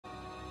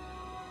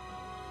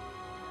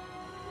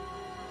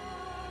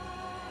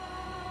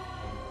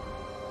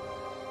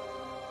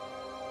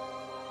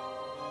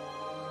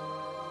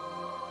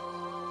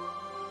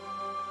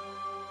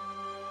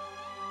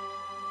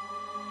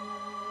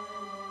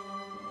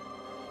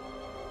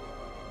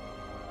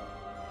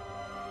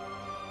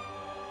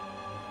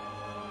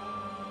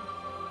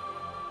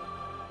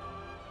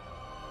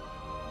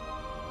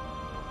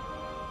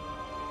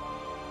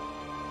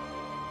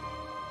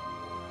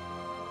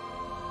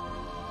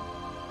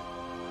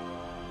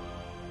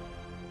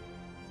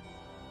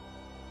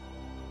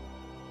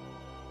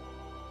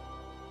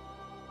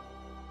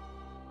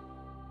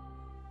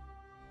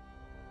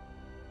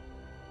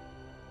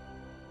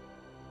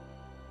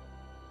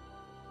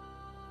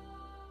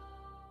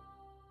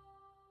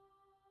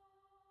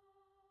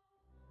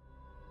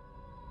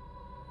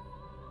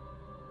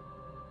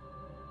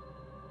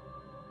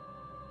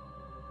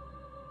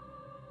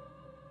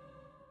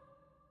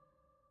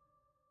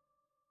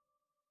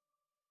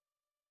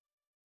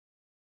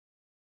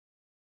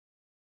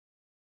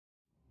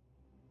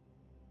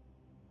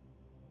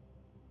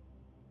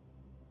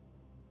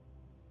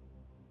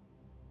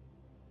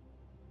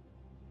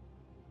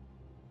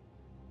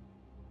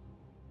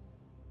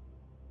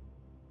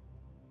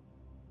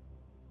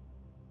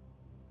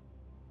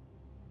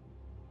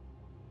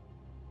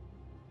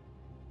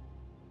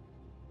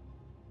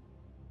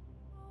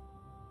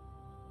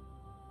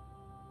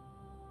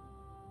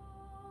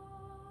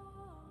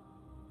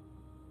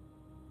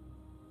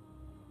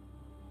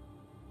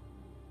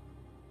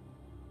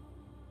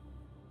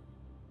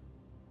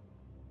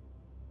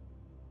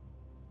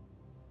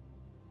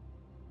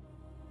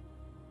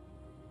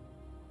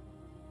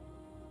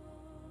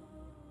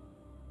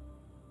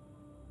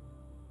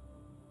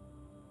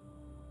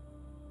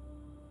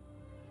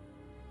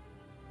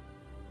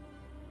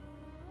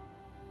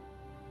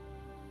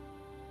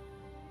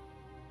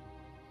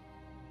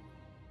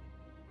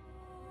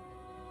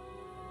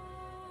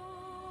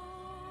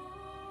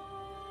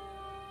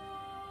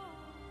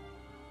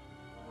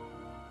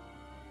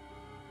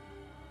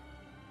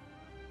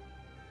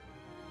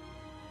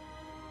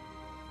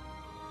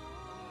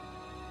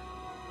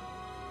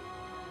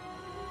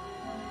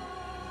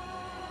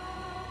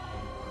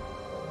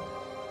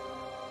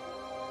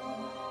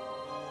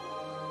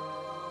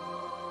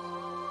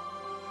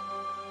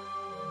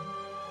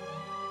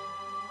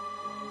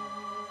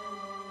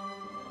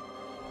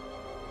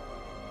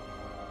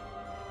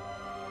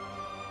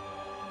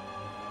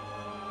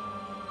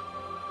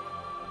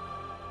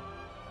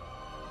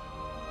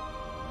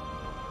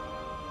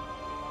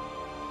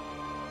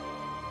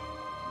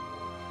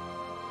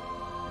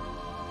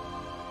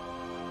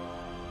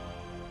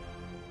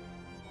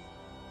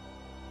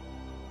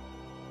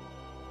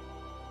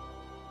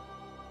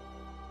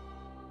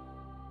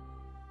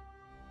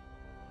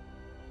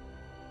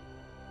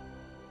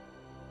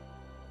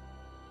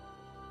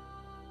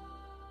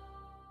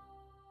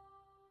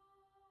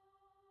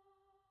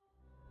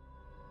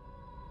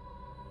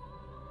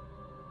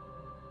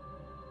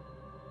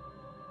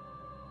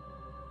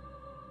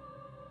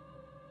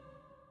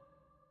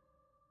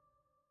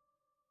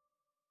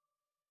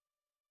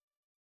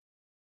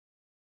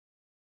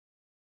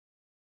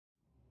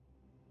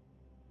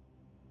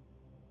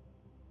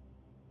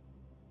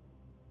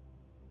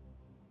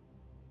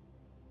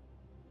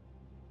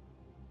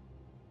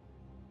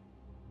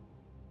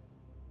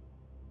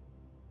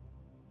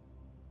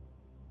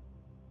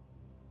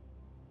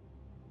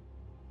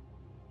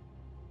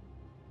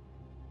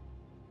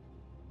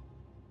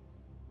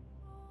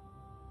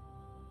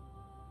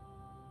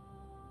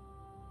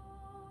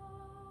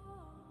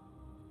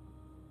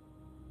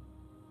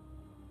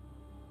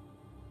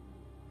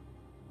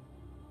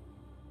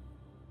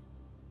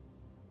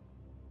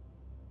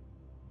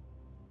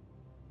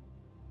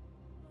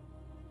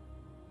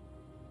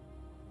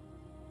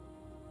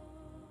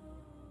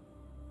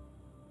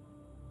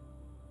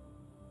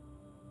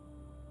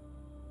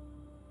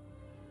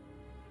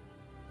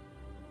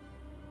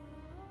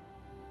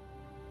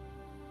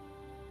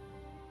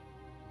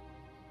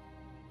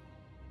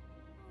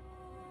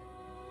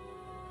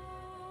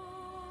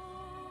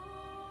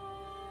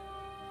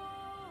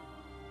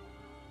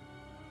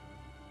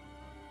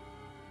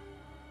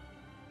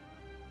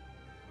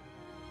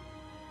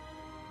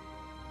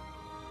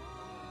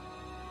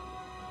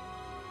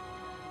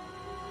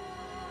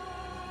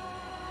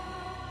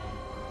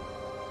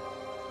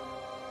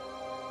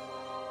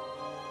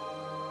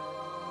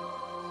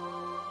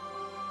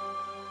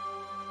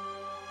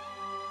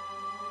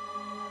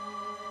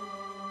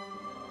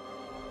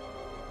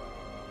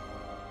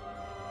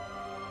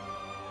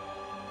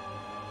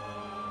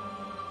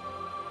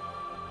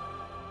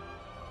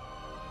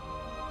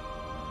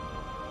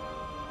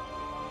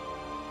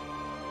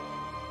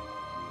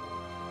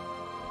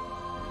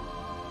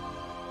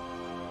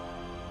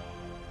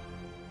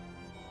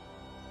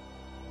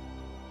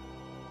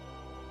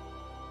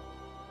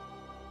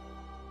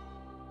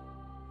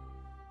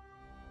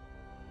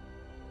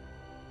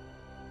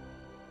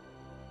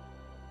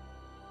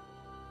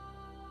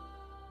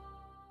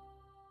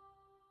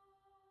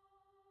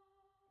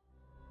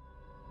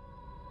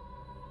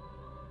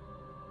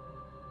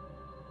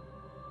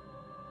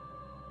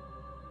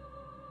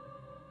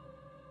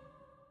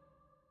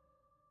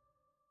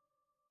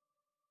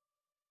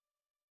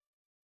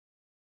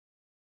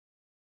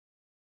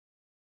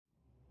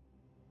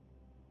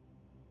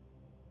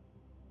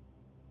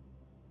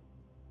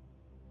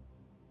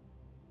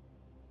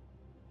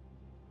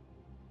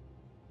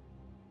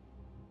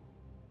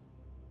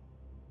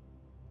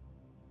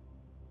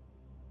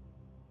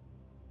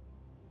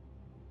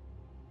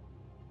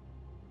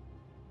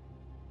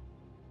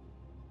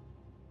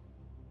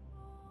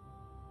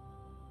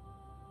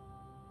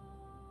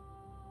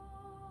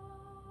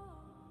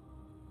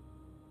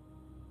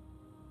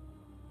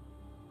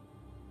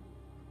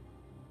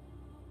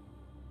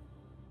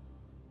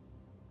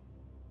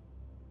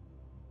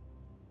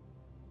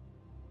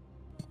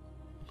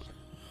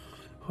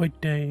Hi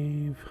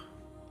Dave.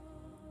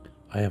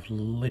 I have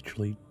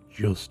literally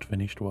just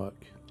finished work,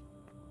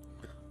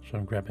 so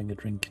I'm grabbing a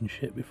drink and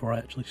shit before I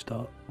actually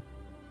start,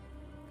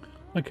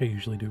 like I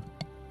usually do.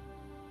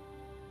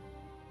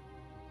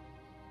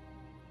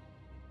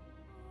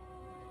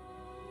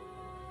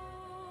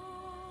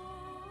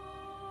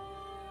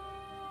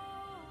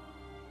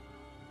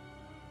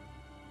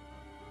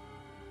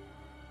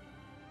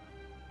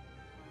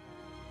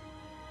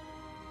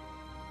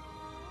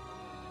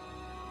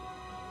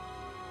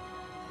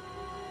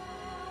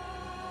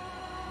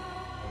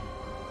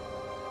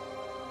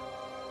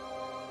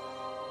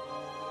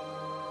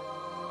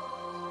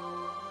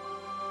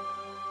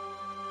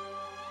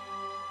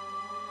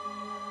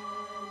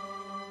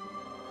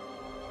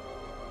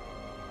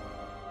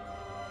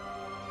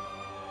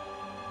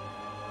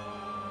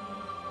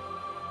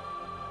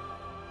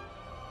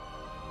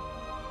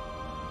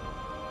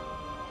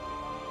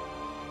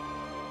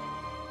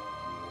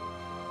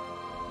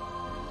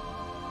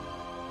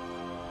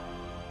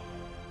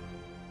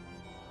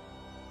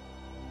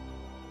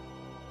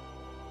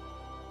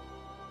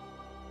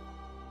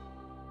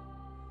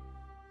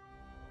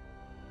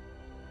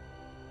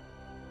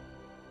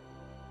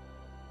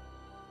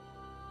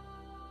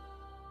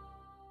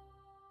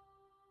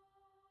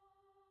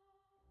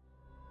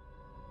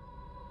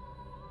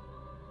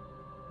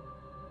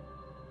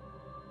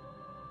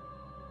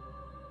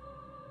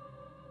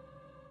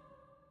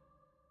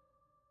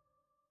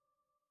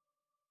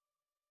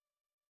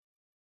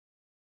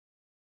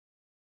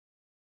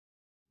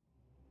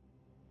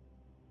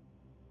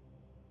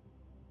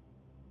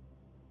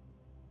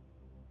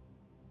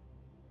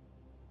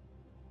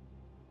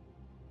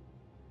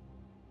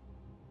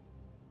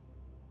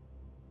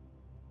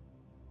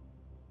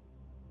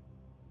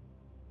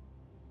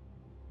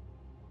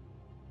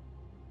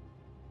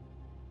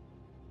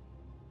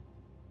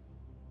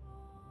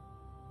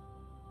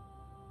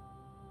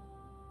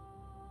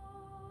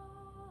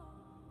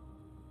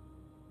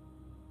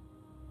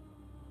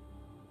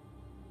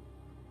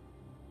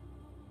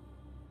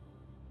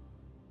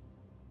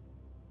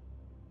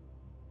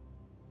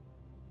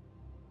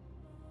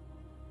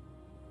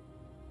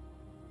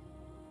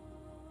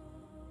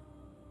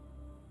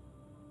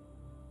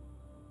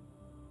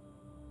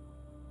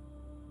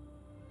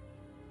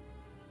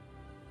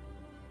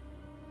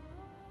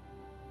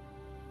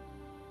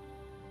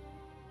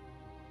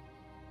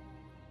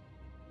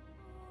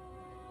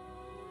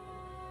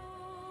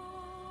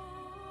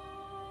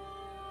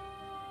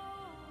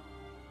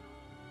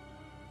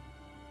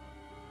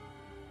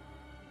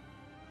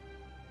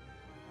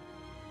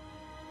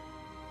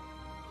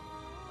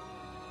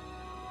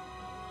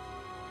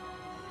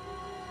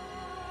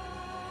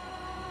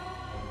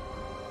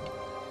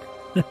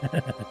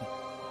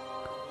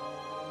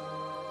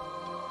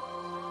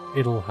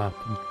 It'll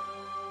happen.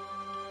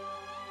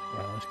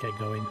 Right, let's get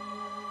going.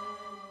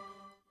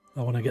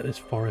 I want to get this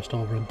forest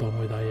over and done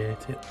with. I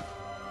hate it.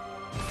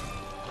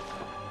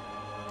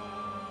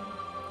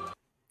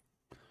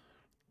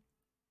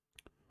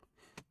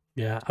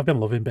 Yeah, I've been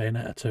loving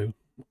Bayonetta 2.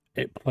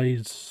 It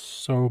plays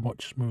so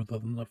much smoother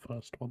than the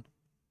first one.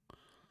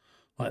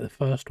 Like, the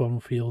first one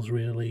feels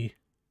really,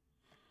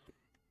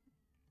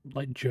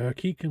 like,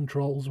 jerky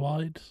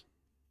controls-wise.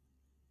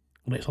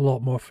 And it's a lot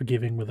more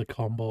forgiving with the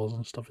combos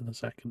and stuff in the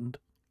second.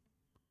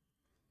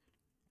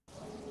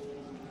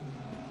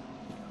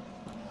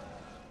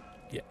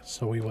 Yeah,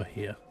 so we were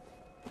here.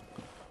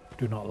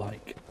 Do not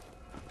like.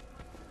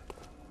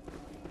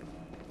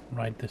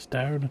 Write this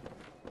down.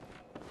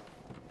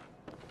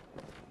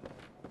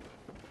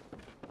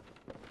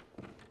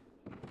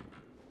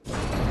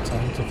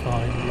 Time to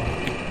find,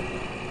 like,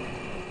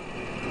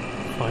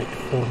 fight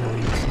 4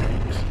 million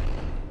snakes.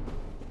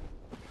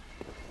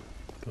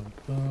 Dun,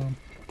 dun.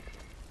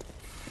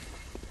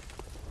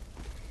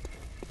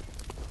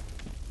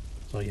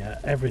 So yeah,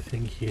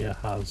 everything here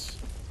has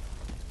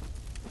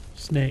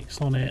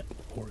snakes on it,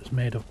 or it's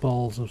made of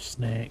balls of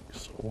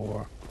snakes,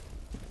 or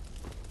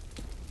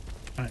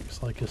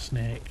acts like a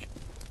snake,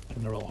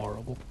 and they're all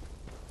horrible.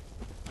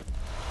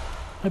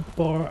 Hi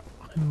Bart,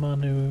 hi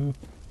Manu.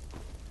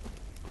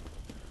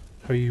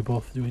 How are you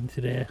both doing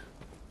today?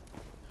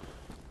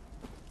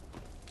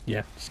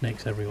 Yeah,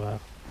 snakes everywhere.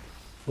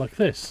 Like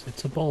this,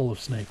 it's a ball of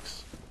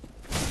snakes.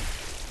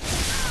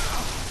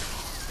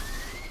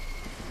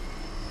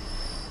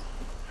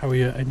 How are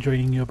you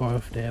enjoying your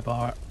birthday,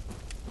 Bart?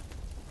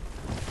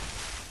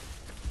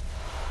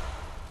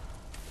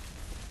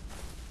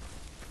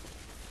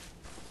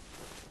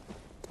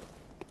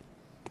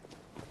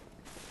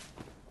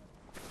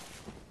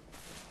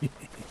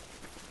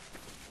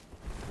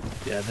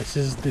 Yeah, this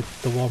is the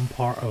one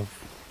part of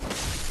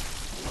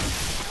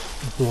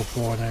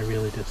Bloodborne I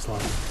really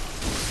dislike.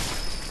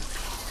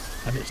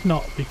 And it's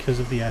not because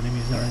of the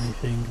enemies or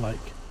anything, like,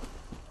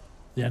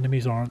 the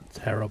enemies aren't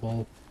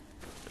terrible.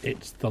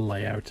 It's the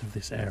layout of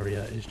this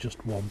area is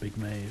just one big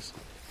maze.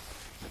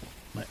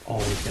 I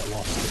always get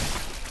lost in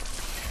it.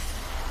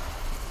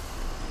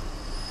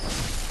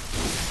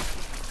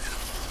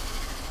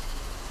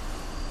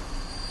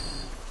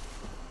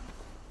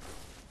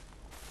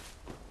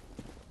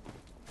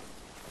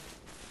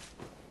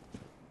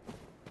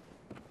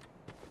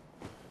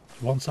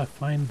 Once I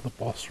find the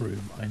boss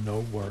room, I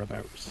know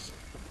whereabouts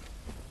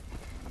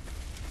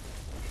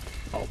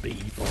I'll be,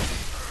 but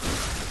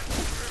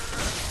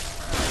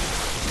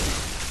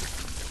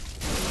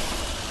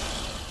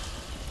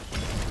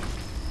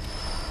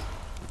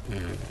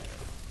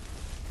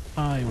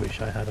I wish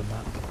I had a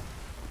map.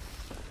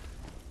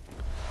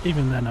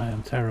 Even then I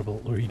am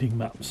terrible at reading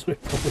maps, so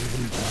it probably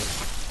wouldn't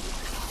help.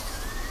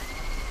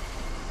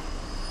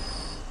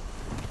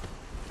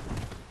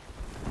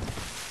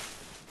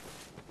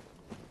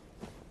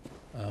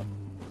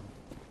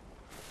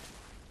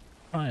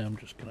 I am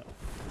just gonna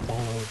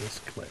follow this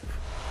cliff.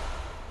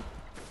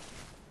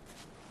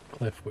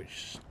 Cliff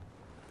which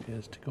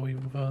appears to go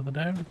even further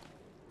down.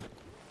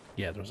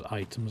 Yeah, there's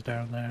items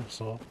down there,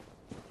 so...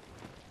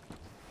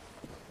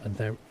 And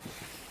there...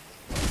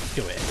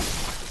 Go away.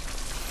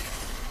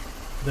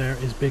 There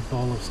is big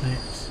ball of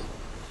snakes.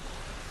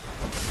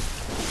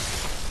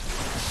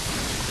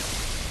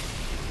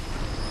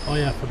 Oh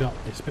yeah, I forgot,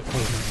 they spit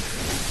poison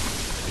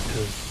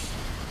because...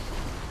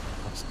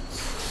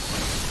 bastards.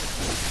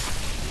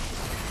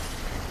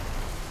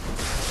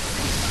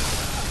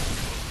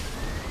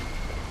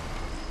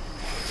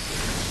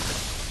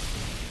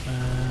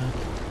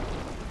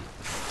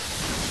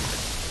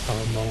 Have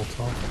a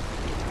Molotov.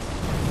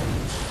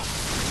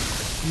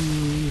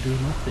 You do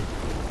nothing.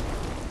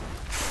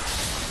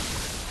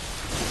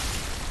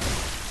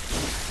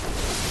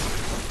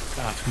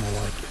 That's more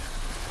like it.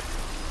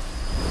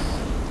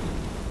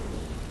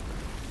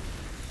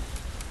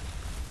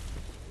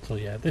 So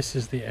yeah, this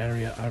is the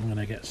area I'm going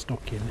to get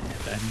stuck in,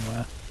 if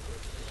anywhere.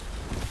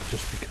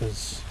 Just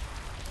because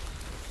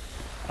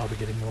I'll be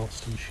getting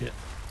lost and shit.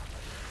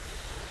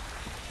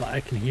 Like,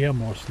 I can hear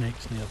more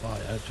snakes nearby,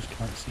 I just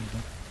can't see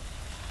them.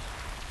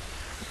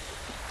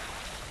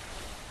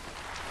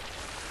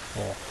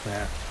 Oh,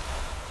 there.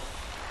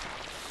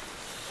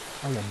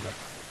 I wonder.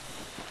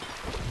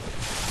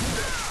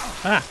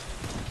 Ah!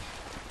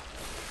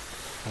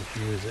 How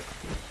few is it?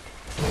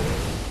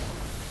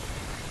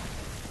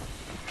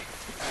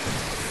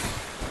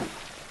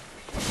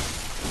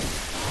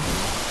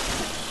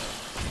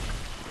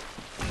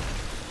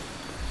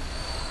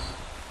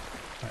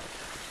 Right,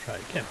 try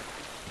again.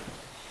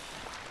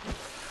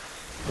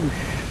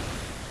 Oosh.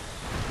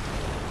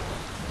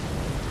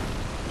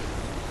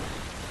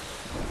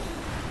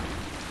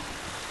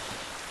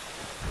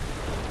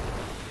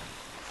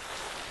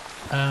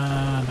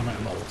 And I'm out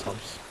of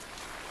Molotovs.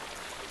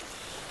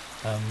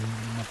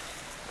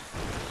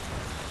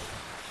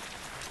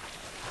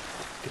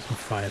 Get some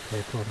fire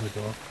paper on the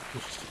door.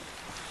 Just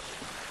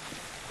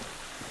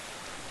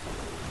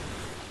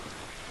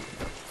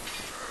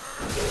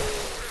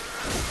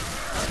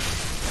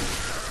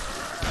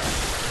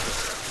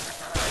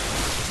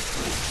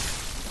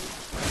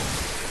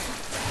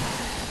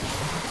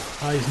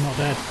ah, he's not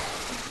dead.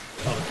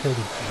 Oh, I killed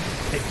him.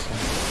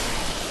 Excellent.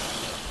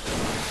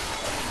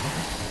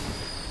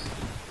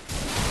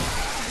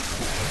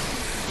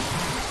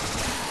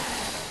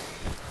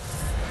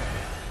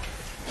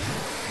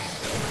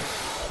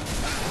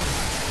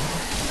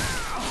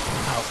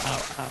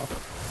 Ow.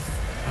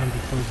 And he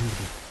poisoned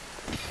me.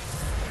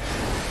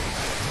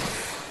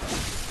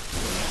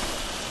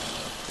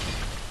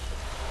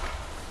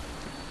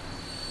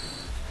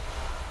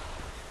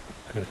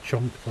 I got a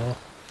chunk though.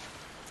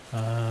 I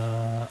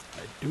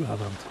do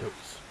have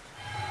antidotes.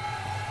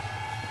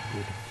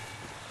 Good.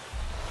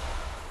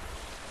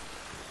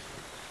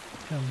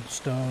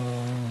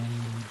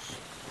 Gemstones.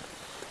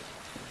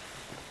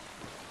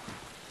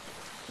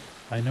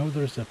 I know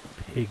there's a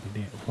pig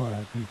near where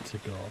I need to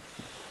go.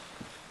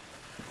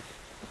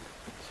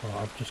 So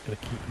I've just got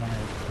to keep an eye out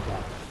for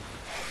that.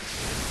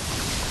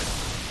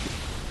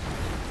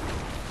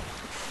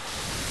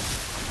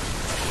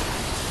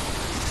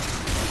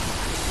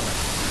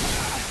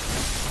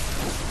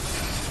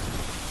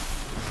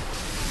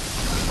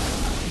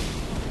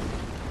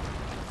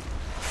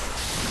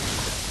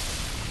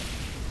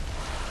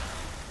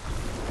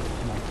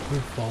 Come on,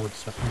 move forward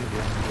so I can get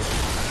behind you.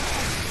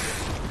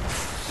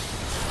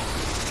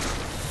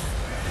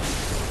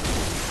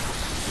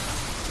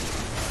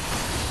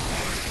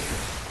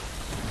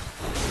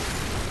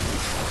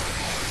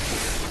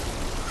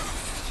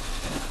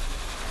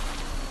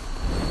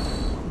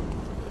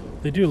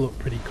 They do look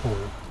pretty cool,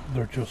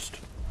 they're just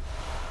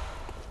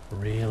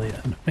really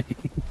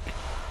annoying.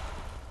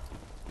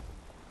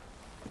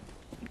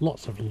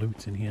 Lots of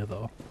loot in here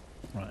though.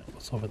 Right,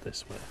 what's over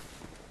this way?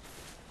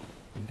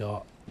 We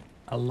got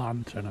a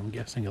lantern, I'm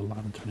guessing a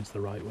lantern is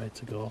the right way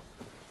to go.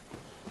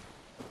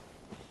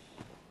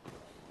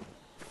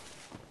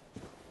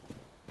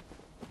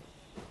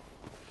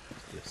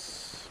 What's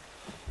this?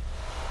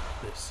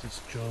 This is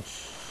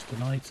just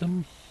an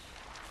item.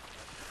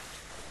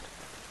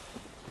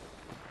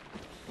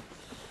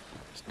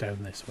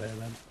 Down this way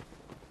then.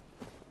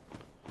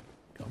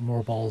 Got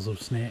more balls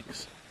of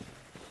snakes.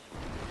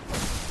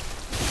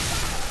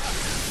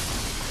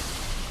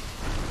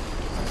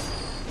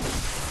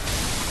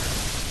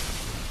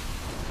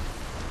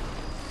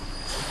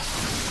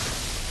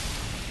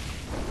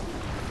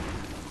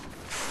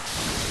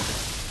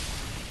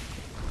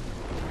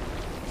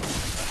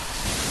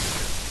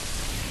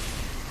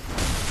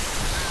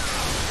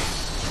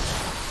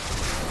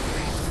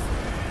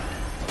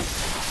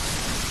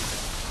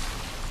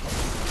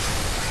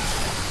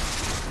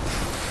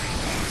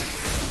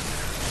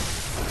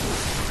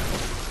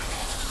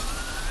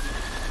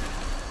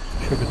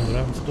 Trip another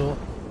antidote.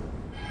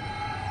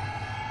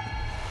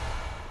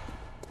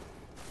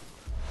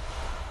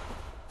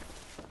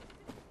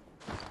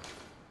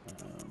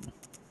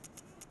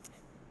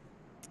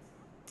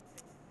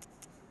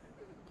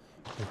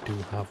 I do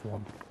have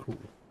one. Cool.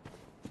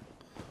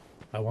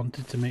 I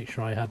wanted to make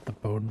sure I had the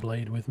bone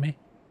blade with me,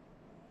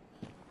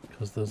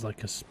 because there's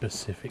like a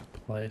specific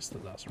place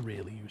that's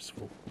really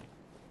useful.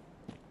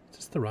 Is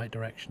this the right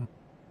direction?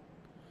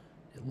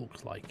 It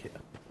looks like it.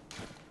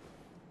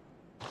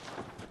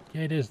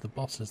 Yeah, it is. The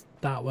boss is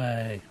that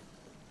way.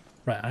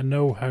 Right, I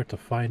know how to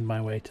find my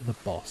way to the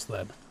boss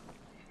then.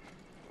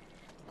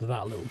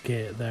 That little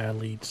gate there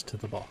leads to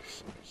the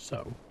boss.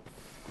 So,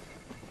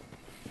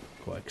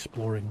 go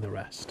exploring the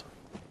rest.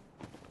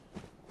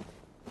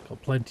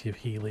 Got plenty of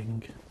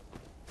healing.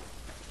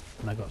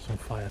 And I got some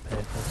fire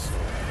paper, so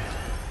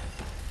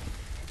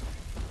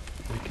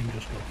we can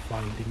just go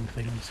finding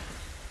things.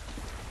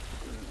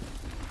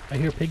 I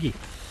hear Piggy.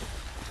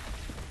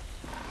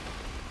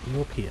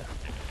 You up here?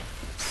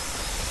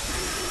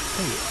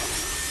 Oh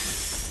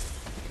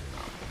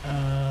yeah.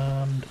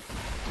 And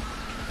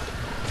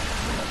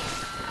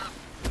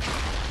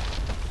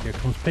here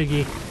comes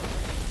Piggy.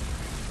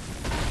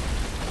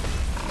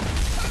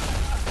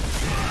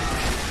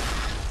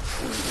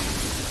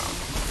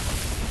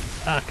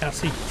 Ah, can't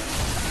see.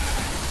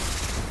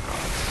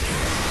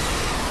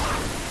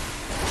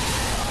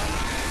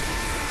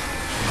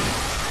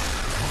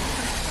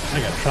 I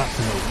got trapped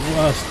in the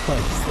worst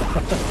place.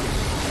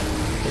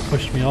 It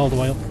pushed me all the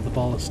way up to the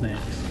ball of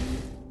snakes.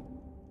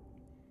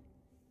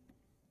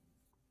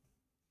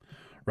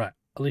 Right,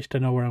 at least I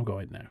know where I'm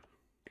going now.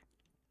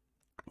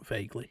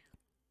 Vaguely.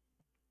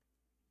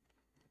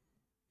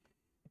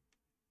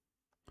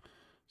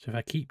 So if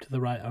I keep to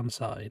the right hand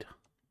side.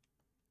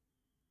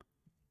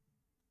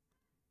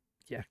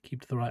 Yeah,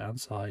 keep to the right hand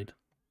side.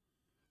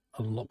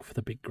 And look for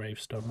the big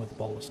gravestone with the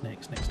ball of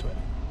snakes next to it.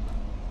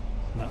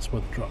 And that's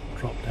where the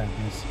drop down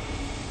is.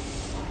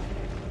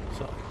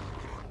 So.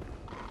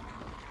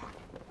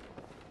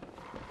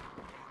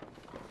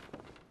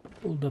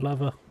 Pull the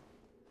lever.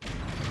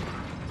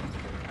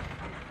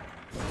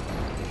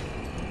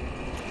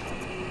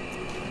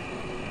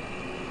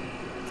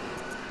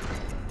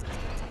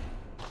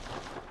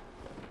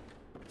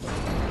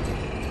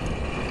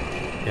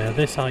 Yeah,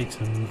 this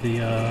item, the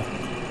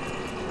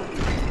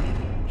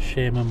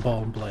Shaman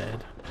Bone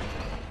Blade,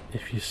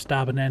 if you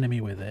stab an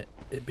enemy with it,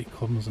 it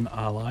becomes an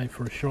ally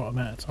for a short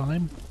amount of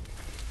time.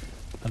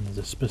 And there's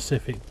a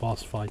specific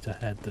boss fight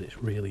ahead that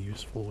it's really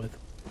useful with.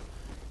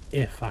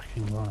 If I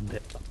can land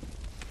it.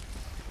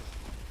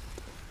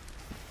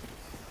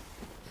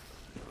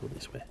 Go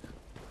this way.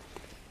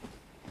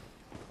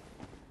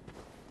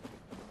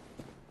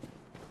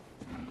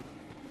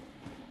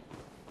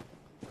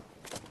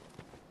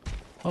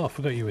 Oh, I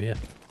forgot you were here.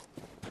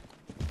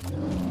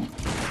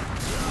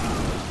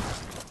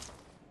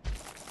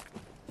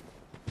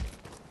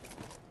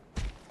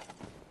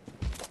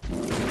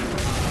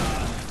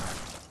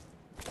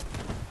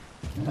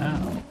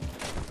 Ow.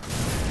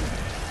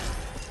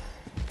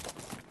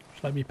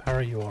 Just let me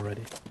parry you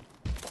already.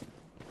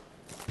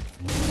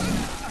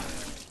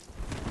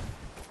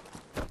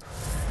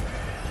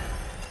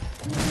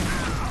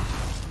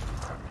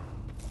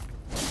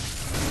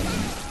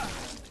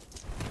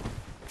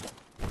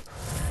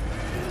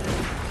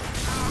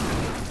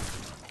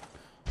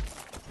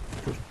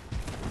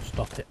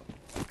 Stop it.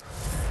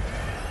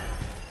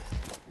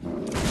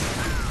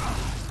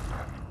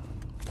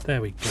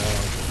 There we go.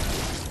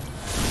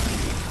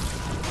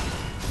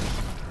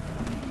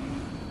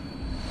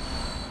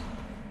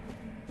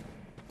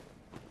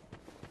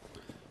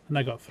 And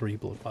I got 3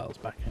 blood vials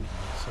back anyway,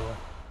 so...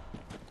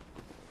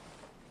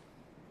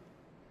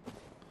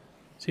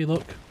 See,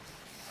 look.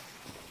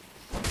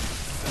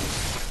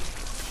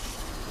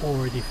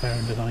 Already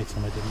found an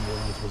item I didn't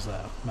realise was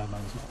there. My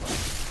man's not there.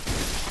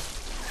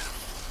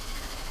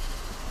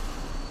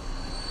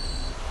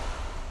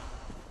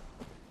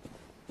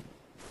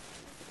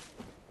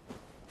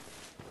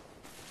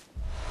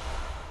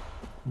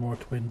 More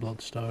twin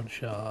bloodstone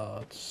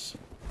shards.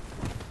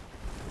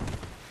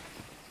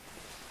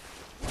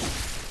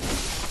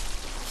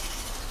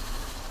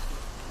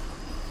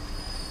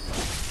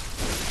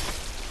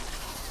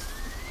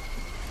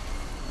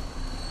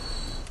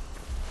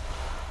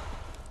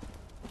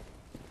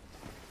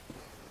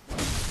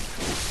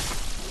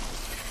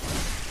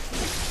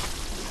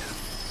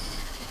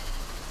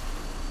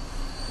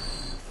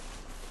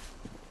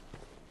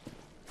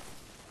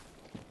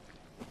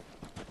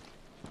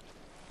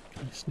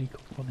 Sneak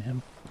up on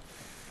him.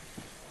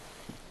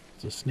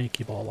 There's a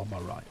sneaky ball on my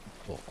right,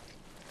 but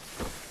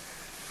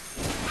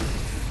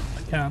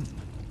I can't.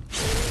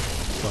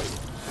 Got you.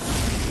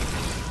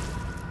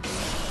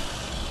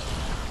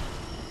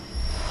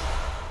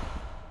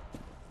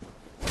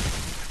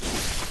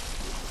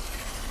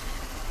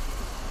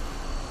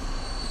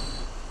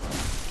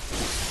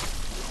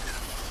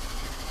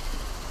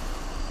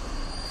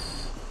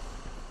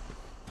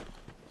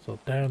 So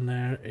down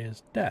there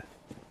is death.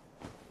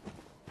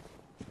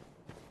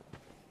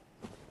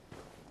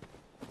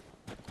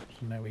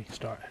 Now we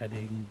start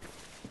heading...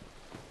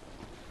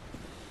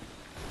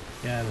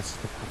 Yeah, this is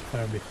the path I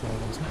found before,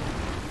 wasn't it?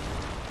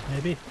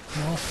 Maybe?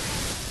 No?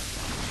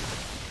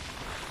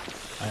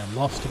 I am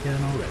lost again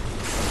already.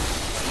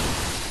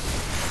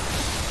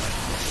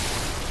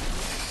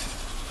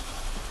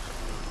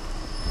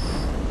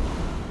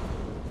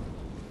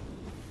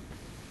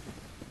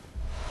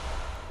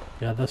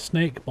 Yeah, the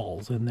snake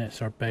balls in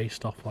this are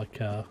based off like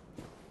a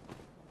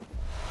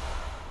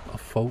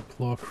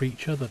folklore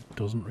creature that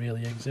doesn't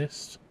really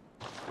exist.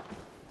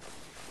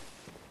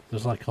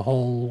 There's like a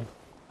whole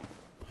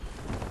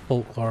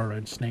folklore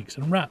around snakes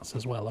and rats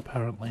as well,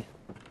 apparently.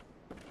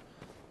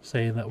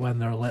 Saying that when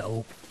they're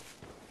little,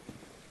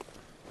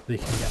 they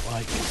can get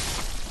like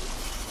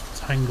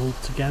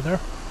tangled together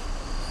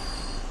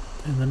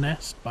in the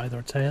nest by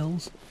their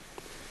tails.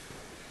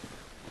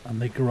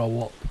 And they grow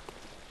up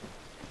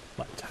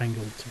like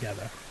tangled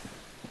together.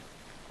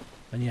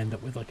 And you end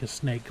up with like a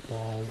snake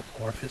ball,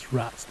 or if it's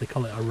rats, they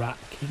call it a rat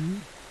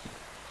king.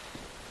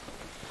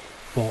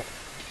 But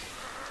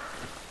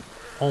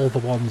all the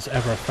ones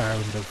ever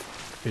found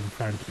have been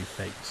found to be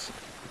fakes.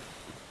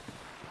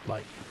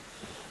 Like,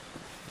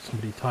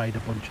 somebody tied a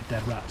bunch of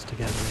dead rats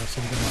together or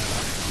something like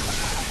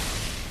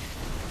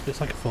that. It's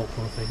like a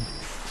folklore thing.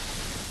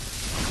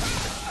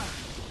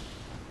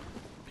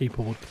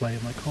 People would claim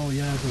like, oh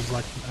yeah, there's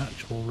like an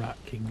actual rat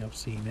king, I've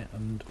seen it,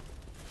 and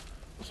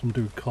some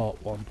dude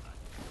caught one.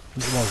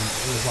 And it wasn't,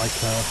 it was like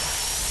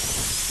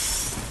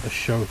a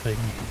show thing.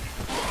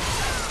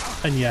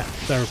 And yeah,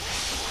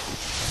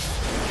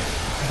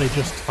 they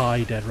just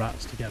tie dead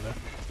rats together.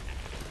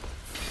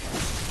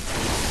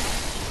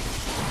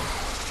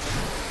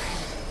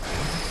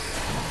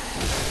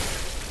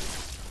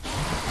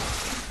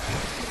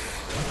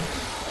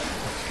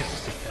 Let's get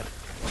this dickhead.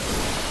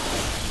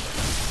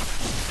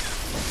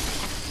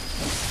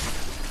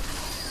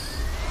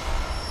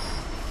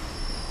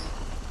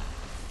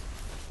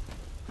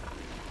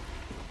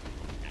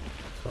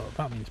 So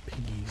that means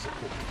Piggy's up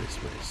this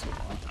way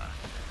somewhere.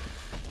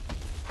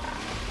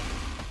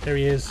 There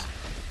he is.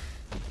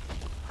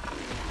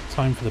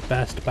 Time for the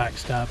best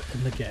backstab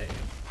in the game.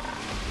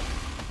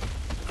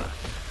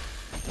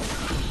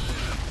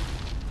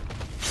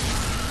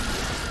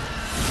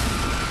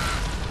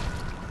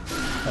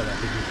 Oh, that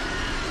Piggy.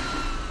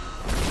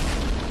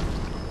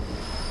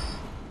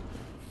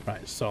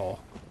 Right, so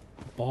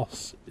the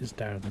boss is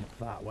down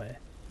that way.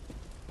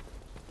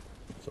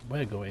 So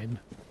we're going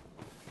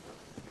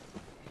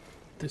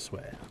this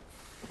way.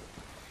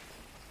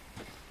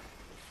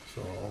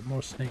 So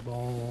more snake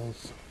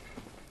balls.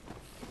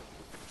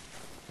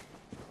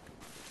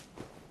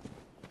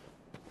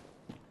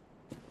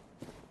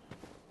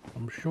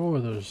 I'm sure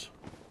there's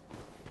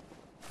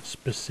a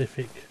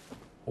specific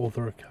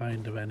other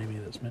kind of enemy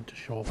that's meant to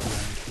show up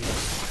around here.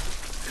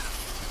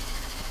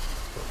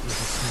 But there's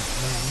a snake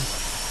man.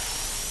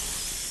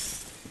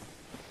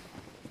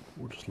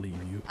 We'll just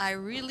leave you. I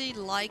really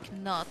like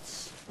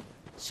nuts.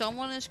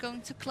 Someone is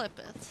going to clip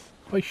it.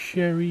 Hi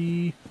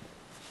Sherry.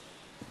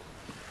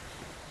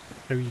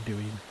 How are you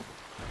doing?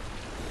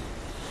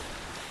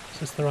 Is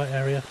this the right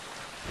area?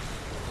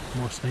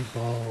 More snake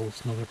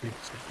balls, another big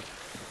snake.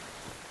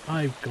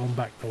 I've gone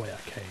back the way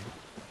I came.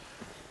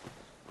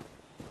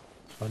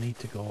 So I need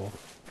to go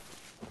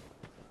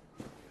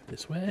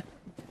this way.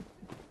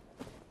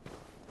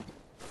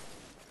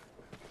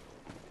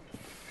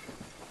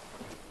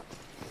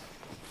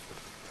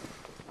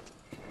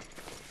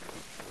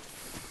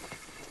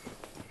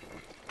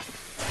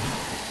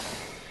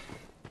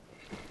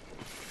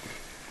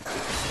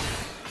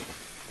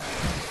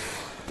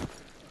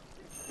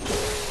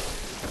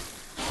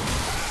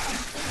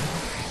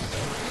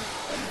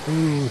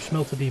 Ooh,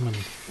 Smelt a Demon.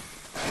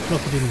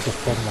 Smelt a Demon's a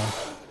fun one.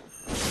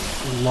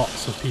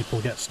 Lots of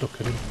people get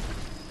stuck at him.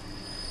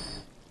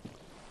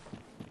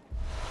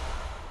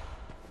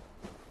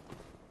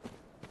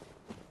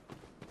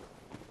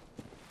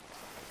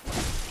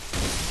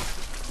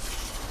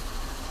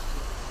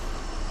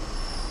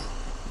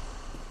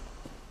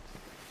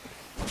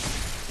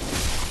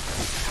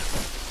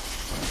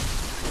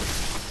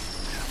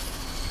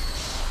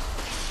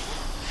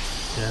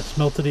 Yeah,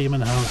 Smelt a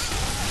Demon has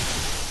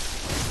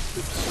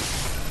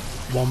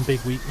one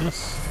big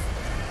weakness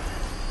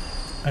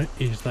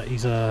is that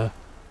he's a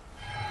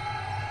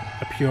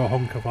pure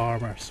hunk of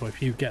armor, so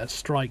if you get a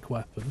strike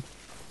weapon,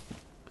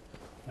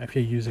 if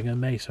you're using a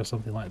mace or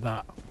something like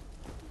that,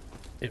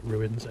 it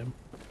ruins him.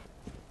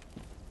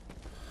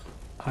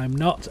 I'm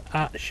not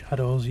at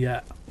shadows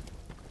yet.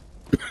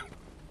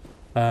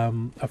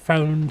 I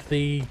found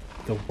the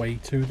way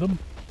to them.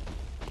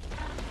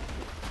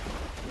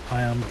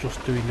 I am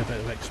just doing a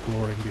bit of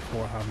exploring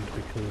beforehand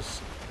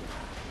because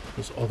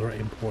there's other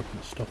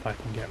important stuff I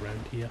can get around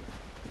here.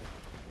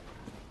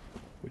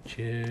 Which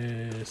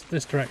is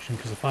this direction,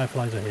 because the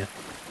fireflies are here.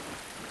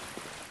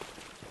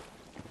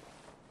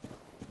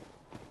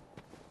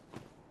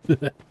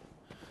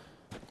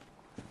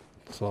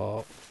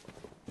 So,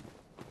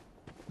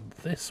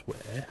 this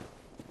way,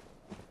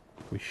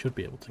 we should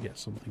be able to get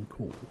something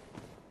cool.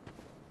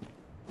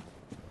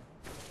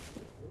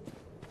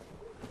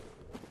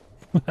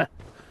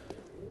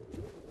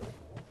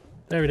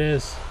 There it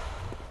is.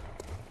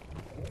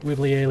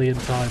 Wibbly alien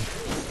time.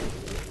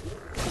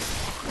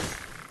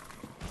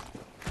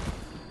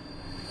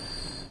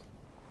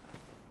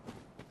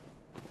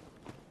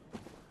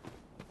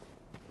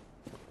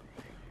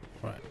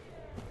 Right.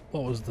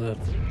 What was the...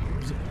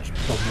 Was it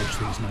just dodge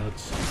these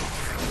nodes?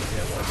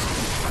 Yeah, it was.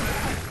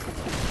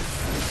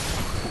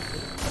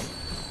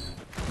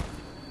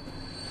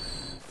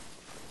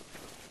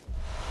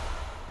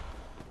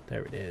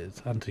 There it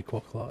is.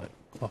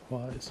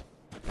 Anti-clockwise.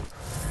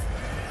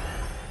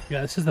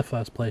 Yeah, this is the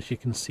first place you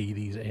can see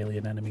these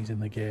alien enemies in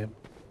the game.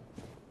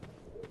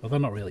 Well, they're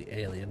not really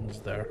aliens,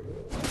 they're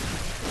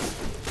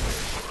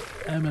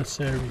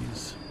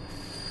emissaries.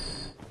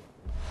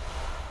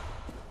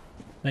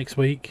 Next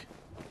week,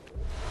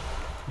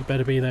 you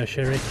better be there,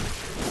 Sherry,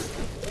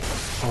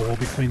 or we'll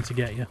be coming to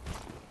get you.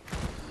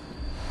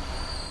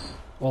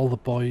 All the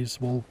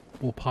boys will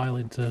pile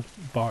into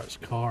Bart's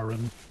car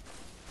and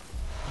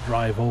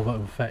drive over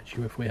and fetch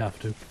you if we have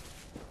to.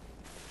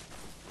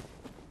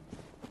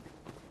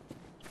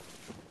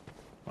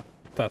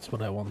 That's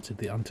what I wanted,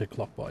 the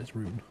anti-clockwise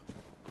rune.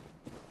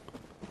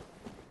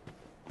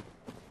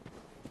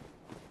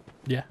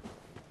 Yeah.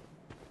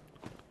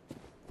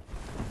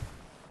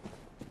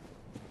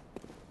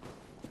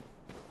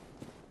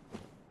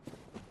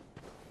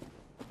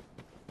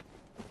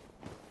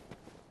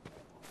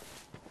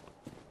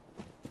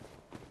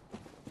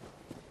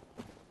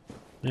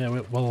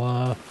 Yeah,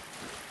 well,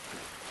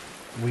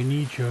 we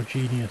need your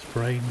genius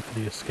brain for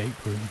the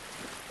escape room.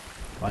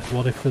 Like,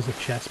 what if there's a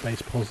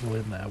chess-based puzzle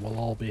in there? We'll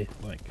all be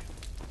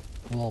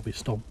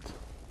stumped.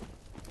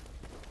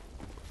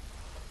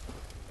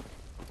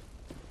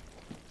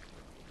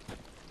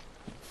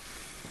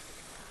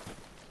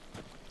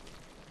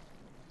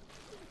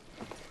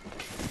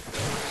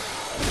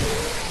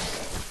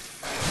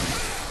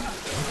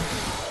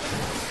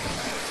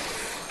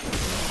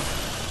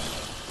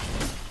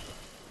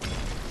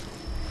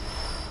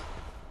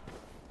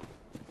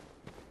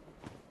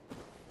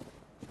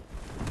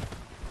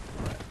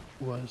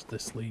 Where does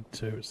this lead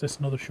to? Is this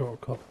another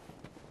shortcut?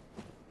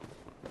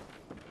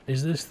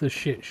 Is this the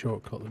shit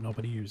shortcut that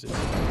nobody uses?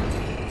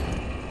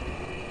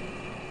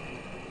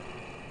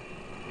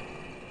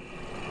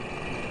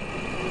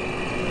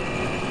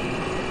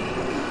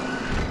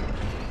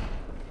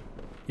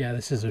 Yeah,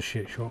 this is a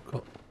shit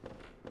shortcut.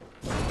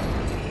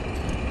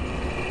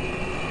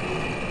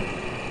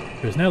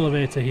 There's an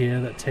elevator here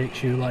that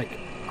takes you like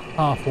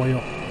halfway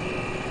up,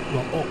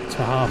 well, up to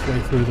halfway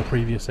through the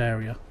previous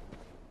area.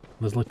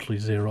 There's literally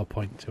 0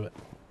 point to it.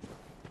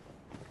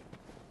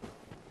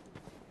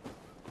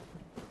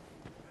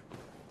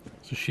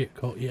 It's a shit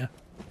cut, yeah.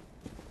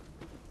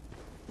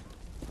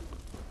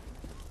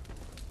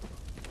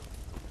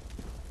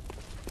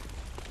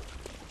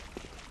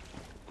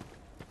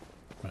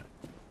 Right,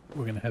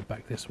 we're gonna head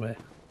back this way.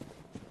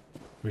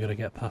 We gotta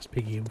get past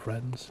Piggy and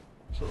friends.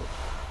 So,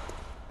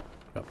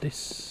 grab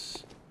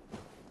this.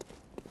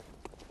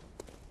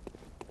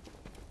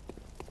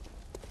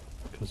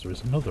 Because there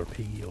is another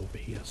piggy over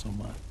here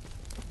somewhere.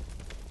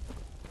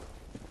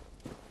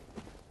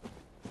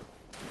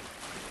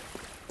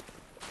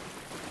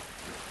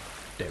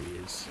 There he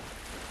is.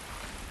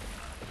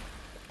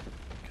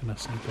 Can I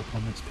sneak up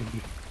on this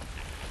piggy?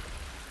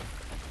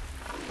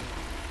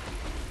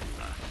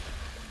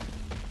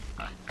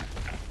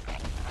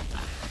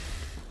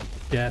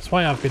 Yeah, that's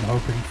why I've been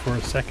hoping for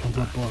a second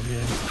Bloodborne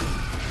game.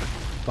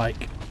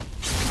 Like,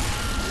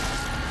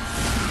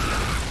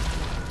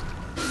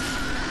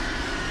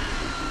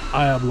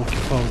 I am looking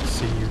forward to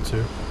seeing you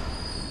two.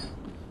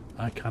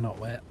 I cannot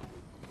wait.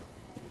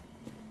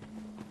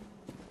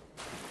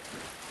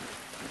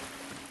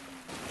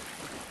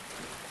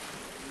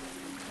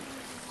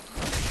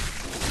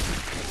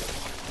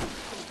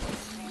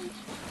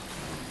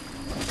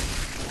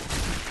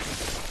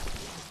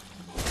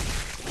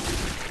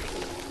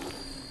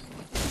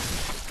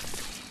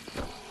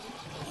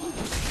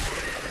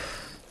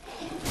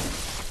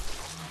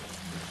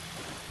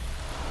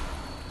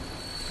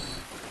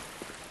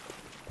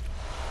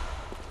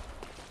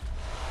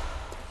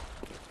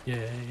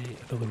 Yay,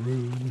 another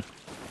rune.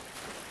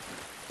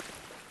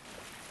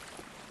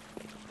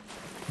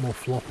 More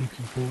floppy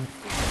people.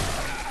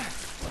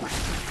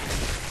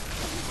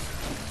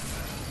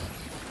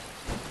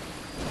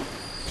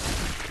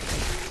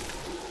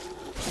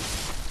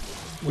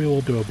 We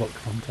will do a book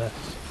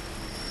contest.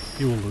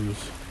 You will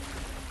lose.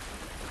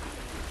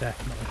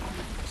 Definitely.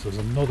 So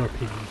there's another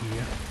piggy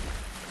here.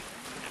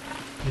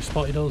 You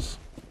spotted us?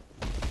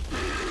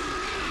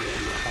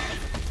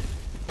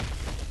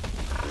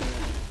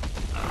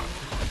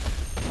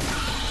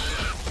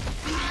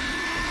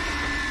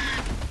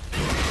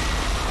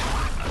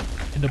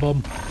 In the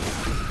bum.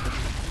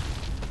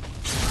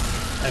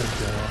 There we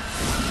go.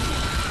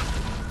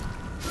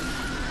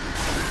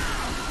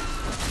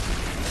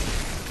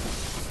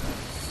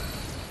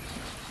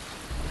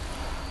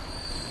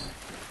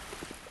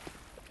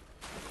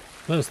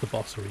 There's the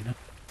boss arena.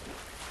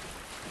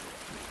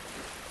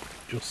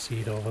 Just see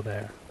it over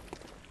there.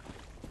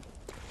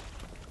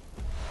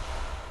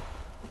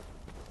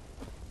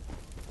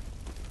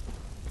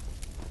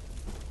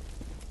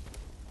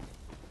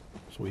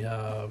 So we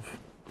have,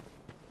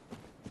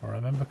 if I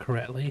remember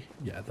correctly,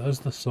 yeah, there's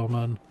the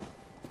summon.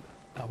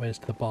 That way is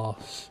to the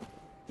boss.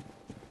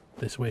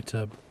 This way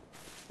to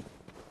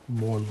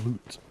more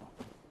loot.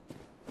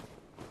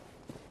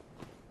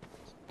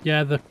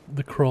 Yeah, the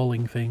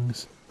crawling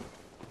things.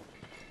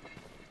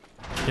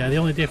 Yeah, the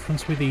only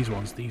difference with these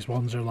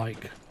ones are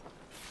like,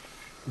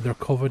 they're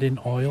covered in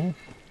oil.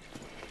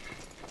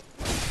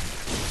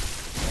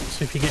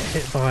 So if you get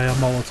hit by a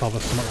Molotov or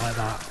something like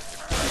that,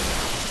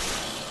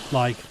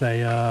 like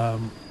they,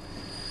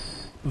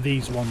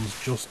 these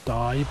ones just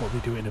die, but they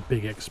do it in a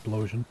big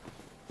explosion.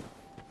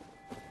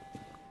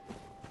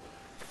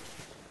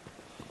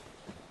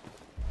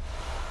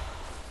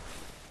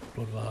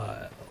 Blood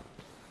vial.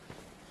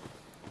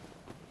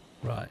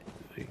 Right,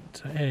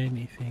 to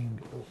anything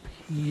up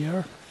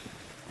here?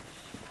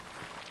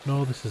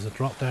 No, this is a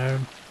drop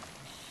down.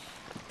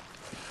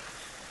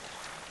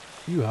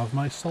 You have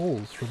my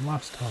souls from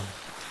last time.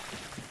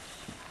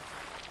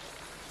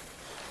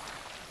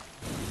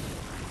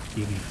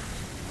 Gimme.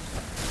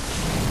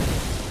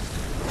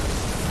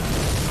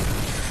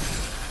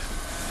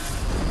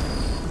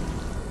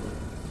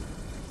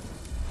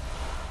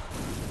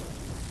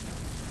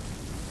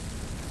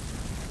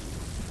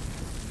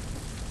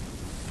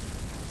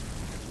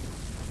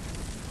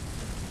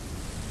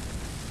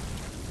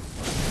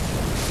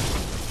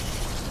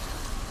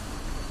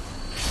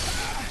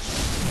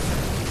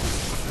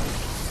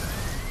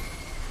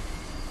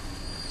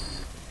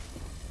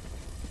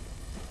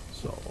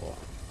 So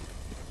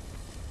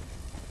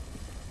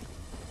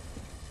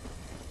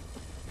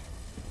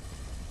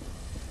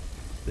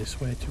this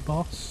way to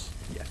boss?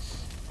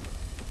 Yes.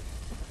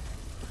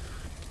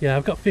 Yeah,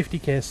 I've got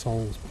 50k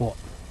souls, but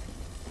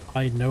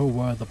I know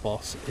where the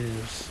boss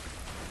is,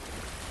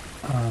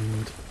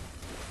 and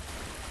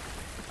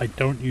I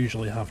don't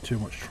usually have too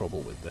much trouble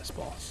with this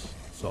boss,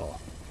 so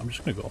I'm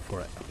just going to go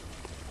for it.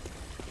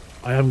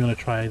 I am going to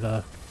try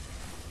the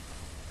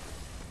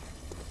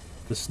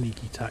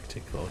sneaky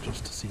tactic though,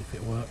 just to see if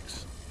it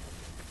works.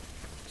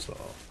 So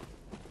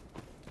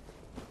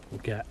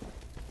we'll get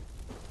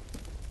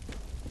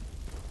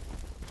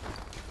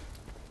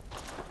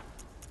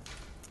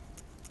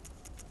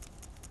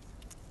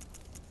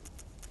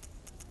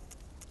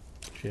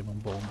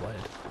Shaman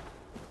Boneblade.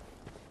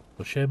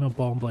 So Shaman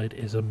Boneblade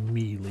is a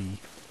melee,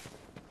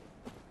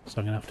 so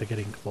I'm gonna have to get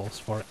in close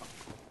for it.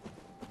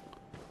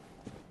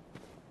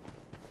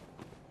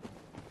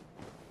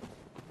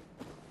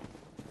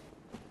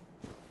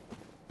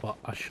 But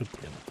I should be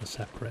able to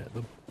separate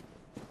them.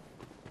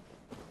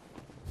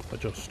 But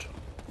just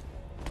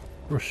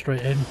rush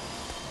straight in.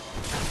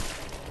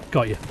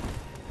 Got you.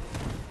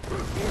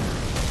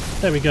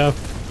 There we go.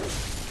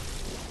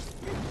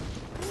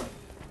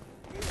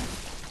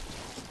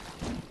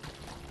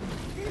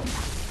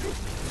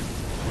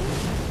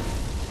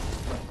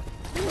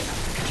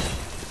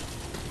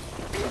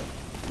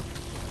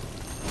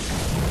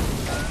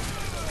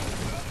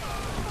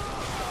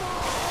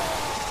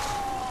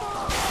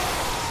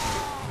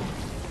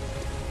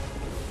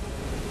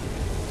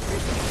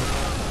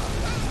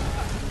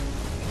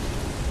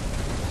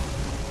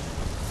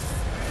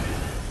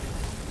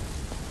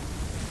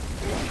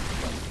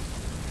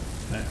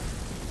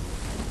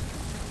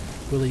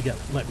 Will he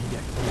let me get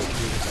close to me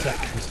the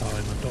second time?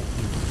 I don't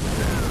think he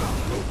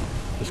will.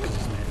 Just because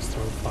his mates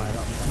throw fire at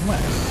me.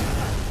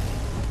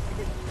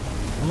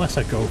 Unless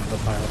I go for the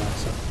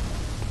pyromancer.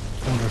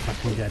 I wonder if I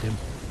can get him.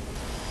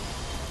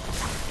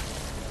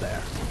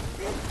 There.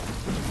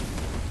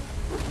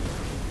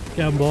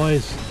 Get him,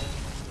 boys.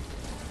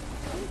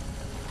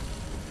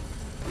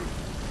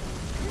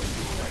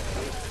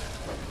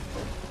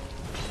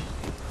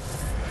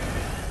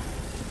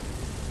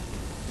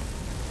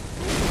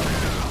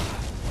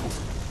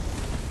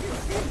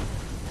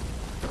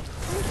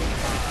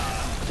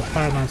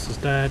 Pyromancer's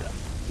dead.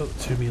 Got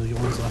the 2 melee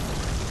ones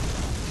left.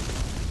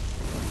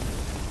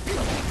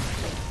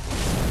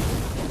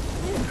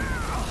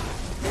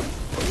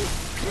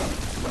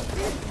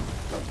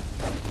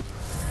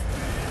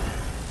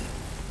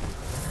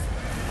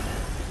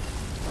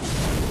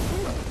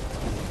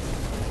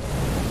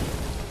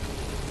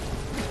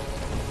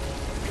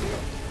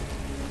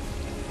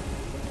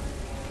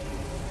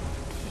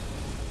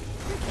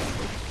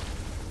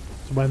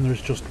 When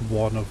there's just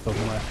one of them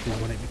left is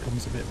when it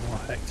becomes a bit more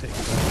hectic.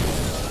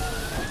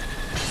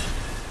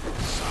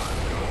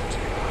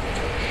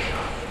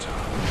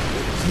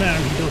 So now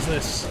he does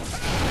this.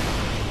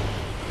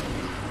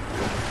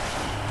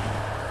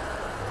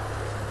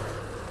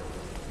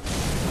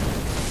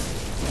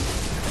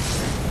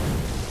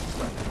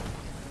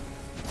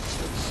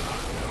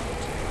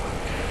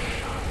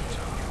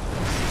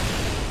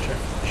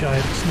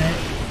 Giant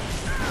snake.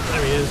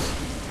 There he is.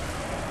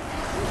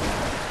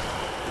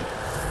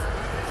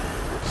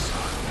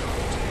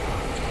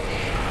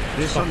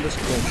 This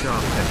underscore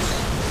sharp S.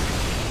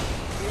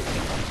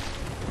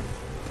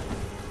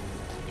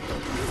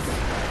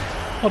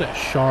 What a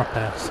sharp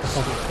S. I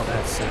thought it was called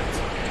S set.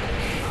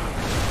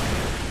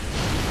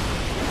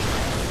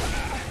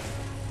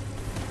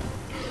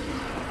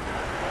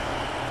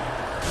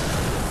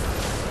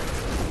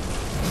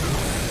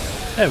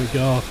 There we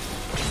go.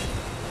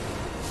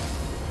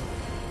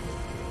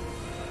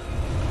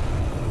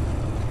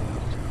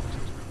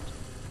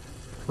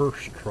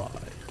 First try.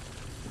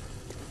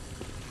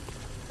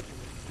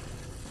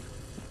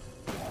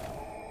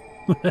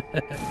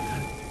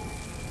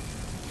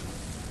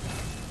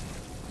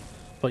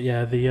 But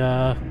yeah,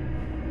 the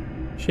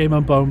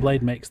Shaman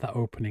Boneblade makes that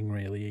opening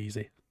really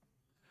easy.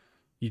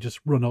 You just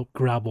run up,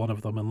 grab one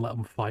of them and let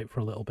them fight for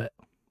a little bit.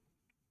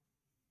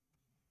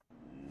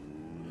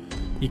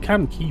 You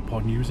can keep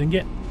on using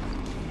it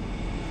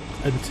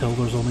until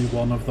there's only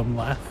one of them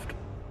left,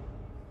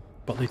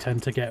 but they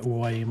tend to get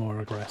way more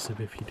aggressive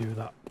if you do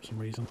that for some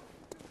reason.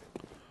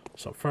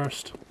 So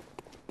first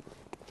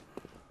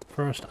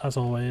as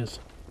always,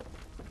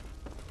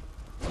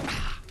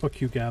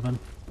 fuck you, Gammon.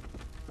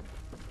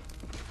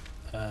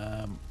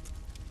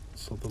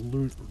 So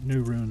the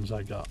new runes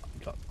I got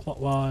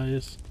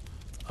clockwise,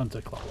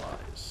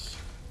 anti-clockwise.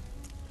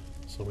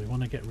 So we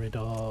want to get rid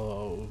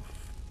of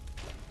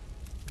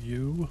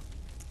you.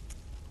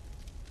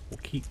 We'll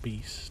keep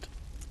beast.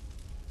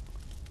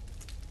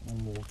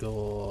 And we'll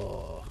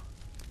go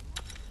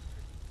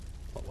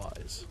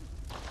clockwise.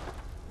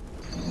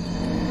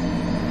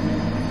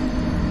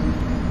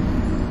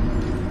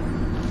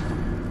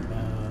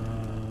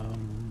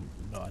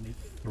 No, I need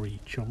 3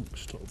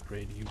 chunks to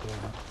upgrade you, don't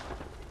I?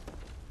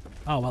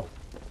 Oh well,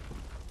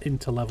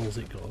 into levels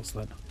it goes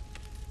then.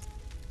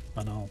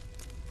 And I'll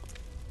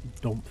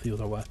dump the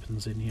other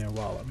weapons in here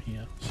while I'm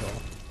here, so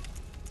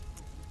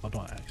I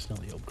don't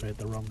accidentally upgrade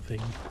the wrong thing.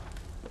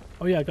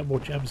 Oh yeah, I got more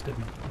gems,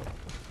 didn't I?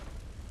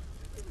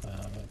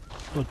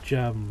 Blood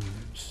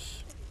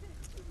gems.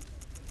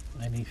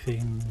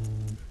 Anything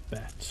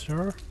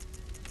better?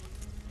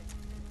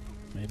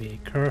 Maybe a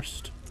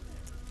cursed?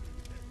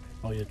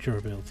 Oh, you're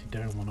durability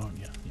down one, aren't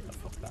you? Yeah,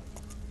 fuck that.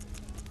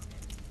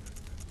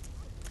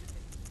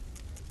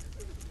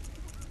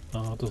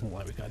 Oh, it doesn't look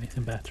like we got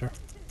anything better.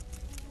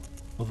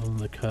 Other than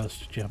the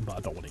cursed gem, but I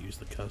don't want to use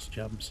the cursed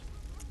gems.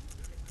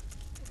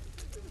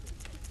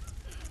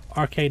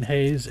 Arcane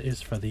Haze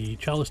is for the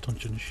Chalice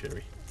Dungeon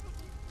Shuri.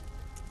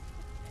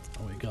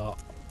 And we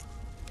got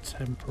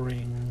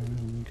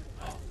Tempering.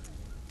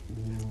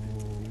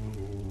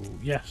 Ooh,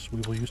 yes,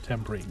 we will use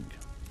Tempering.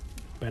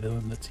 Better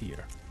than the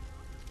tier.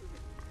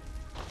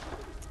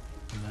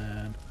 And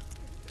then...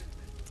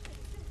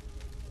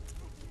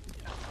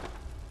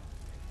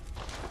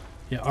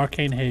 yeah,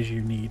 Arcane Haze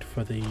you need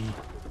for the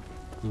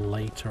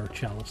later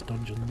Chalice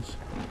dungeons.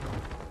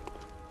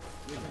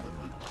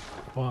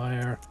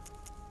 Fire.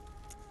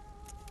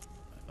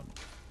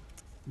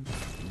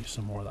 Use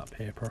some more of that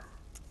paper.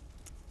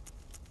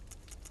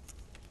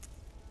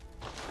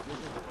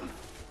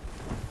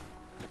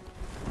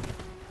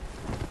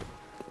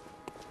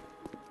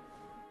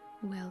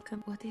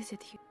 Welcome. What is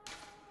it?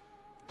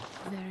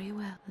 Very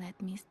well. Let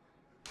me.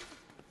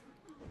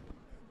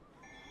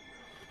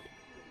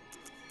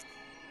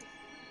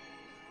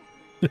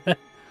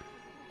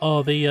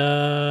 Oh, the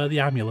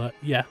amulet.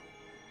 Yeah.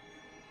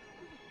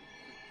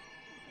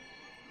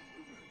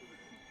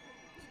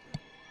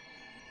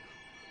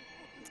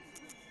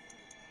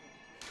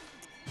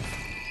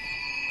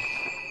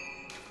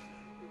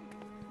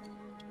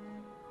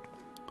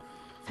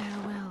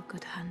 Farewell,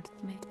 good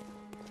handmaid.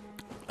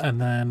 And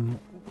then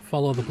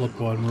follow the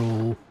Bloodborne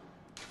rule.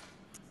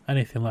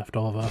 Anything left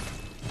over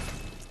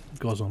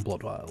goes on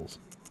blood vials.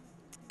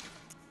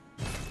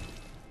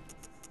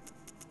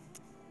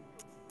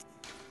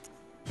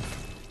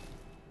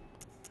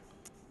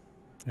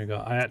 There you go.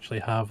 I actually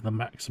have the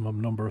maximum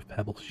number of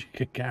pebbles you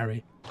could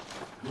carry.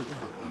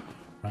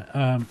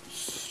 Right,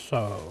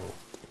 so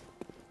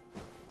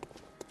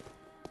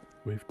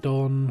we've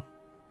done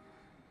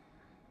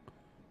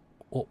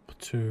up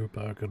to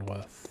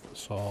Bergenworth,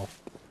 so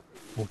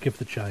we'll give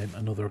the giant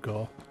another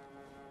go.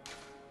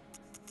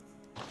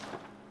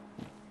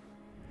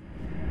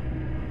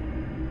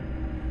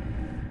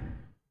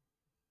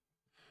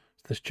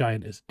 This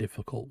giant is a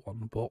difficult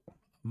one, but I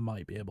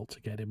might be able to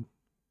get him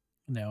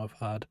now I've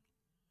had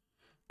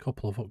a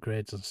couple of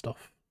upgrades and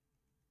stuff.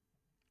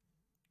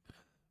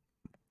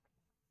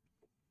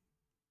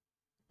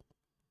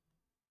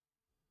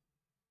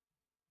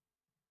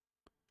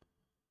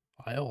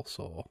 I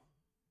also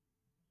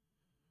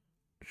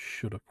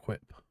should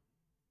equip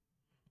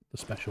the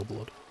special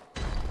blood.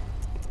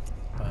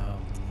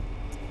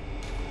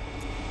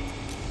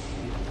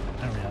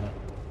 Ariana.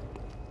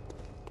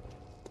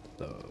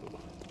 So,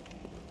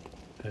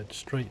 head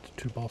straight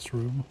to boss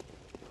room.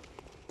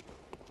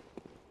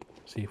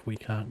 See if we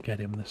can't get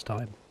him this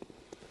time.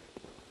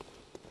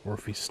 Or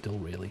if he's still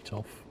really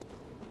tough.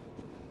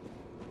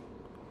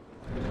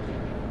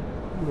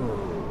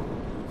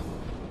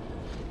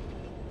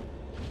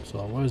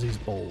 So, where's his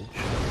bulge?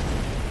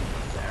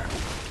 There.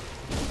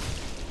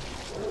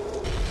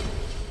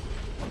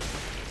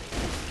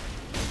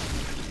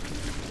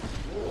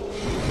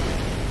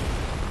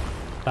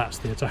 That's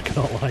the attack I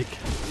don't like.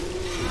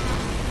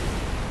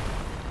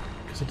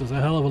 Because it does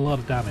a hell of a lot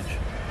of damage.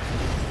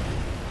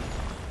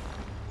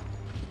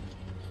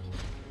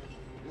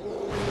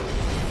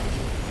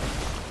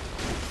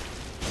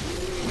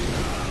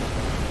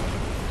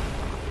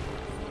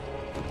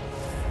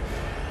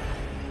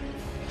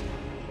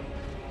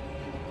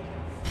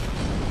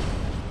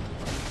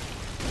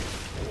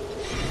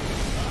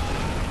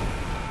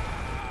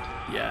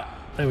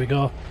 There we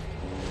go.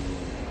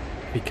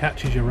 If he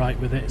catches you right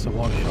with it, it's a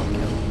one-shot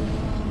kill.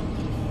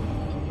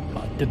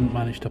 But I didn't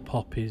manage to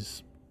pop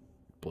his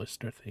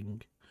blister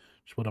thing,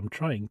 which is what I'm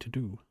trying to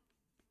do.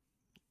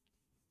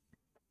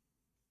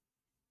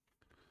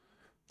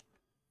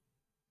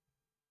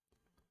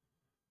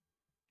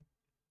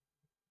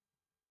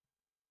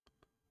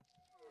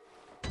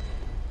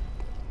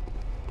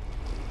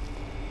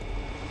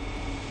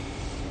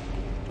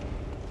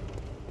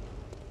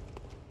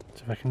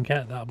 So if I can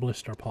get that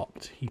blister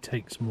popped, he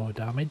takes more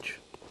damage.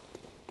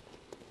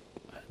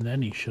 And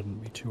then he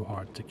shouldn't be too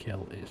hard to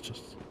kill. It's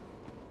just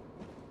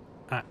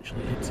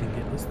actually hitting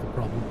it that's the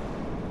problem.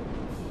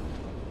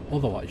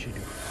 Otherwise you do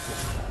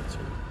fuck all too.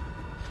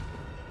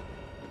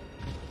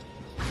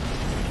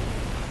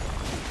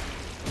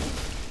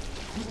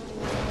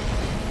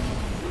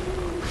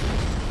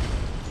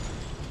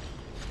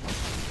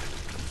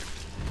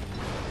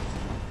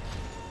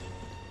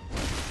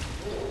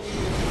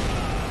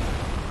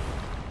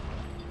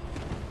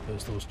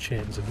 There's those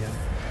chains again.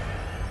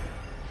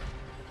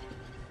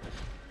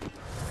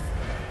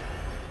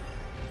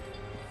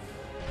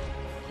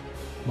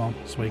 Come on,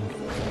 swing.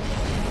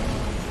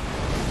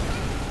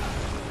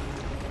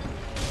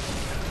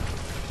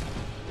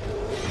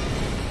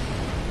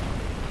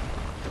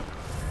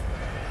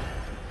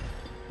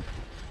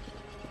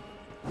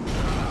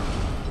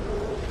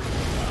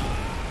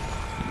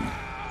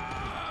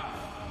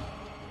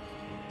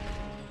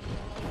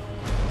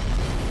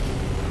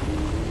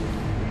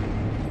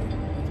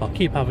 I'll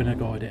keep having a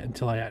go at it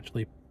until I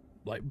actually,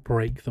 like,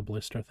 break the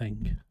blister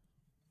thing.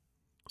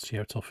 See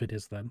how tough it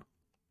is then.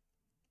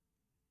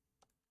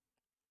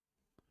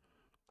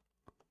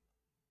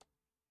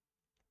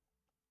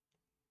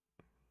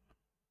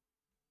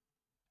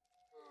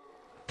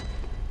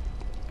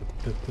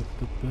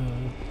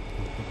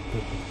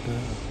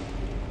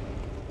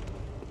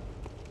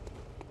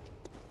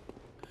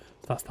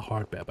 That's the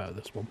hard bit about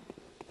this one.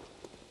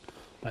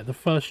 Like, the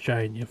first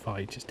giant you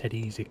fight is dead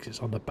easy because it's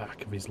on the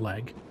back of his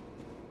leg.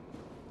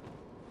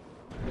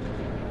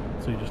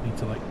 So you just need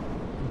to, like,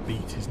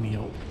 beat his knee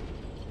up.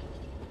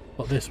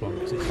 But this one,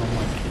 because it's on,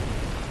 like,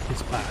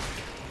 his back,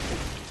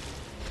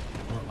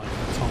 or like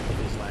the top of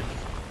his leg.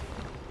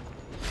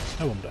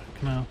 I wonder,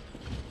 can I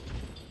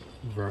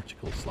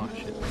vertical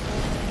slash it?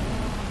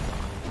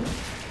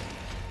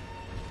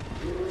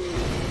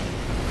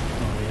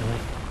 Oh, really?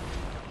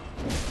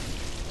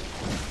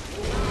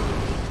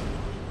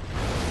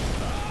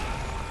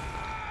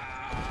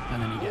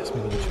 And then he gets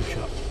me with a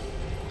two-shot.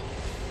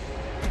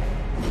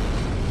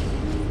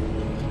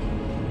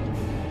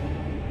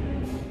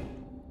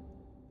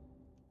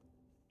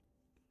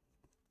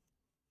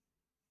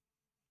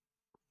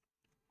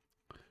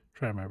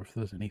 Try to remember if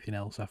there's anything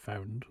else I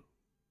found.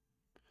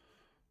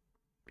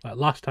 Like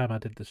last time I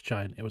did this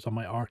giant, it was on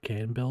my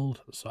arcane build,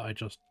 so I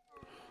just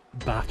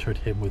battered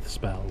him with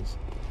spells,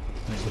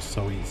 and it was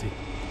so easy.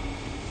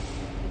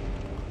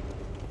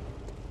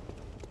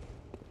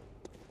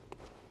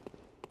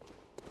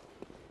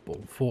 But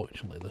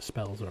unfortunately, the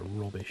spells are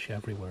rubbish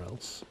everywhere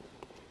else.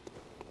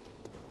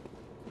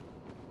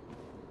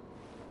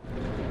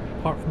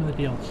 Apart from the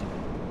DLC,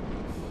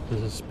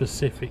 there's a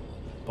specific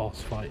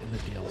boss fight in the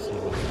DLC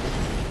where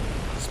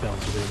the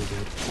spells are really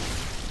good.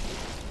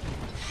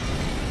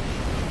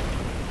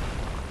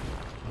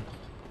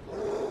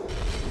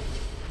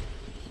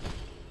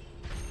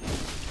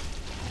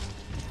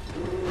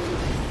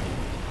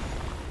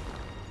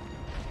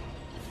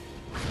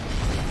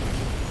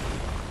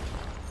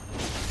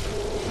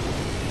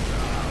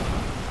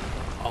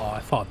 Oh, I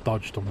thought I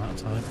dodged him that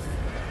time.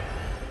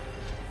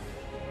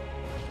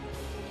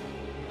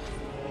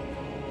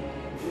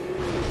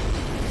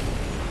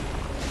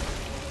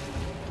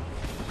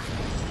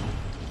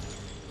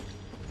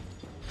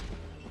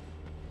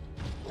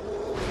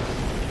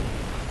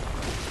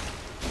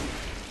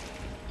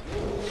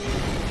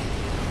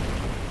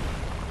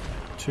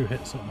 Two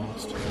hits at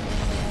most.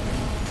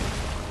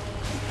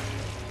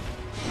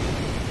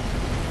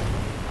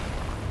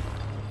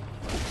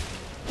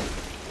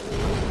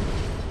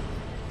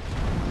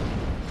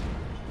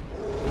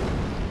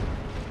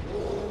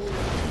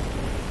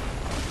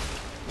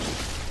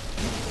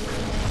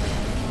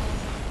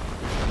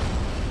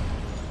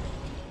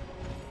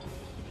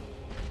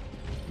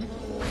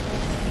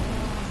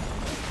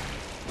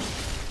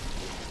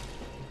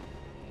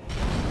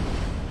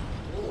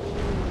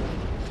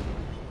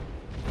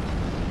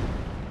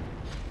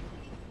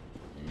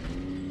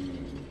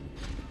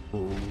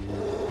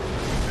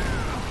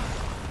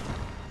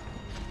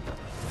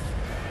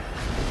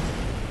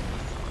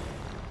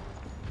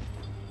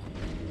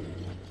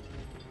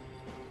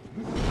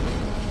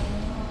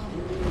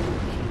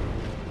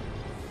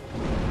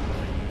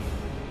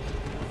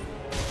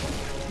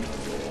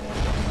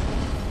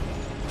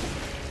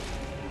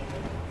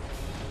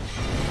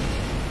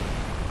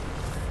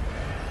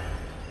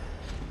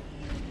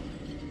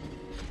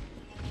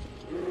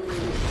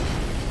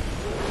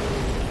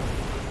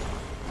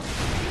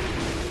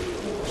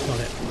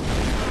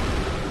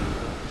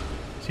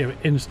 See how it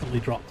instantly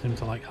dropped him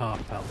to like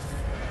half health.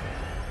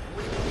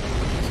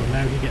 So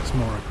now he gets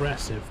more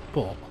aggressive,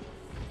 but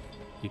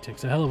he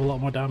takes a hell of a lot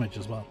more damage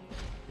as well.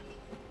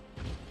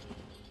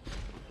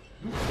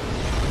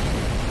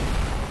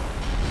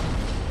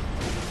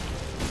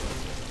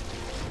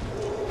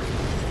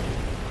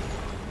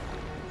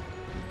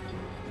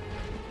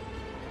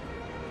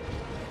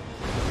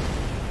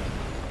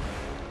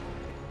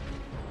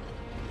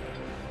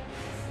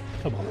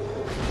 Come on.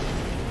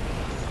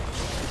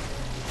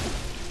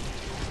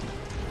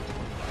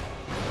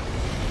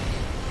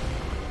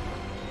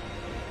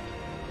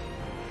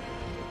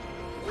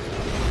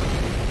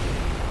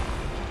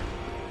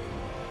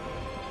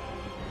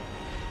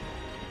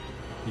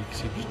 You can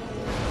see him just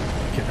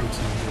get out of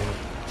the door.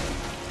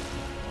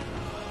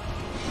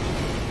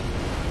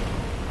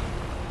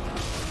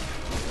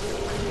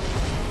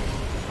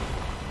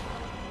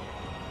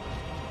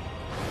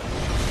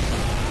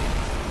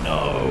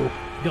 No!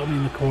 Got me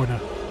in the corner.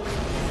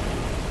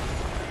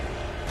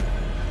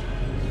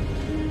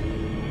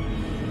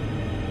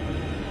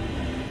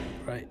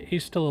 Right,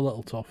 he's still a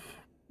little tough.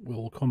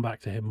 We'll come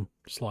back to him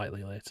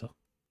slightly later.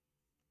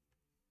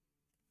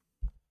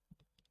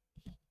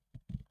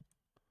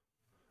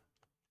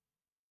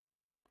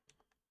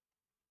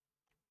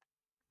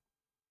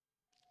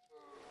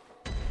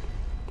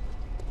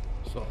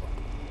 So,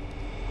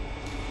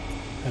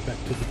 head back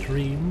to the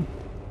dream.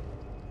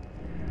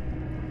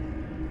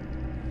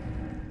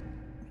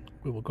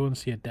 We will go and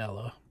see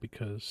Adela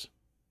because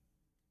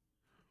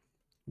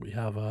we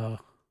have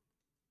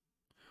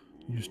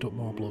used up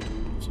more blood,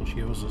 so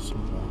she owes us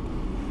some more.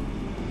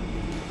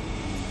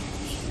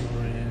 So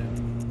we're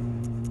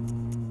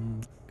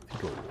in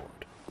Cathedral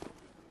Ward.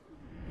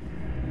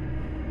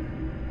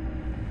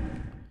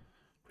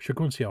 We should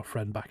go and see our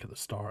friend back at the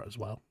start as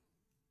well.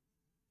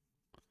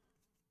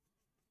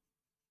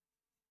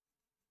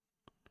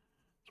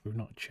 So we've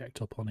not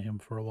checked up on him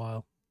for a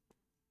while.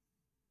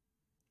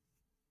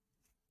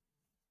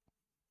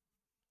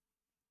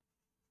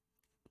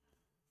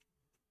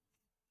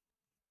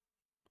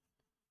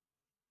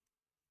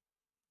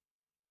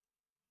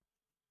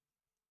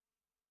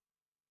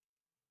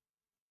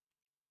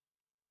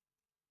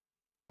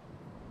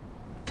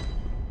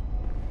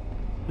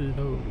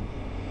 Hello.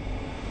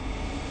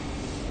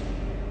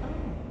 Oh,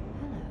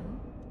 hello.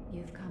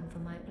 You've come for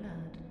my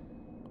blood.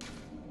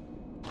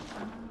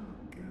 Oh,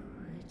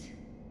 good.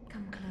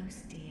 Come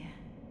close, dear.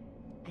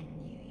 I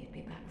knew you'd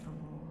be back for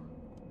more.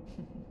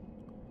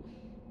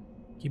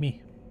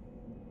 Gimme.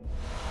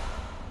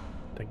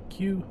 Thank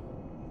you.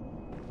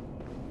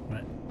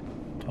 Right.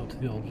 Talk to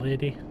the old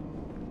lady.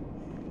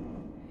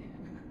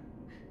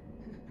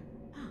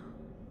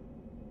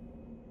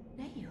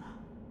 There you are.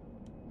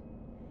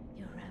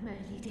 You're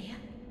early, dear.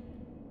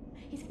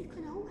 You think you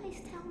can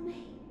always tell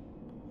me?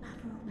 Mother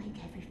will make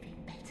everything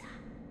better.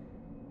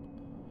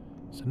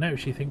 So now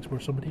she thinks we're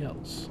somebody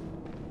else.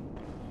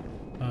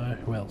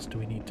 Who else do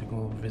we need to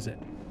go and visit?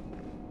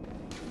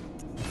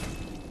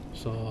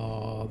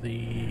 So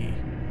the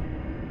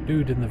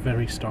dude in the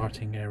very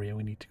starting area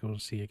we need to go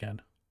and see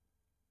again.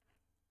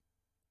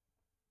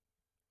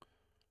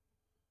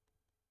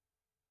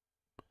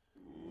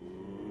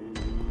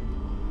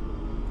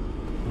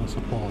 I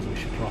suppose we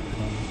should drop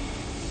in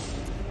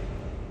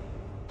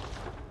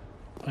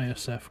on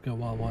ISFka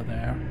while we're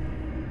there.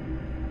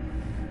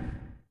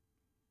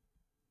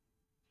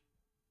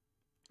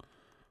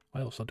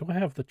 What else? Do I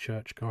have the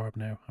church garb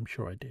now? I'm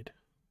sure I did.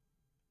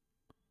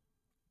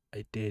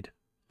 I did.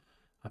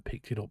 I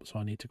picked it up, so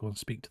I need to go and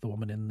speak to the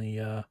woman in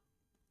the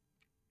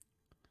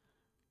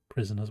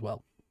prison as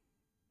well.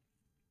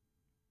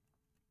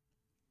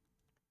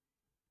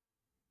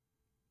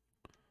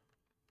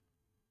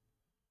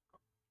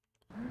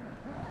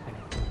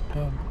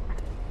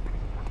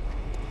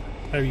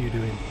 How are you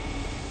doing?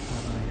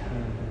 Have I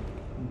heard?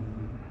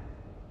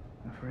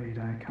 Afraid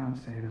I can't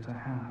say that I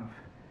have.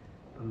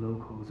 The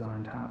locals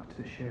aren't apt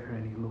to share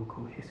any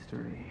local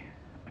history.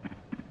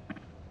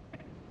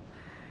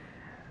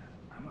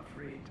 I'm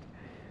afraid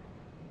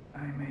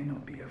I may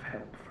not be of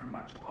help for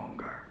much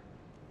longer.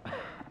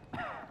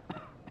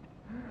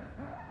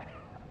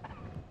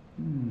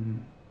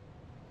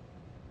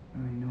 I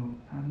know,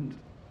 and...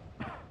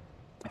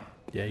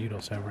 Yeah, you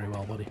don't sound very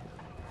well, buddy.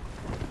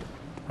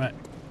 Right.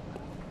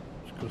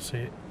 Let's go see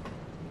it.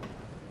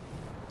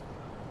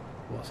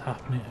 What's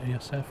happening at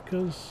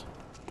ISFka's?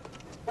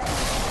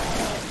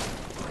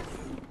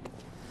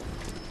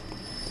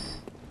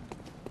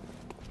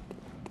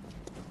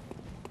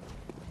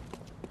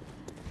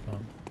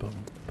 Bum, bum,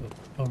 bum,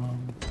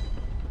 bum.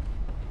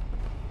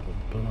 Bum,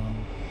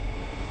 bum.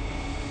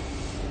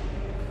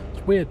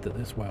 It's weird that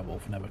this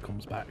werewolf never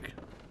comes back.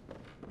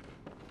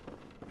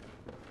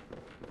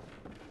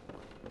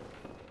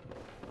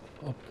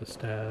 Up the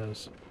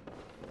stairs.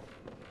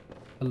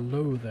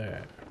 Hello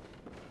there.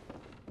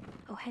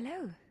 Oh,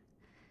 hello.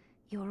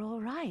 You're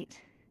all right.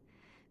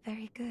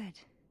 Very good.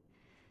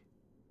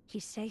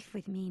 He's safe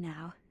with me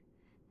now.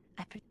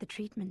 The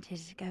treatment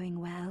is going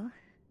well.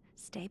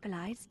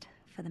 Stabilized,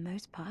 for the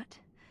most part.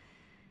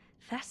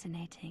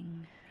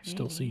 Fascinating,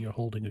 Still see really. you're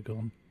holding a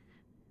gun.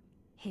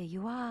 Here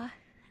you are,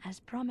 as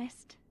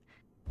promised.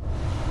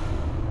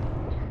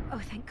 Oh,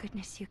 thank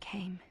goodness you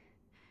came.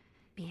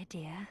 Be a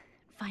dear.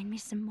 Find me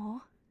some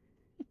more.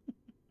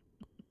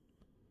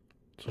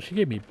 So she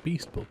gave me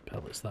beast bug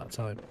pellets that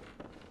time.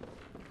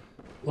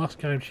 Last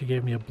time she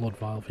gave me a blood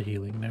vial for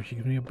healing, now she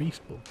gives me a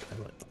beast bug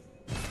pellet.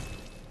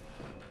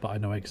 But I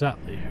know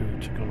exactly who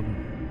to go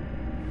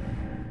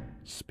and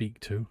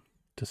speak to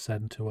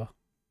send to her.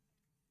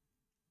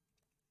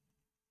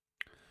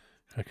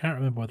 I can't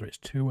remember whether it's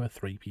 2 or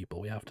 3 people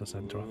we have to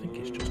send to her. I think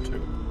it's just 2.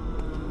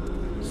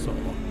 So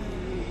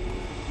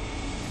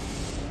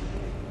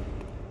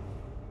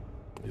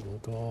we will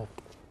go.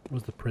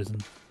 Where's the prison?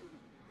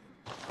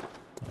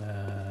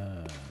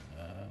 I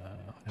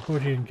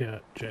thought you can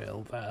get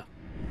jail there.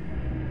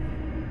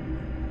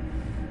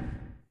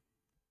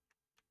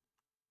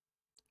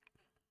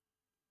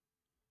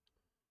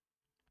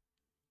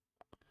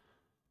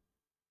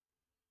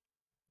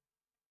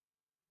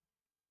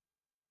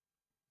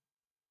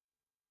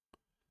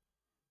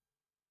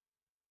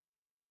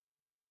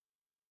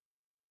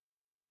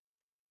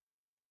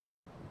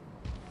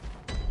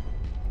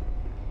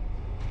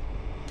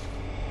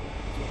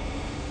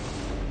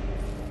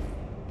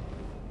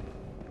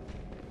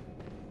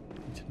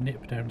 Need to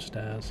nip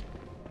downstairs.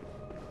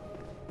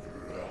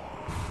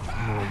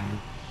 Ignore you.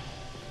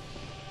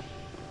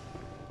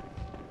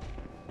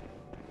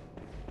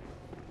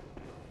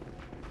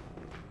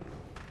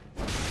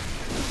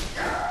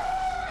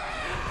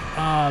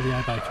 Ah, the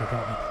eye biter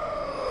got me.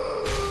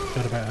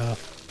 Forgot about her.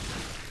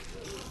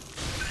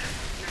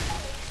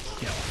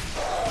 Get off.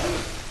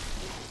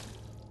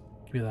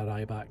 Give me that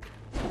eye back.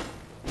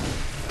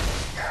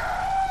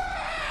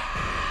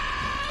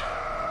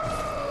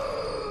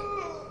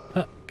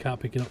 Huh, can't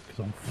pick it up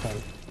because I'm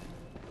full.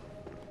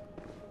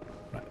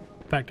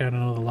 Right, back down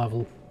another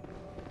level.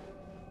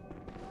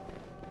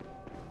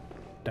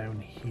 Down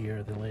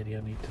here, the lady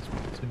I need to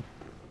speak to.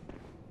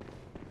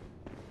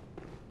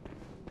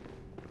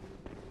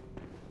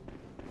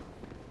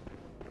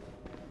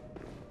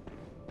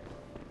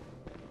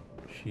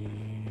 She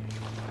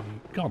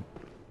gone.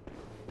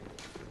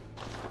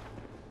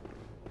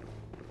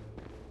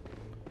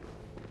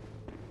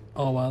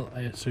 Oh well,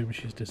 I assume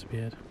she's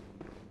disappeared.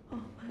 Oh,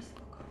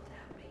 merciful God,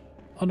 help me.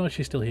 Oh no,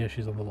 she's still here,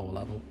 she's on the lower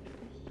level.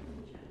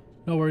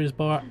 No worries,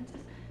 Bart.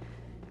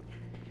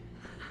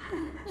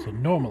 So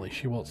normally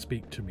she won't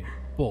speak to me,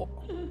 but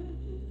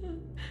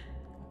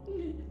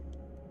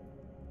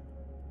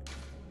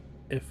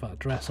if I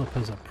dress up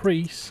as a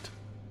priest,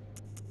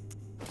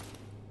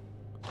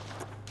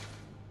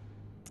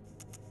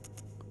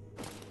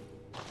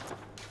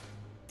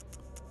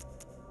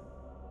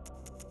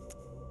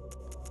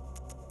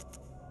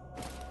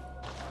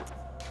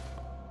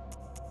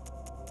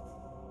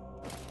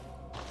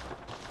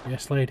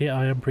 yes lady,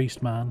 I am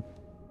priest man.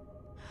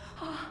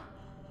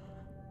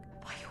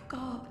 By your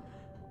garb,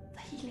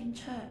 the healing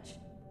church.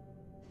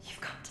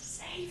 You've come to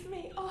save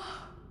me.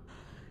 Oh,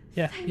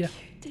 Yeah, thank yeah.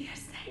 you, dear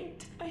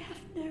saint. I have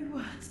no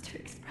words to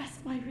express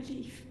my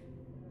relief.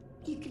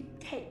 You can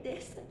take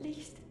this at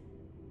least.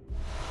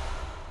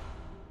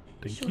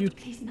 Thank Sure you. to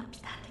please an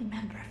upstanding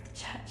member of the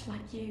church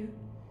like you.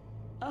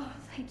 Oh,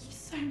 thank you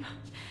so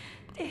much,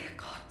 dear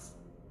gods.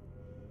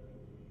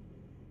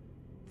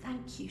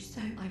 Thank you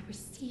so. I was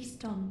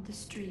seized on the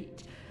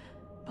street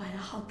by the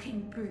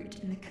hulking brute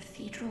in the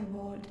cathedral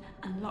ward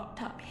and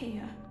locked up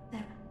here.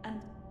 There, and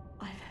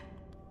I've.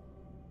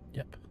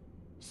 Yep.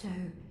 So,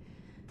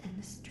 then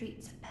the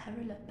streets are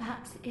perilous.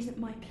 Perhaps it isn't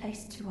my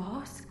place to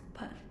ask,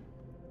 but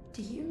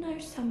do you know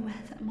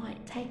somewhere that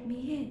might take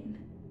me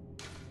in?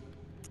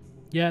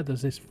 Yeah,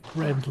 there's this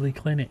friendly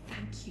clinic.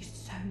 Thank you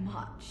so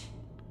much.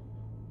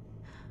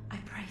 I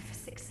pray for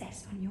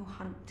success on your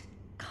hunt,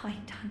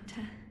 kind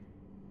hunter.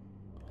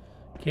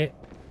 Okay.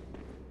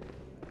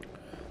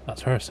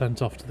 That's her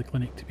sent off to the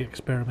clinic to be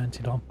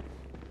experimented on.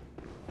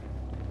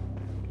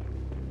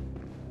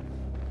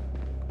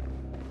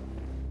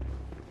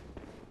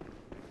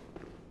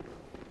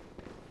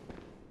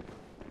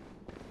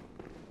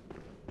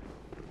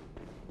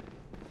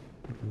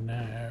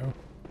 Now,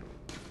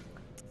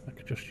 I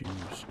could just use...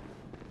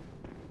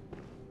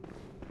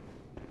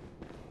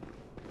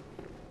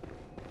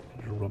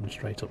 I could run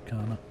straight up,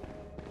 can't I?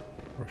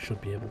 Or I should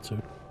be able to.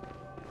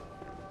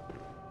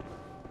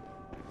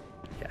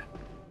 Yeah.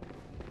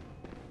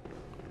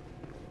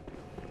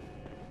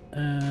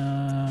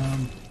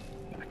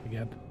 Back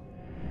again.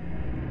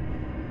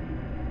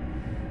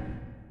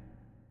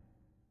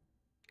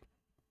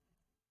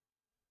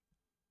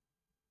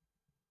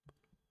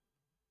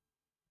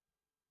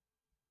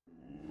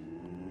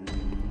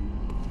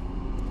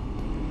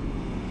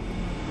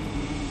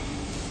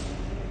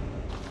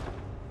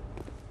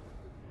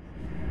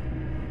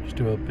 Just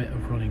do a bit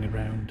of running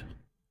around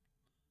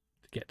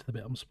to get to the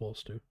bit I'm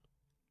supposed to.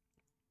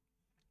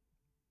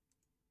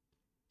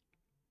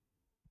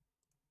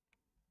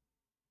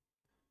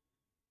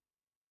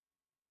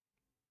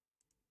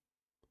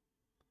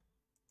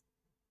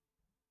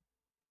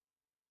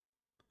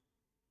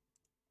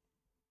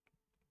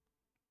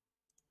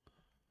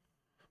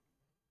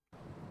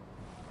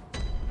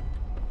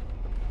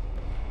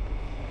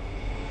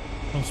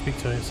 I'll speak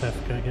to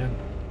Jessica again.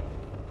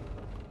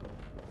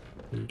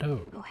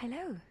 Hello. Oh,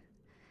 hello.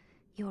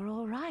 You're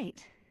all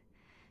right.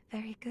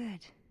 Very good.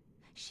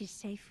 She's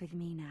safe with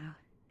me now.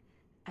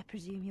 I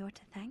presume you're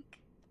to thank?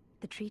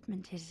 The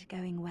treatment is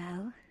going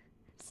well.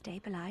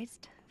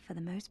 Stabilized, for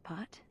the most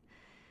part.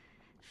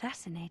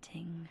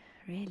 Fascinating,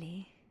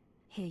 really.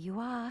 Here you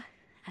are,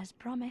 as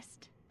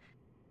promised.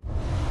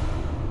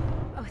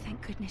 Oh,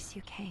 thank goodness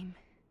you came.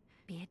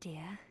 Be a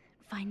dear.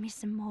 Find me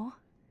some more.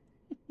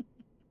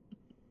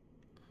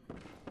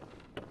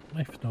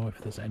 I don't know if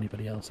there's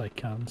anybody else I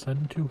can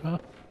send to her.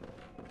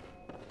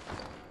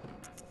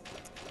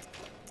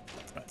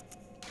 Right.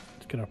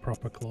 Let's get our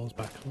proper clothes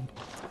back on.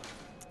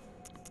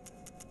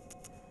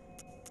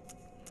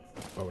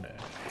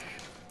 Bonus.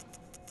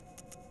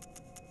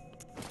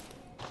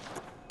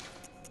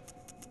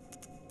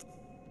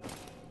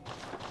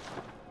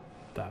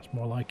 That's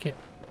more like it.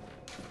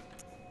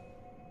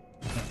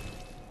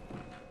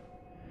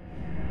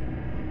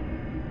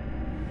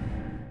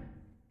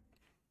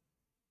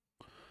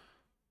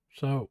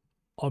 So,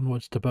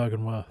 onwards to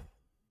Bergenworth,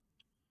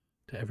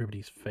 to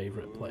everybody's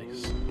favourite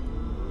place.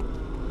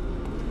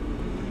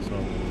 So,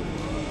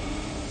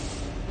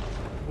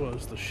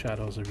 where's the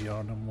Shadows of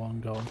Yharnam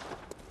one gone?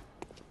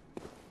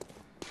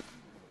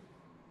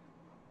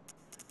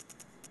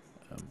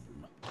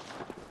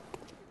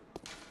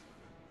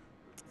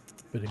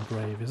 Forbidden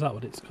Grave, is that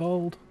what it's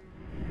called?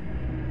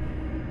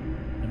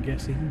 I'm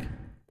guessing.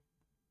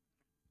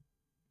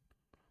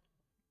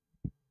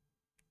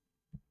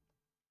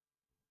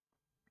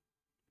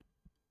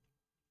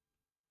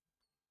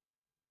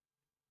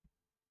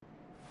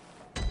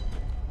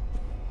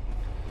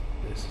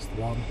 This is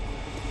the one.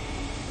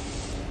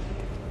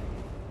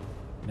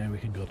 Now we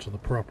can go to the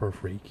proper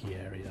freaky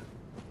area.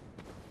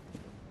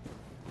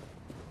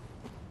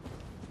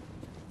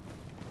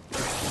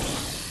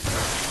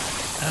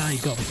 Ah, you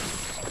got me.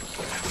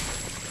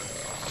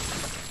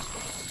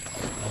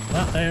 And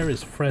that there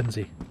is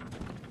Frenzy.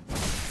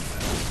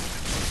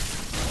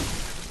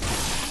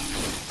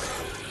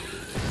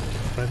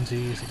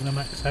 Frenzy, is it going to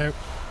max out?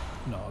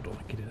 No, I don't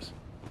think it is.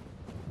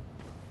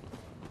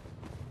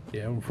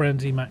 Yeah, when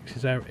Frenzy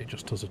maxes out, it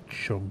just does a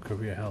chunk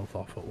of your health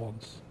off at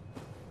once.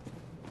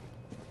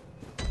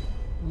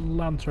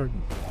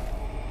 Lantern.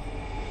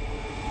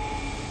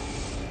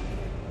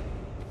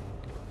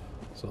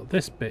 So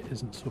this bit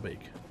isn't so big.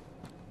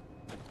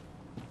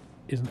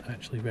 Isn't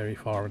actually very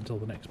far until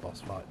the next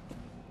boss fight.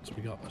 So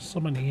we got a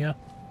summon here.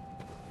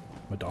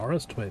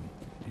 Madara's twin.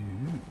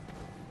 Ooh.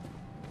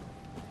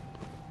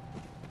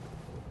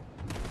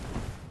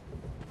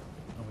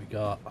 And we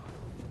got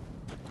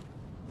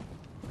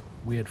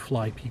weird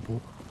fly people.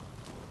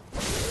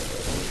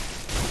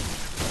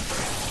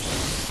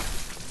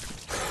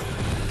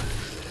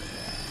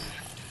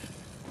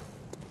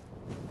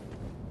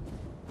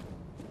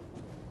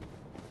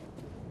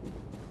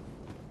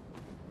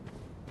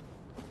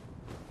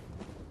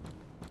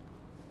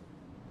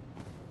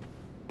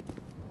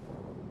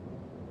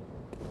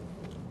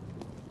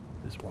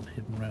 There's one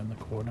hidden around the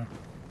corner.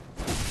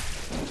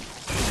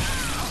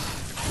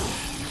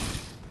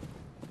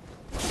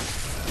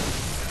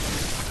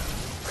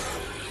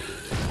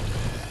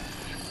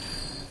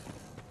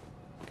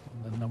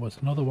 And then there was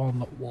another one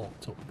that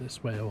walked up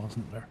this way,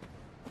 wasn't there?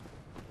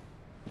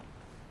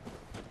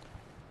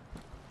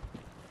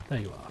 There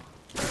you are.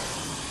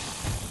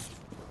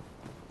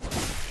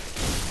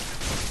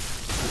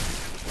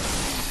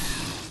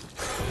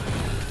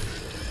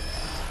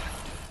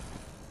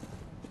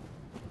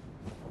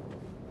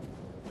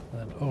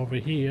 Over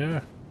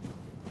here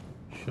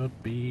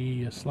should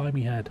be a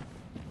slimy head.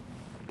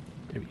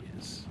 There he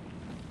is.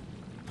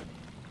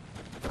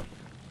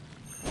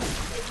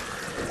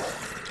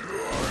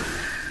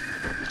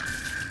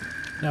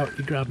 No,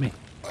 he grabbed me.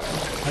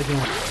 I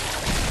don't.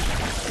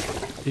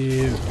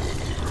 Ew.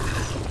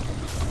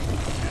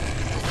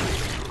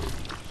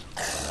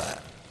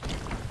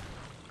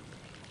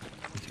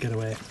 Need to get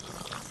away.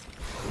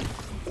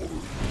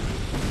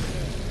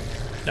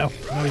 No,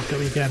 no, he's got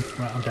me again.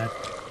 Right, I'm dead.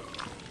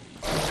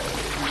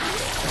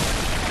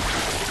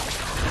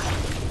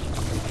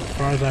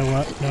 As far as I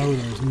know,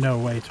 there's no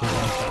way to avoid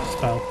that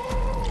spell.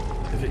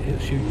 If it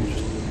hits you, you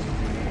just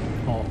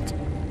halt.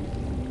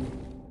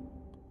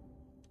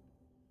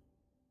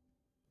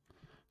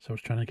 So I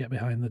was trying to get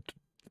behind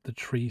the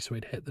tree so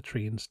he'd hit the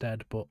tree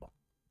instead, but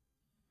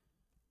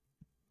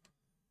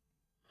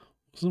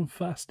wasn't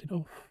fast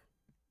enough.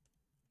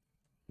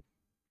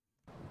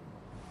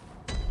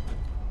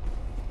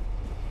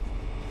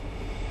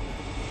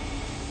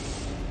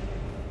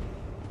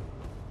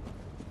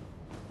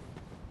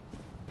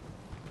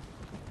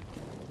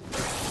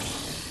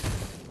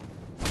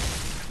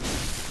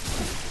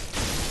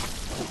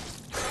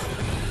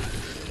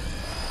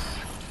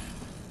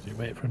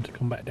 Wait for him to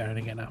come back down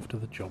again after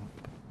the jump.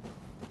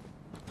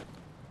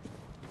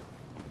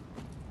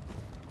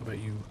 What about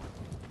you?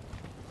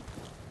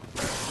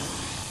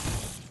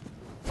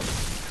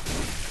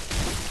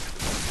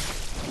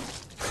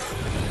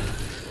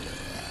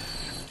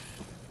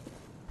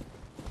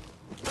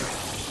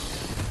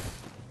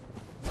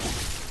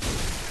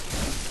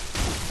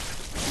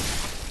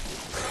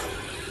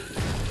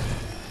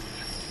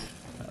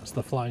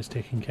 Once the fly's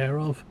taken care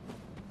of,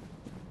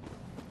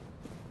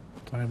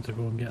 time to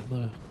go and get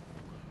the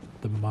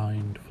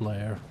mind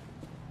flare.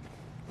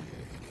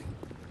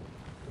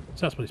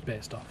 So that's what it's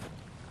based off.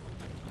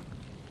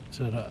 It's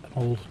an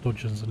old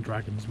Dungeons and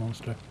Dragons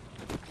monster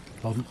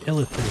called an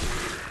Illithid,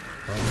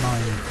 or a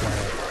mind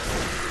flare.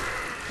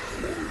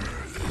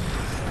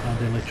 And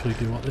they literally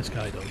do what this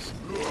guy does.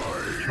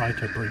 They try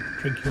to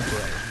drink your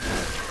brain.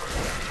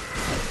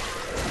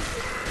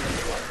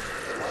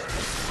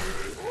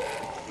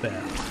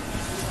 There.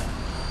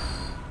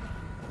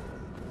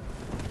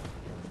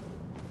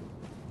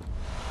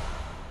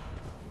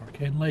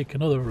 Arcane Lake,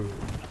 another room.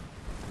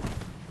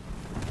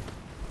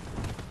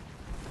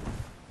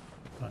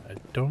 But I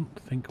don't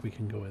think we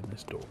can go in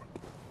this door.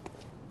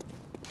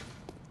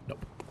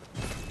 Nope.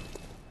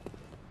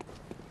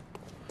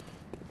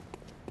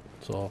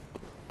 So,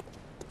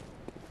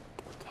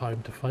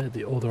 time to fight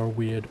the other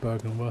weird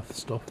Bergenworth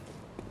stuff.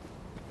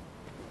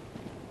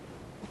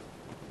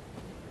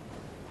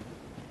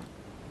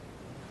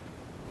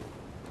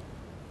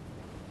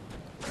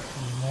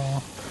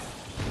 More.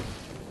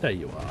 There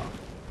you are.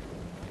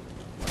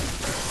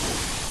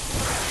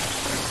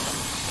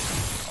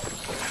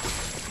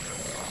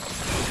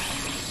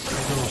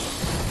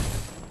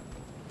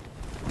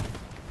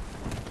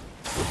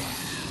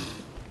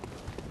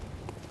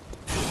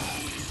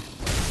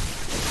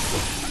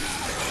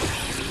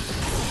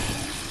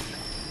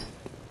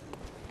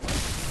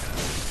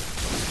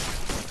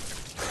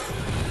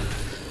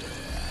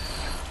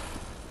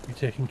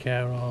 Taken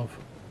care of.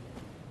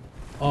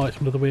 Oh, it's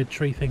one of the weird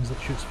tree things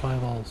that shoots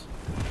fireballs.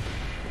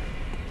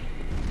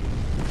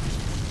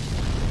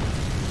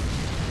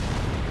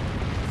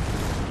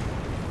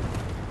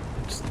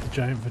 It's the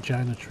giant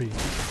vagina tree.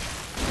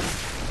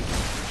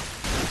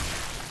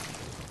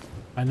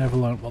 I never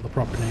learnt what the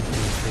proper name for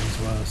these things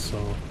were,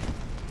 so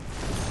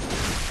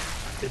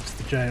it's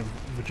the giant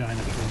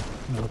vagina tree,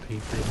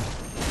 millipede thing.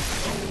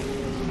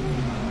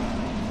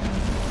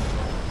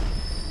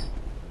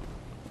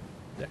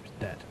 There's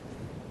dead.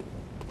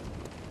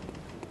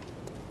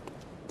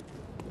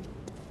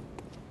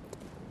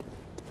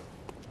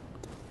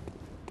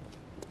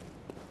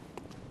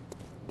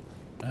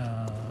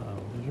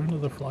 Is there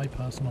another fly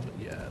person of it?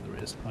 Yeah,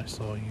 there is. I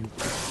saw you.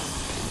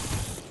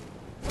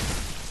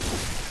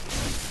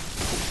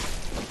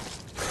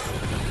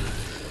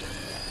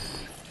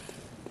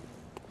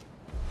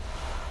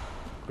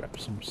 Grab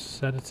some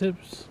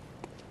sedatives,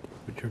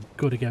 which are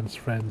good against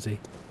frenzy,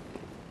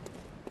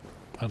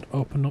 and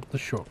open up the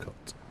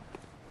shortcut.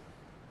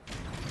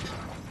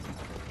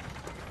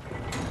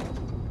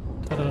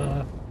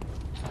 Ta-da!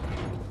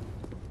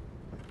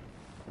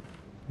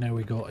 Now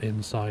we got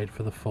inside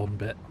for the fun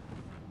bit.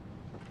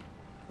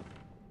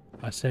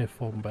 I say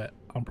fun bit,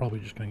 I'm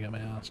probably just going to get my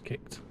ass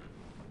kicked.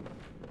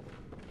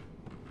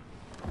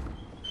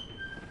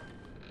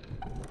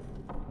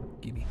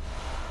 Gimme.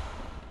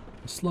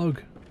 A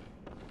slug.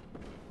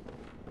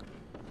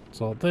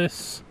 So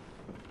this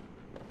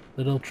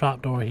little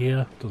trapdoor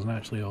here doesn't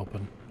actually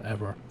open,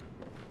 ever.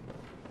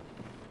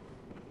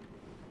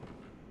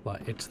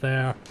 Like, it's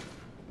there,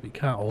 but you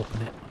can't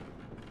open it.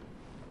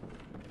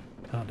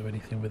 Can't do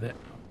anything with it.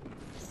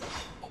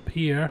 Up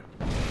here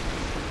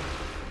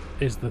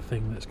is the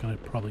thing that's going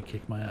to probably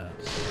kick my ass.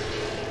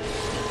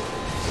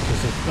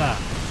 Because of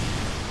that.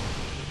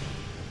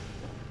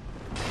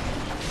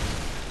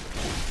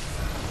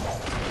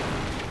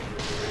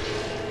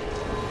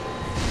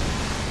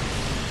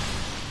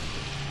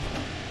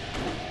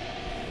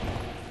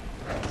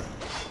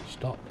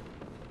 Stop.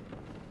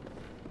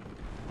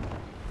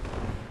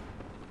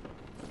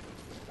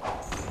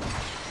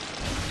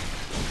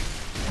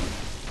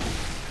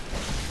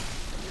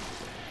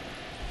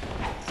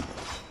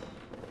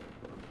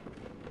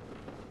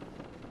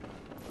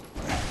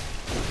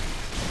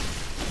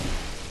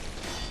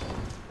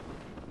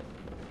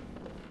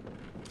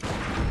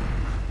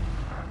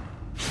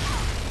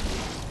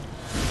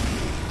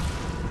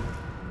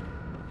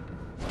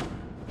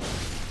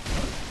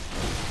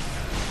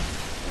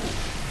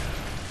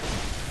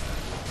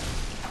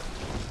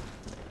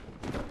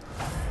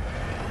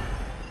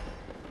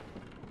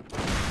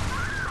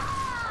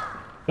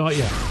 Got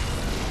ya.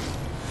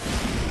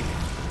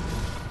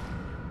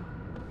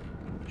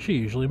 She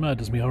usually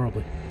murders me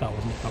horribly. That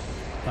wasn't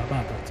that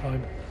bad that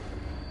time.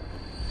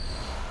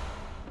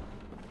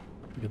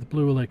 We get the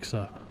blue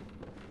elixir.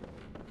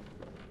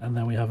 And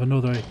then we have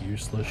another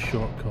useless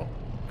shortcut,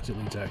 because it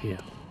leads out here.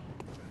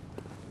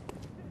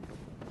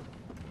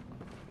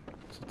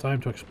 So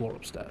time to explore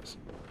upstairs.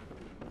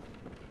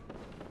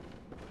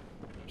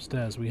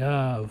 Upstairs we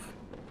have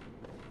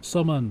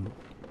summon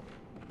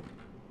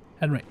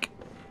Henrik.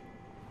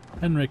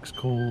 Henrik's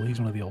cool, he's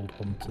one of the old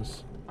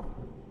hunters.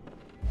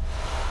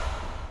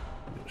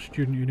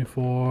 Student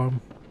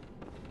uniform.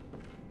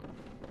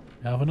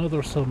 We have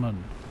another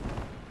summon.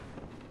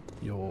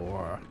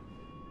 Your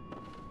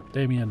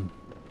Damien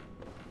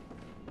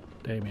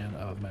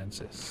of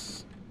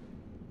Mensis.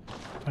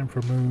 Time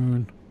for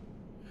moon.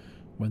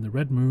 When the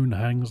red moon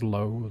hangs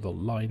low, the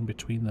line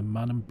between the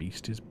man and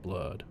beast is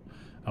blurred.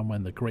 And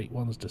when the great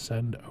ones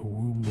descend, a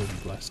womb will be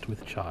blessed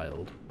with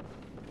child.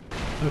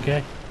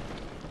 Okay.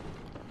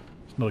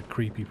 It's not a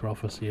creepy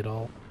prophecy at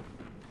all.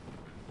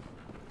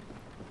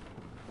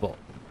 But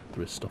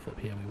there is stuff up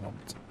here we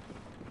want.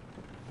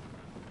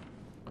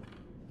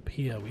 Up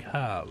here we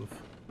have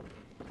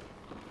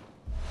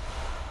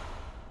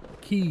a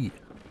key.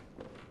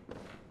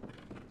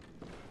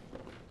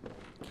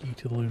 Key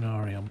to the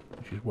Lunarium,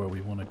 which is where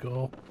we want to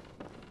go.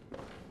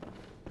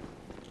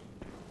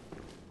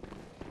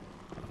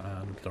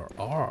 And there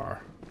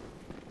are...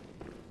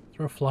 Is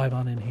there a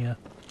flyman in here?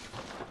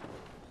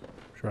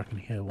 I'm sure I can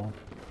hear one.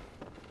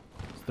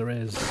 Yes, there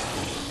is.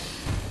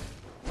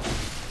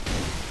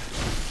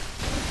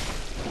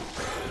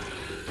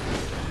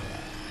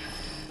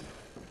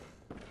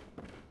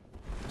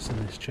 What's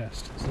in this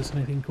chest? Is this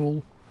anything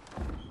cool?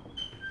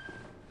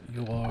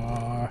 You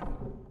are...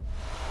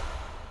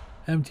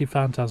 Empty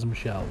Phantasm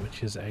Shell,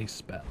 which is a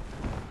spell.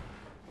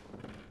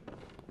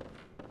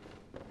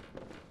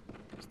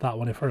 It's that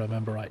one, if I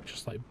remember right,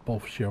 just like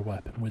buffs your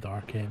weapon with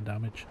arcane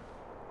damage.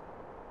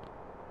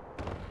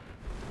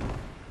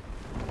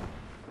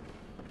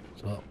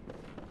 So,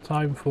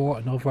 time for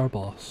another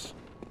boss.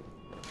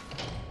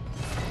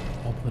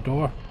 Open the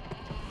door.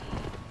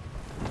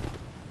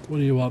 What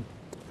do you want?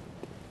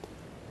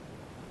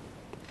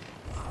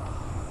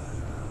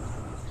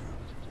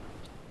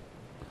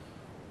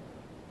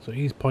 So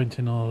he's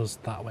pointing us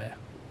that way.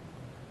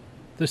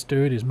 This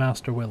dude is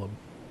Master Willem.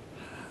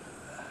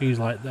 He's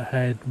like the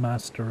head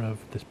master of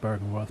this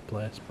Bergenworth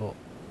place, but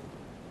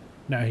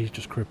now he's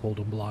just crippled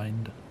and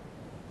blind.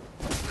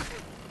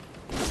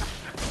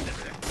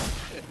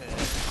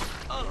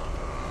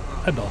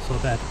 And also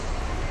dead.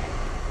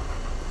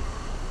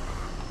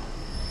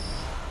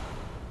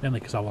 Mainly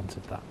because I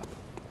wanted that.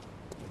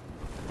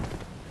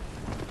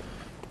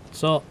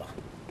 So...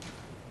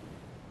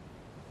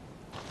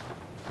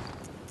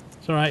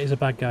 It's alright, he's a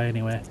bad guy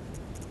anyway.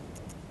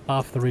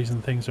 Half the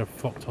reason things are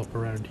fucked up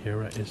around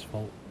here are his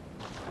fault.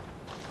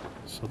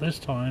 So this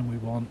time we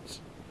want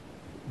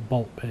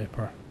bolt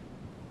paper.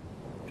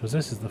 Because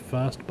this is the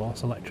first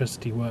boss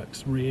electricity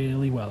works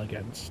really well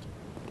against.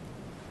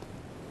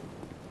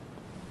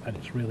 And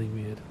it's really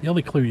weird. The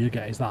only clue you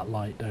get is that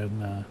light down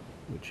there,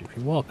 which if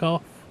you walk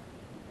off...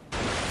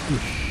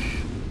 Whoosh.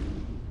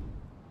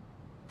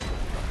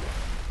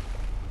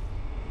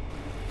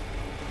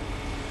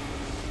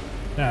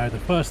 Now, the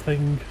first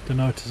thing to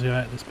notice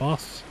about this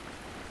boss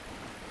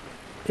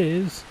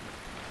is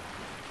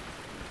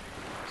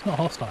it's not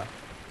hostile.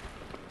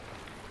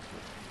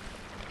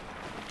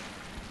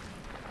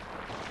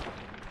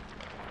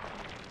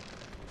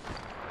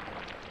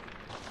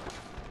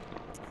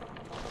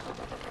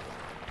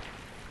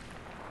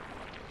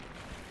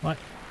 Right,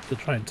 to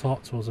try and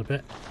talk to us a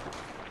bit.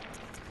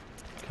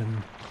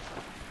 Can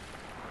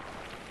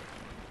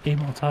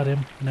emote at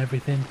him and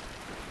everything.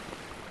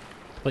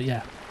 But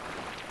yeah.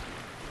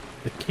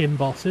 The kin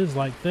bosses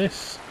like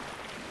this,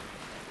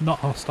 not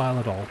hostile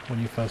at all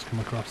when you first come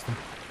across them.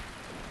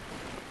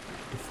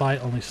 The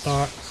fight only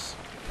starts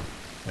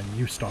when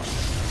you start it.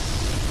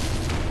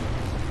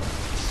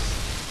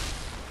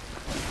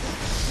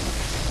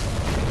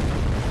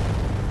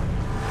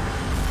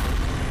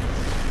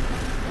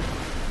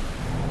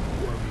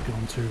 Where are we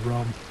going to,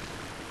 Rom?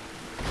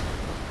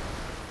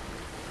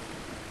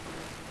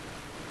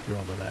 You're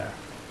over there.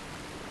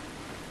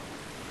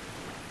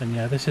 And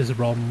yeah, this is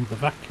Rom, the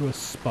vacuous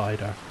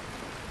spider.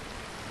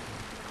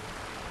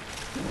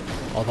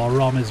 Although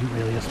Rom isn't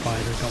really a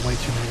spider, it's got way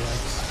too many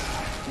legs.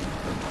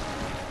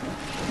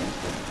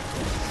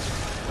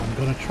 I'm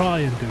gonna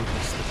try and do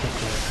this the quick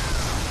way.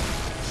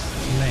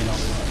 It may not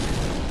work.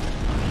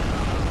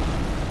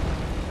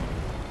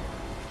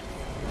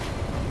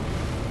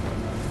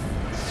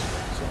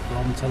 So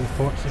Rom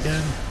teleports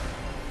again.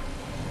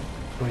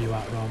 Where are you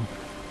at, Rom?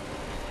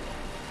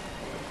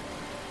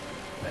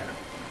 There.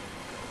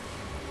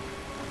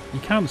 You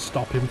can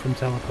stop him from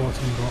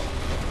teleporting, but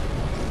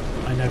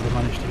I never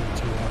managed to get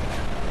too long.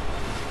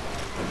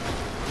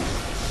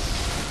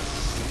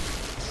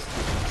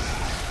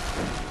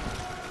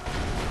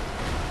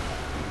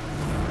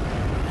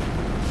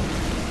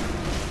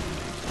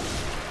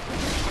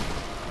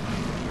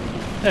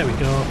 There we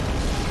go.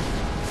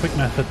 Quick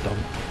method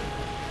done.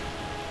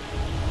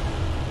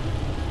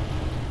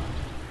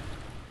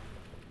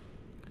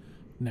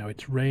 Now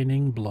it's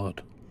raining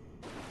blood.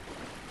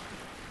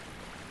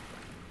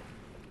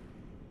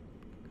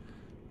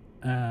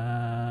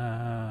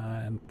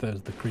 And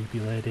there's the creepy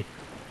lady.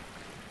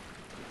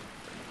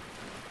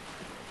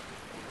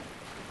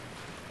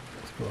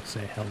 Let's go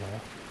say hello.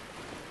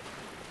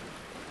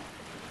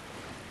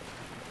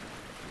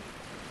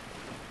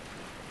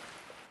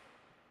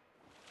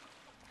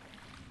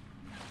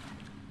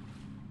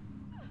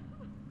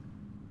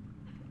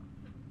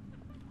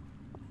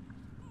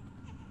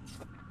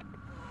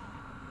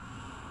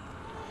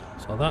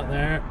 So that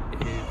there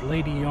is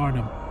Lady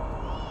Yarnum.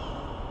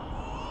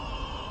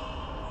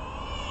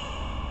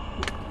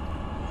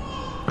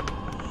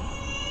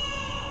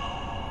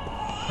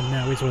 And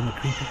now is when the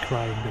creepy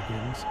crying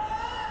begins.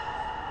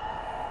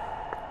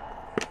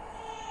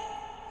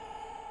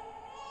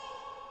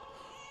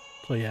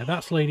 So yeah,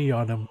 that's Lady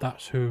Yharnam.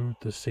 That's who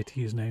the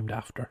city is named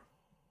after.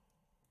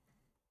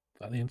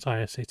 Like the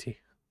entire city.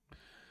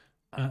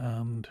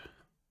 And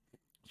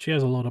she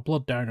has a lot of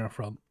blood down her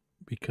front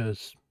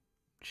because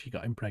she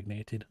got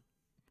impregnated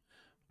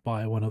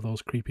by one of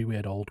those creepy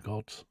weird old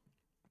gods.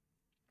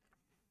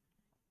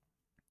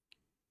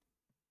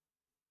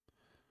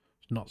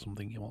 It's not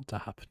something you want to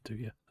happen to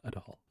you at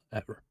all,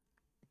 ever.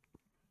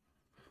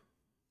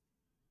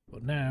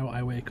 But now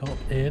I wake up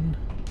in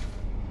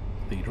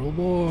Cathedral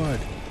Ward,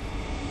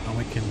 and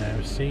we can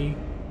now see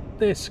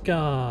this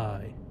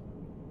guy.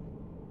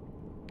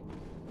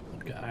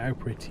 Look at how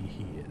pretty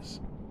he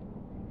is.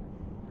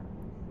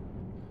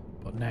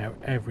 But now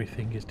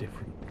everything is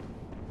different.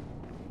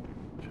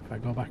 So if I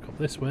go back up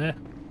this way,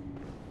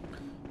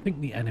 I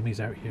think the enemies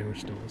out here are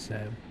still the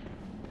same.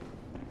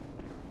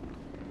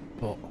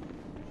 But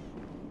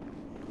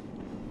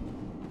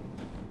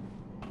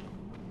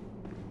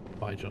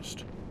if I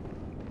just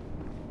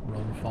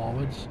run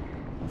forwards,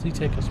 does he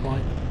take a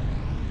swipe?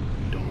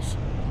 He does.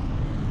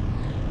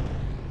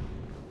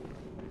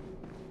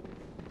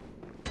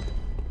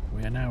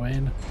 We are now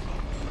in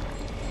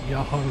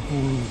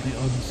Yahargul, the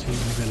unseen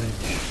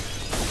village.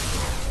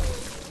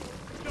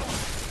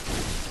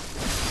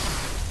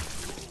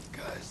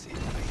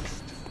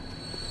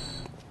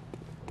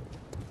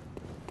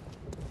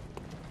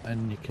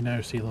 And you can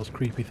now see those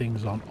creepy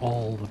things on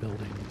all the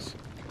buildings.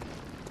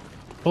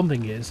 Fun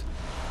thing is,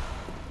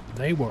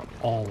 they were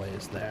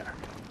always there.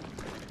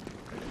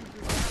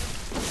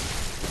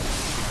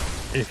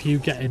 If you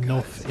get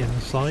enough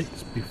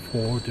insights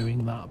before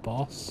doing that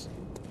boss,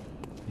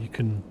 you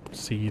can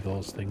see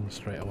those things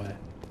straight away.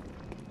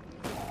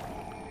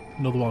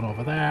 Another one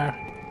over there.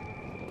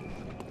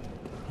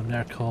 And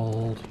they're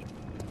called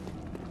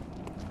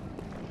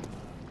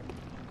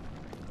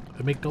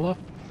Amygdala?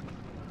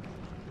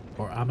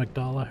 Or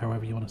Amygdala,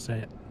 however you want to say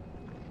it.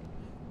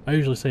 I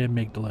usually say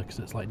amygdala because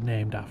it's like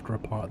named after a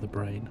part of the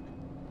brain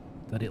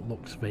that it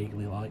looks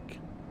vaguely like.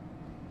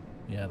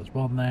 Yeah, there's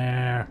one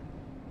there.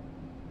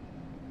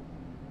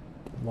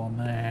 One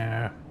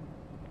there.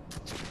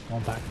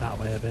 One back that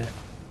way a bit.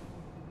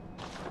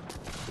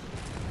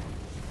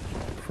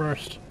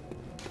 First,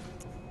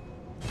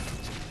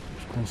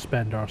 just go and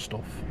spend our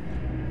stuff.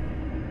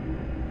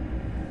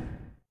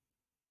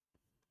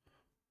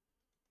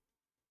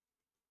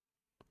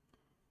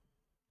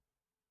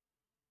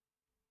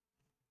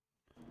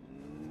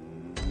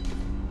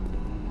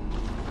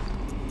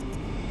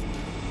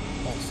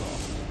 Also,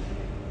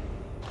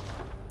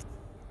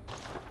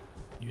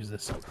 use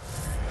this up.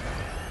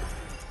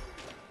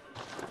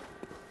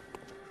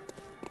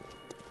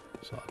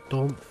 So I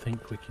don't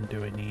think we can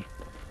do any.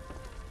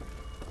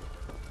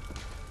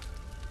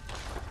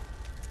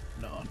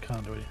 No, I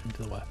can't do anything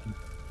to the weapon.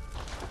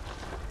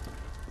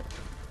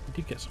 We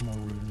did get some more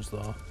runes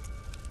though.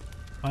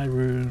 High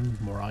rune,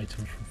 more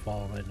items from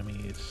fallen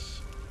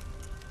enemies.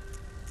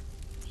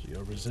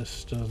 Zero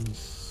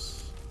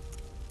resistance.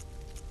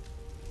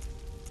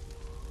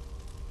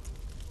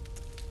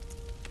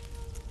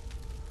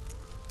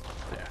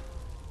 There.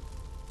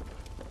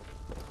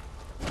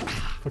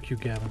 Fuck you,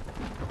 Gavin.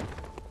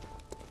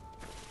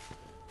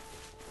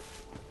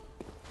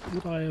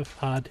 Would I have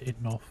had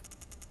enough?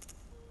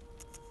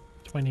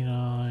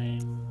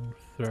 29,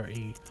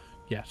 30.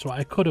 Yeah, so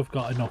I could have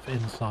got enough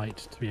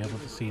insight to be able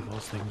to see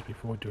those things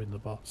before doing the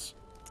boss.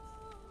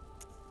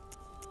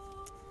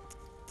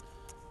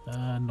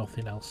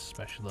 Nothing else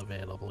special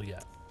available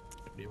yet.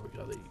 Here we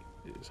go.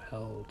 It's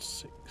held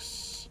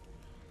 6,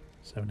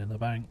 7 in the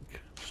bank,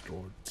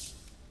 stored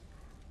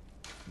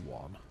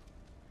 1.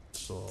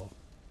 So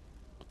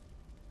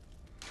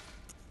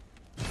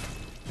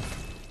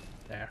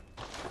there.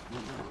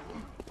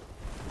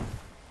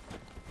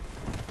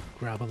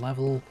 Grab a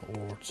level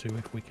or 2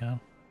 if we can.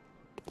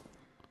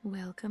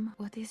 Welcome.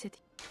 What is it?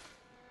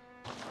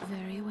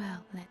 Very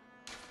well. Let.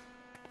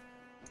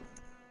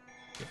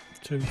 Yeah,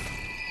 2.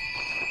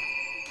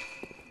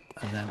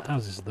 And then,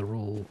 as is the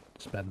rule,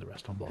 spend the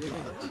rest on both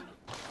sides.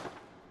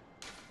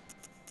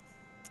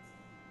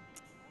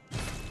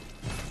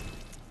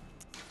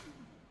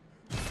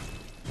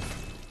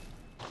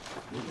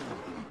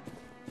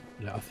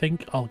 Yeah, I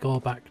think I'll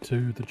go back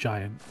to the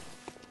giant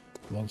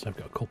once I've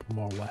got a couple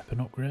more weapon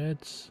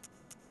upgrades.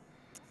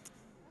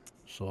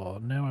 So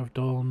now I've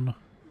done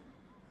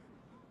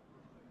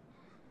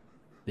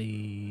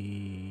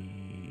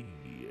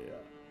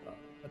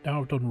now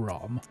I've done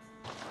Rom.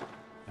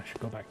 I should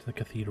go back to the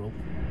cathedral.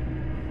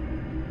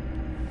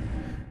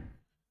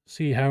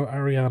 See how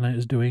Ariana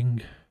is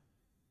doing.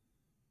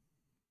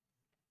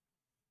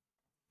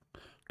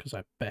 Because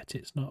I bet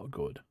it's not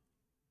good.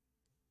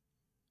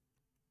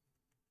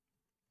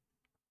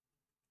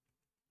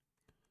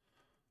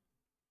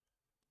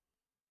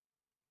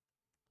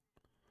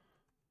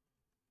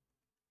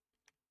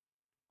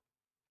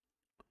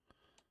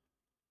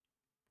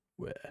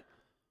 Where?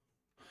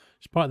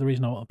 It's part of the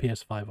reason I want a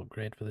PS5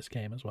 upgrade for this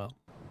game as well.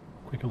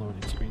 Quicker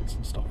loading screens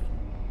and stuff.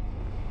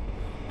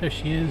 There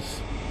she is.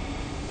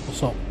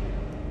 What's up?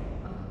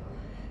 Oh,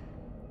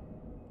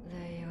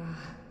 there you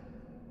are.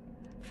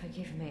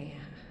 Forgive me,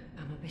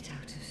 I'm a bit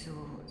out of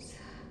sorts.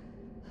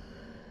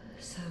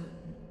 So,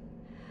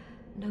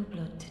 no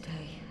blood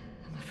today,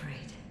 I'm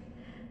afraid.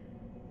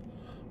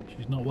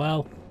 She's not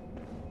well.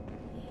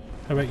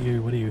 How about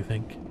you? What do you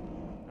think?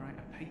 There ain't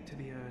a peep to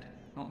be heard,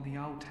 not in the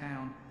old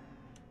town.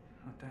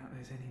 I doubt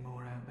there's any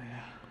more out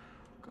there.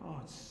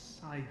 God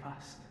save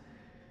us.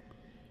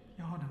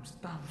 Yarnum's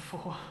done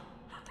for.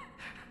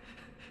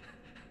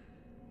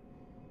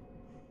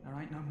 There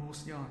ain't no more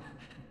yarn.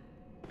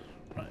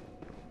 Right.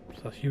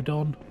 So that's you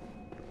done.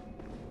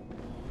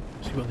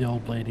 See what the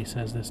old lady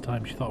says this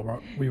time. She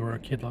thought we were a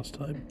kid last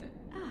time.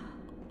 Ah.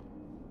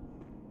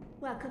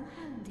 Welcome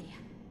home, dear.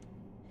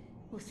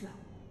 What's wrong?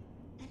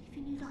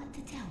 Anything you'd like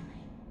to tell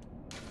me?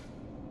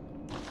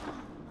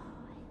 Oh, my.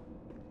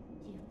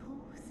 You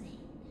poor thing.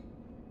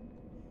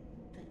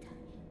 But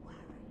don't you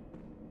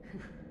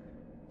worry.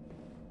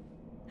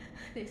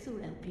 This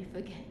will help you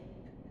forget.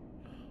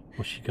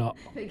 What's she got?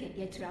 Forget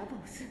your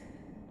troubles.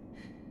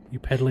 You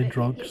peddling Forget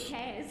your drugs?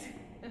 cares.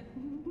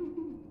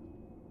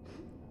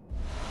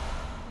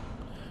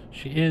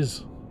 She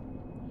is.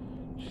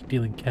 She's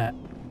dealing cat.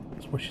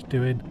 That's what she's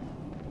doing.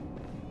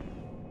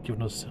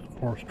 Giving us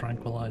horse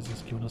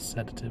tranquilizers, giving us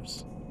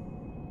sedatives.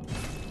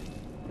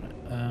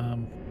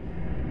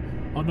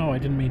 Oh no, I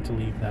didn't mean to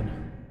leave then.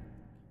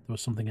 There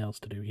was something else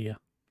to do here.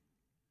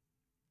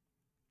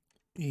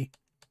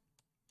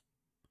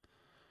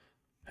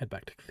 Head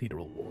back to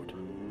Cathedral Ward.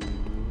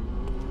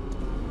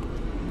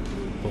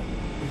 But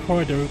before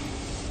I do,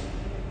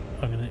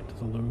 I'm going to head to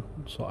the loo,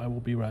 so I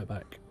will be right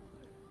back.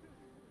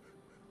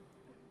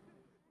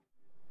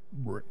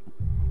 Brr.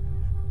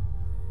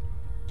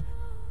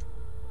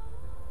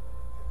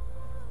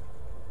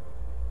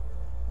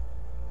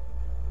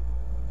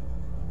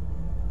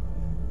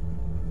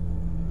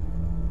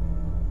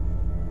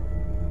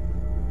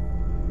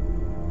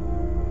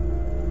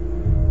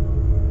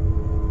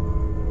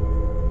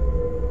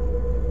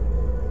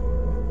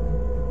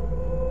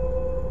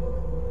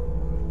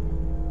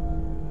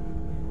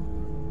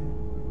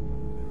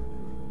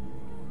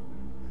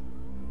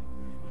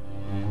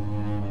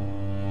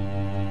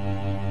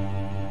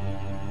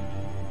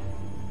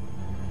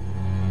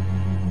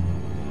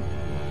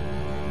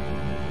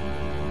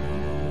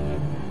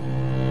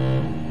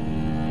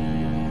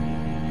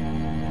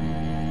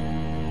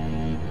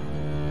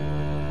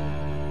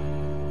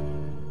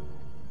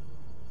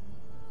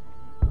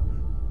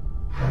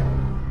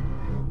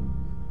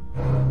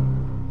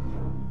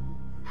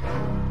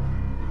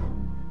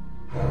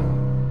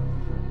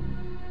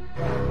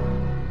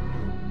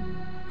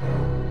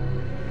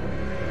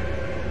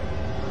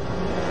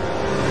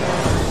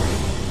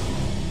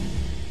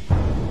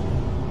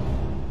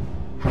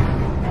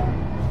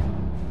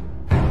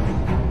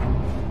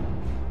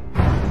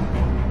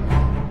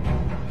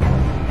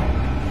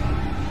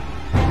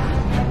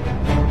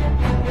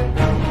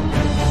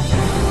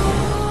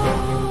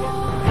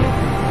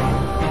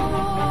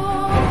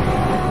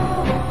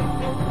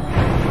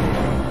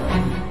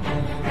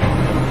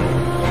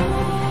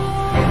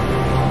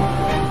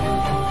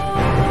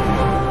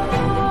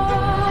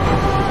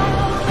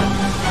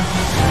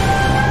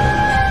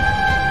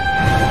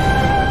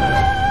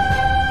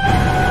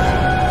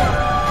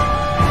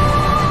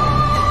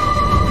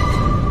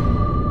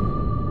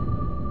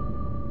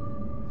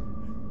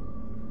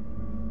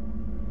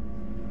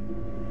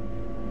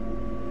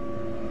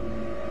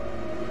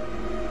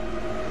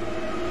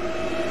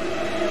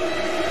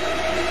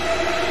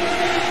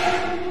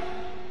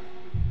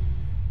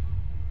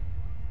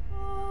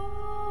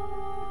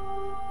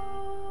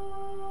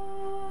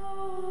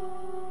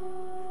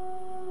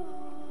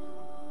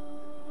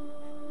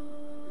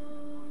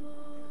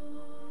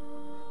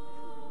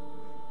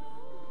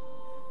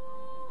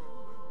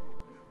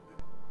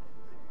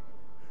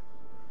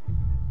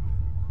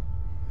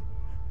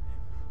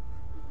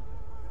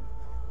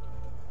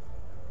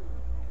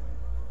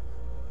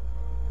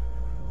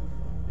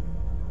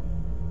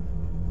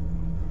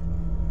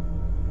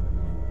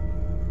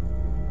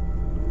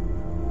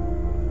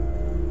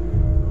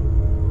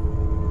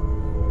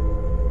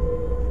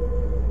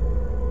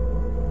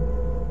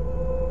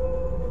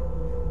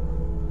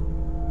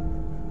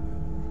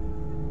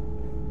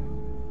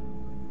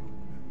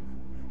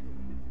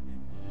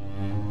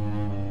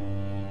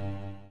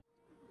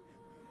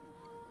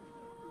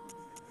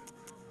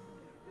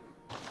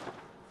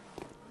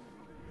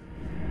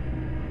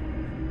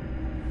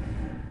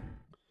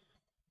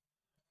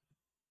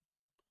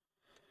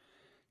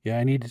 Yeah,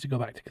 I needed to go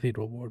back to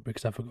Cathedral Ward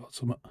because I forgot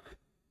something.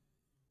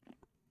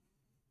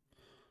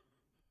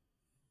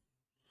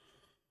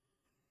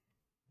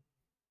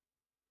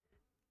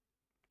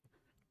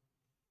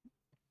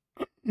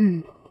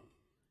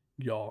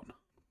 Yawn.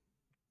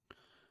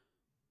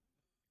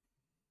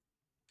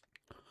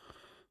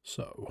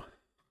 So,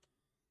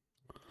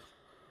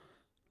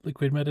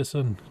 liquid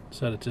medicine,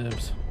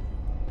 sedatives.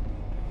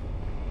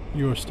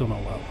 You are still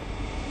not well.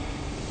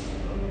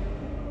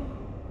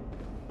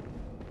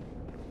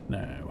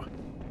 No.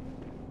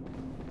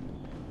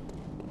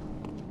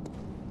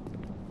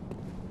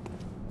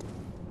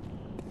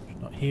 She's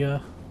not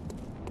here.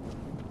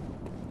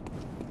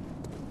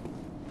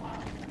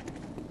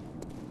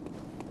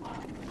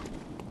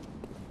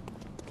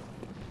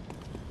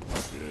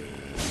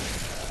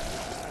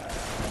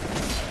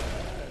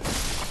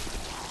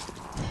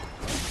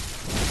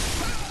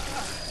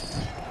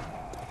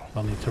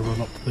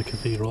 run up to the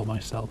cathedral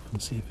myself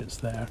and see if it's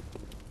there.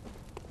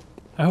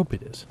 I hope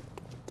it is.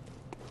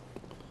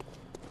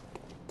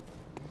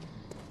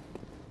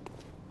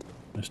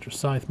 Mr.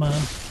 Scytheman.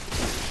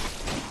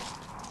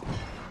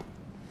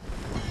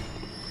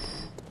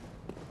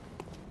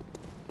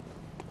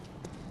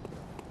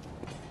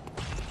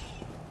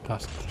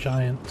 Past the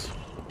giant.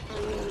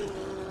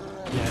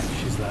 Yeah,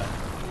 she's there.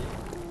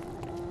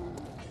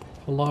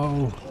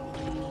 Hello.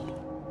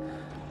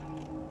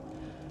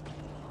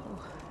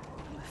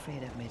 I'm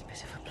afraid I've made a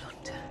bit of a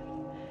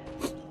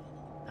blunder.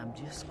 I'm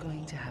just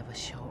going to have a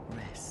short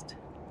rest,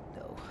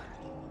 though.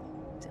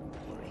 Don't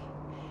worry.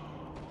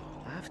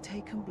 I've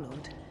taken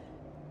blood.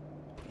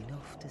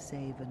 Enough to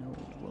save an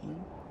old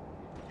woman.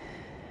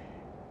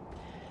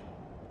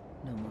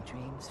 No more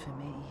dreams for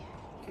me.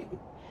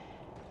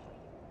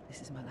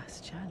 This is my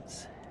last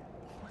chance.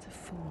 What a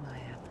fool I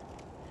am.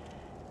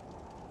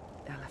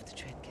 I'll have to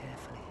tread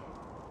carefully,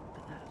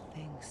 but that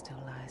thing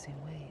still lies in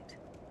wait.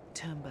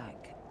 Turn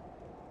back.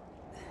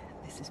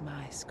 This is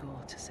my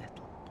score to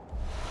settle.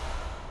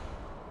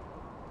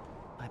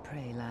 My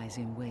prey lies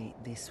in wait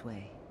this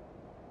way.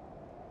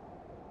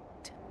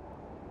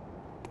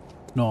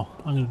 No,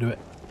 I'm gonna do it.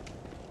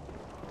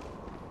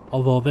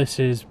 Although this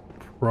is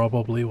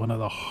probably one of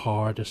the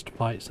hardest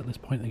fights at this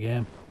point in the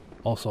game.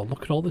 Also,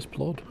 look at all this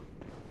blood.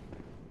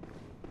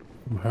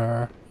 From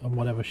her and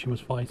whatever she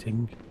was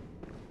fighting.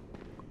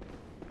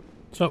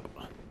 So.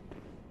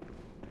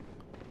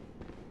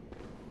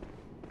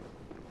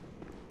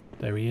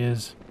 There he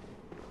is.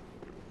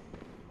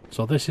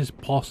 So this is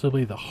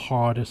possibly the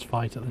hardest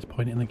fight at this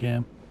point in the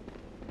game.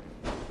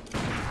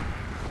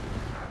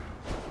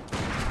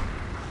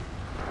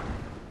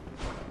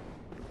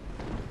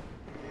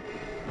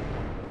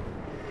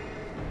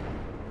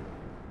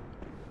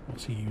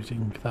 What's he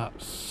using?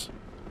 That's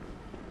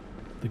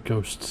the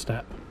ghost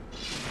step.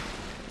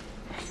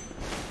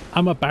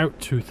 I'm about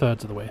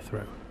 2/3 of the way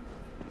through.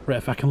 Right,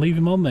 if I can leave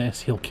him on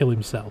this, he'll kill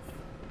himself.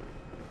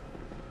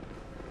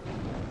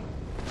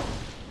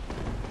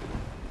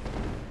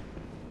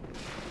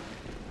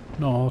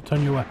 No,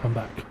 turn your weapon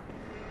back.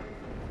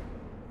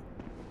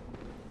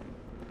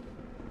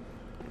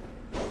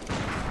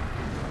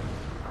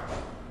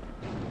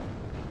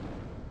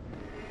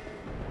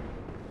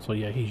 So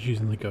yeah, he's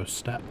using the ghost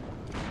step.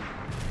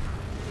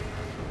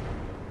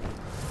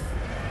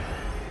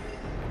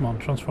 Come on,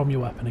 transform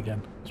your weapon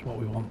again. That's what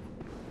we want.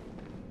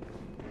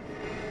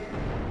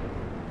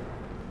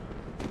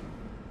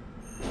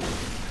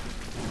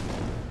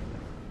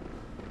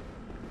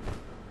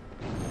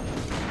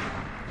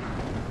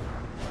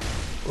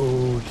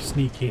 Oh,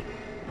 sneaky.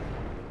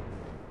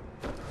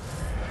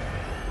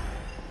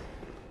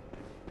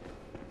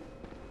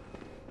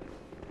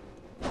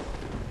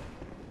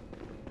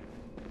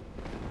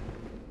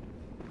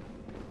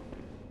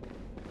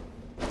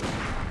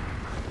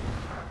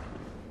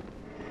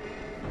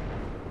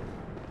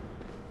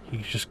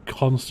 He's just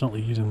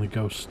constantly using the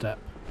ghost step.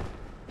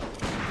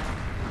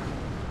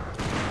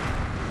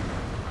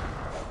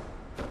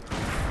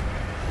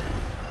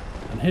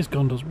 And his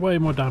gun does way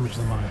more damage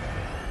than mine.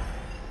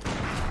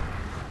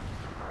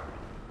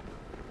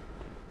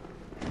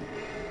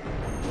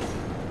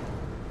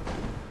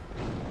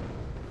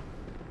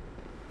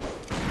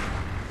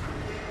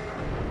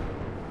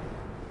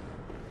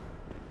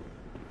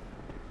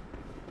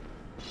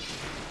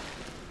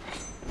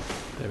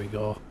 There we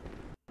go.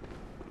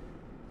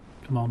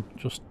 Come on,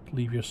 just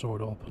leave your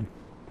sword open.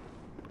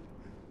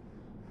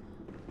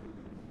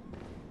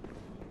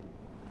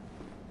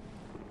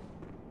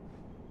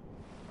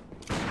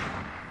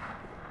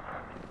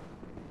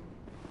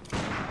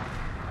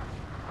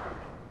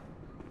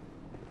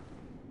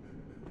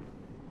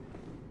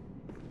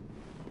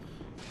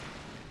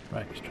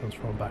 Right, he's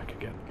transformed back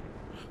again.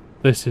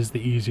 This is the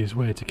easiest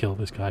way to kill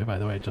this guy, by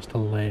the way, just to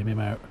lame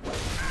him out.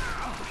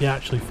 If you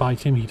actually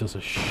fight him, he does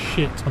a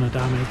shit ton of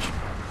damage.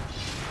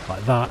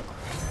 Like that.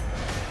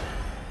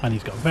 And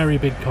he's got very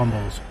big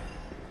combos.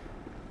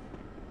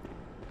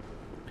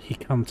 He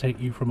can take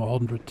you from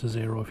 100 to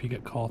 0 if you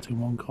get caught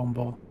in one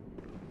combo.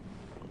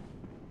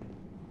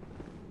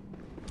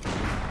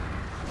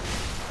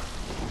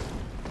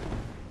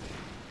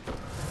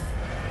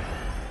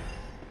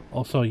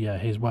 Also, yeah,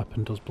 his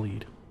weapon does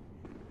bleed.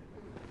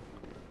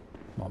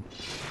 Come on.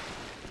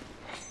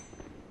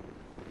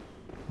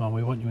 Come on,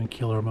 we want you in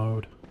killer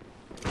mode.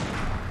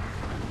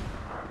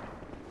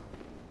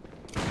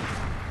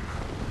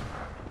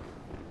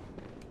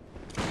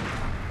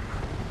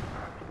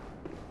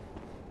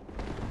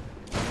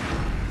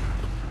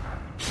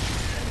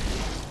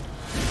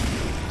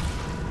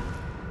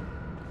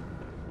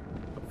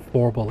 Got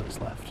 4 bullets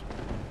left.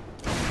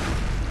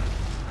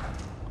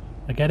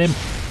 I get him.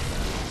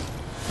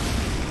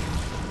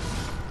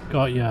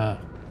 Got ya.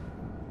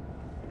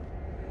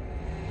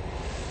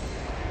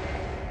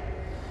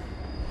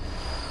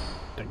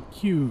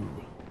 Thank you.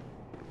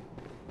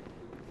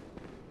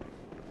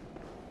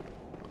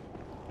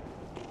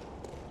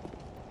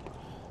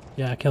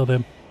 Yeah, I killed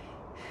him.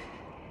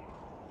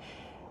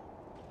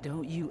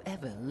 Don't you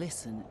ever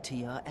listen to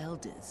your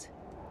elders,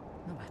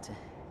 no matter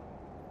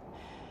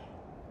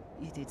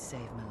You did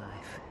save my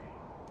life.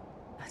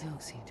 I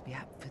don't seem to be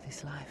apt for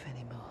this life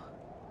anymore.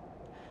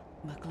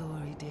 My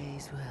glory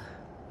days were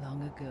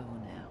long ago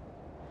now.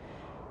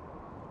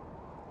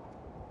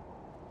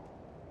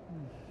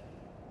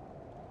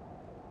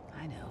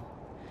 I know.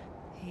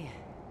 Here.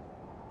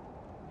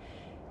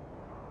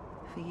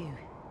 For you.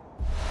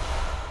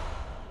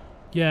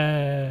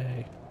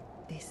 Yay!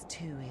 This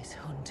too is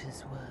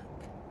hunter's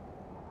work.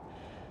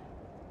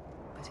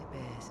 But it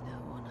bears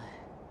no honour.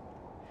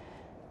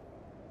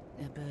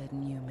 A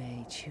burden you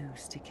may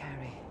choose to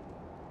carry.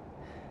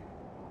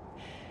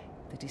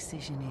 The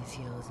decision is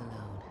yours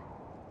alone.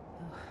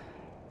 Oh.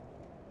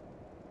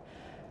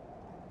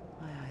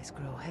 My eyes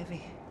grow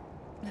heavy.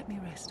 Let me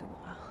rest a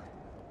while.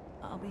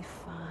 I'll be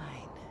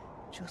fine.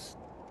 Just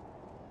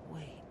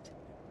wait.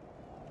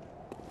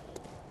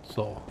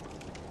 So,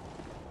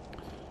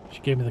 she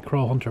gave me the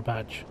Crow Hunter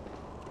badge,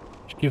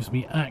 which gives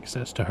me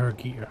access to her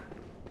gear.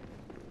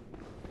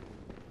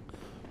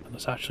 And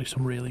there's actually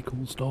some really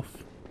cool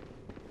stuff.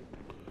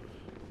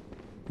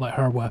 Like,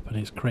 her weapon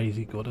is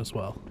crazy good as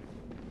well.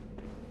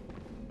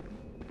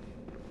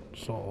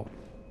 So,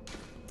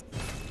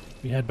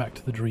 we head back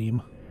to the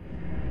dream.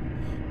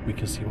 We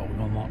can see what we've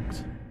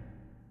unlocked.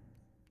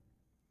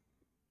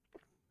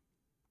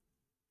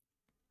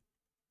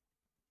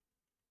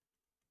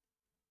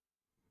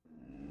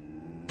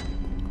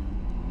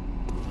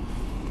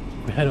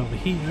 We head over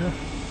here.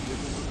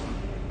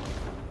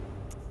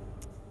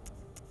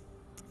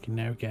 We can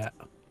now get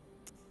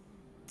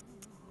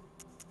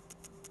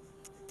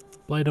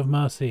Blade of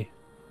Mercy,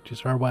 which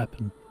is her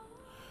weapon.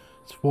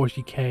 It's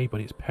 40k,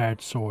 but it's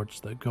paired swords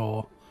that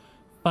go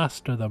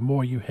faster the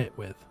more you hit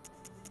with.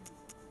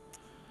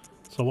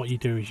 So what you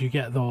do is you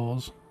get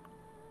those,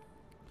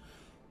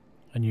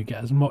 and you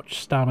get as much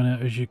stamina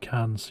as you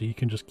can, so you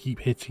can just keep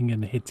hitting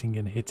and hitting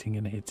and hitting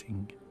and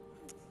hitting.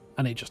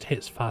 And it just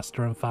hits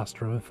faster and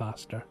faster and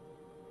faster.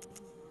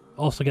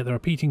 Also get the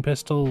repeating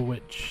pistol,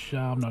 which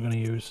I'm not going to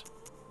use.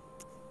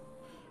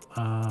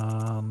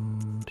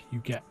 And you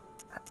get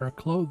her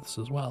clothes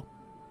as well.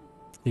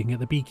 You can get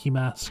the beaky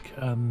mask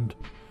and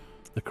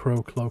the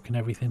crow cloak and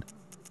everything.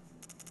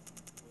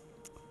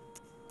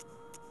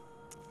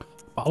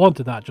 But I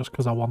wanted that just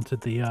because I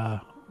wanted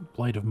the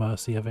Blade of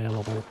Mercy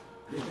available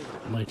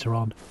later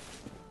on.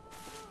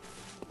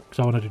 Because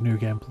I want to do New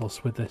Game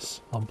Plus with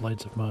this on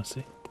Blades of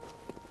Mercy.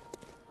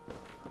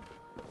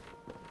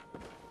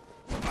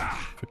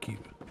 For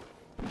cute.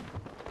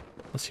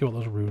 Let's see what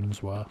those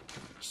runes were.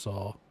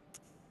 So,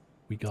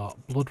 we got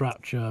Blood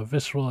Rapture,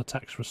 Visceral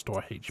Attacks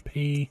Restore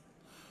HP.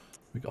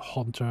 We got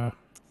Hunter.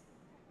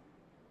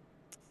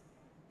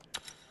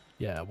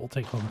 Yeah, we'll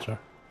take Hunter.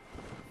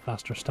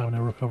 Faster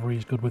stamina recovery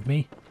is good with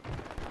me.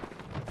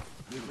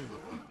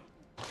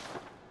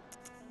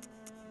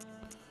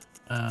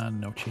 And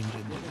no change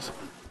in these.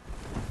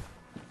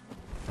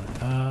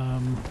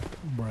 Right,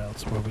 where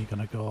else were we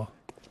gonna go?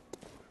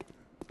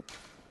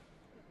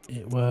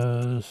 It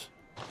was...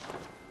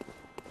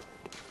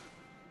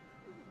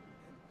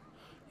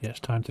 yeah, it's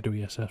time to do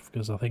ESF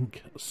because I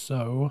think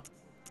so.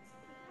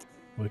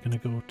 We're gonna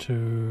go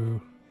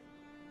to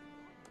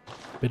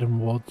Bidden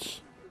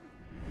Woods.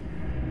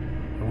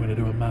 I'm gonna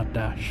do a mad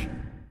dash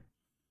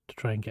to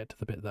try and get to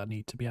the bit that I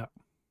need to be at.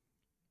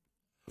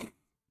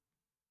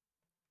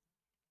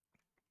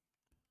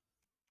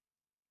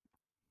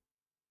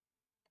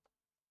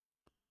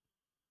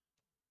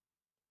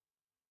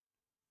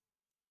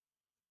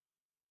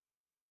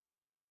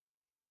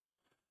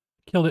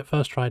 Killed it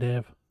first try,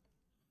 Dave.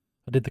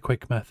 I did the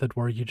quick method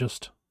where you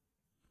just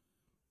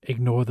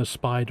ignore the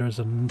spiders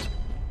and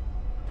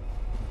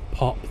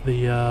pop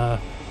the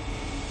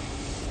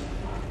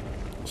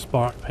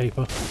spark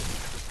paper.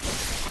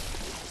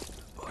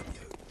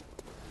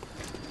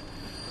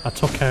 I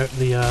took out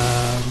the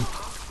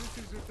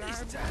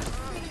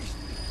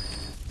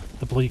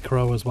Bleak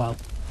Crow as well.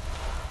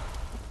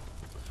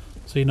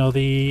 So you know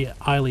the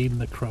Eileen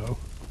the Crow,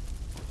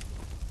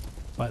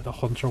 like the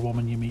hunter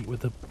woman you meet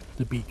with the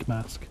beak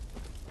mask.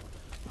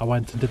 I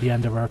went into the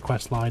end of her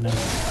quest line and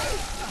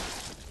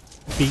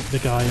beat the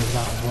guy of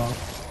that as well.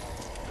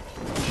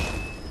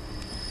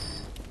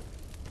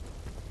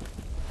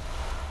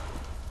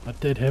 I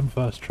did him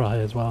first try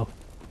as well,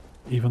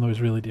 even though it was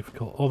really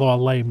difficult. Although I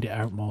lamed it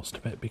out most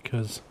of it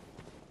because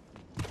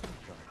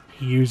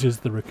he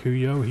uses the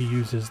Rikuyo, he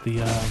uses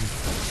the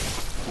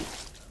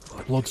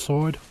blood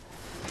sword,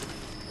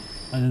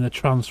 and in the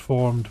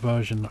transformed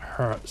version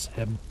hurts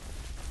him.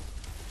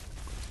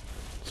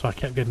 So I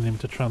kept getting him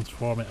to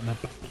transform it and then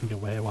backing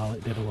away while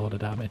it did a load of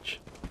damage.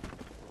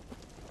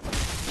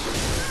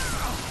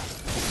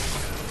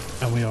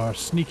 And we are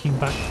sneaking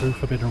back through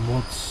Forbidden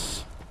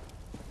Woods.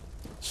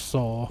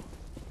 So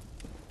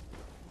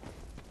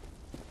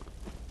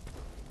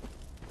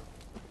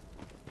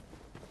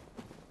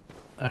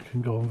I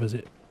can go and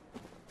visit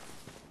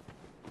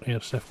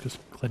Iosefka's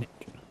clinic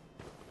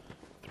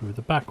through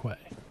the back way.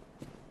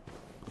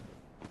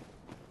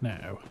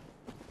 Now,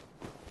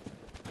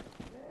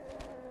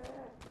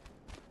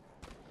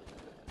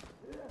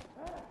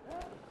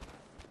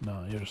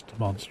 no, you're just a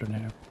monster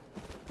now.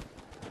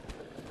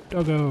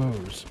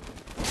 Doggos.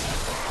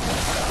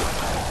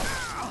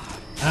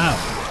 Ow.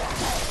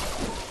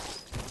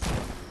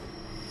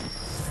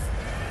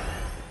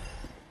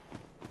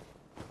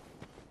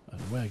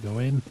 And we're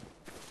going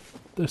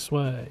this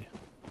way.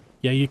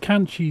 Yeah, you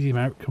can cheese him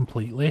out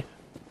completely.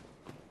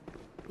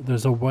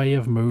 There's a way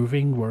of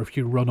moving where if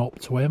you run up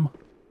to him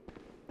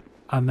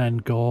and then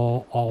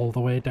go all the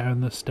way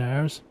down the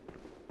stairs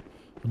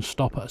and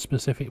stop at a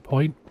specific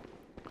point,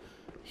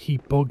 he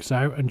bugs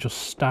out and just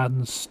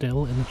stands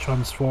still in the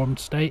transformed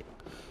state,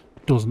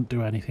 doesn't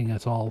do anything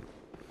at all,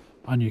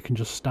 and you can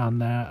just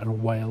stand there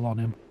and wail on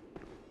him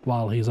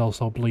while he's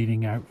also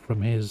bleeding out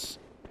from his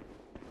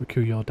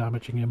Rikuyo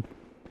damaging him.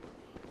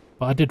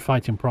 But I did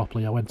fight him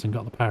properly. I went and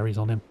got the parries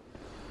on him.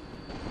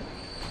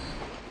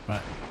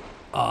 Right.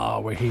 Ah,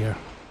 we're here.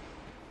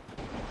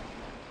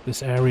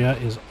 This area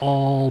is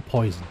all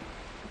poison.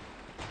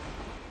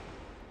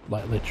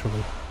 Like,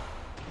 literally.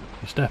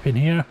 You step in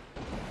here,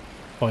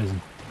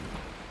 poison.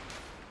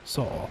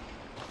 So,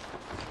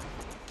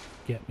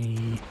 get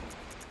me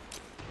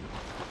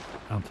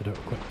antidote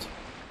equipped.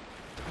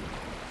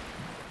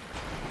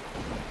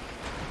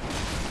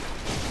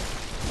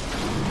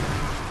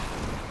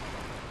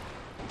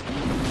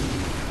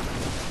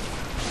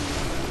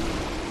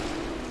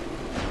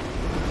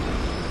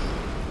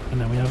 And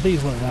then we have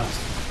these little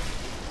bastards.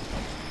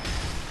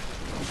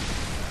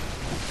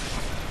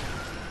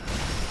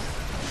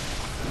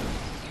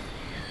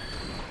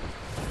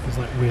 There's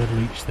like weird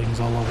leech things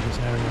all over this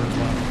area as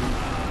well.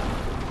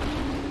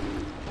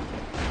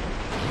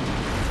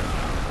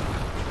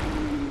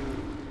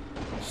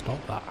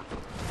 Stop that.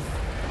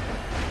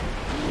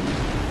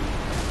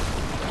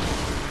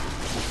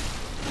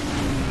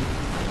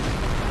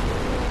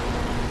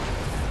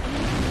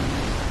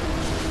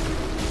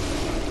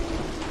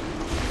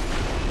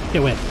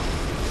 Get away.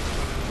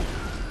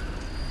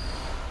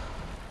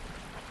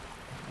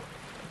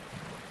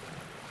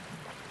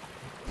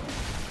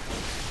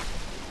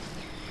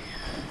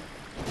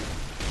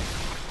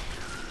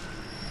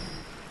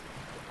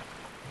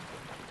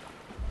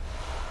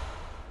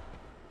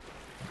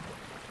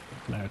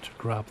 Now to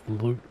grab the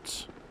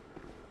loot.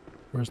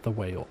 Where's the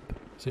way up?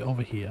 Is it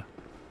over here?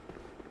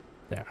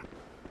 There.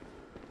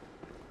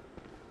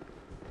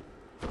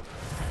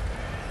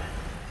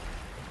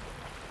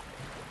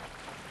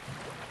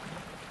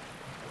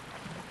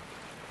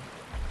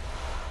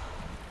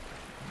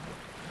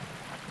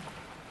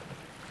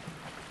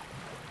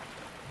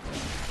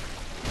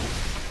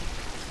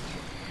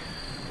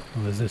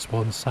 And there's this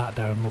one sat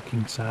down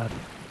looking sad.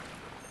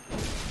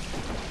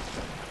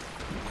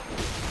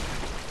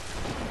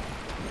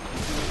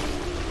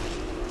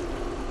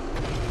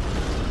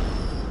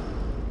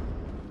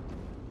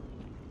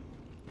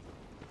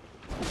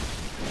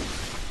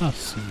 I'll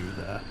see you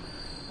there.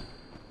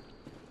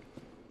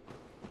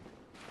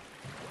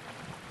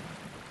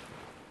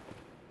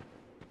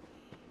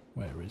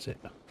 Where is it?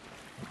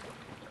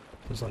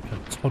 There's like a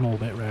tunnel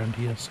bit around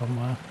here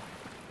somewhere.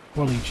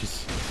 More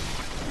leeches.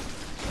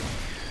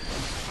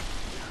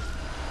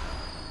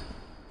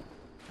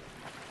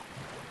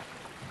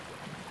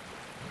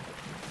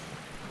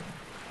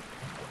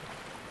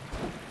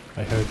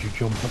 I heard you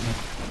jump at me.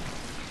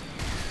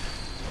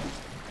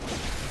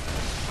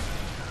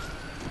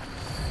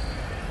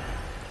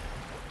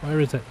 Where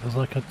is it? There's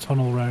like a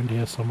tunnel around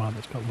here somewhere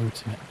that's got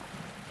loot in it.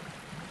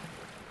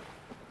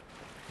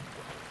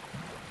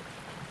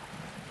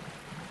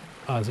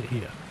 Ah, is it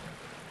here?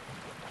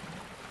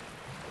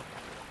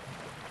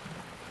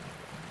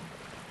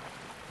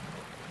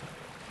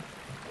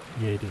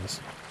 Yeah, it is.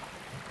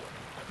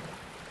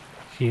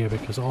 Here,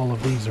 because all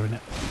of these are in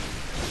it.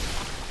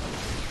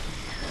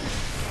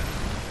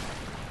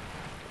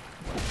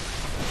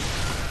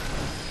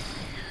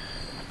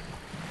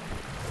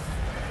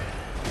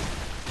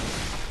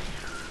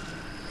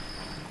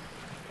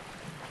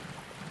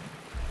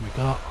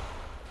 Got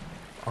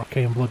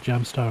Arcane Blood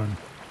Gemstone.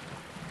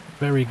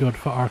 Very good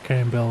for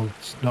arcane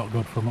builds, not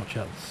good for much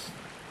else.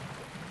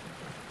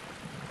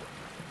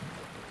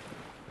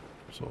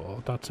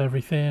 So that's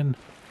everything.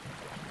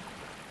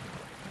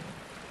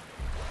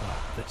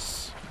 Ah,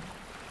 this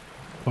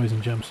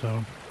Poison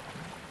Gemstone.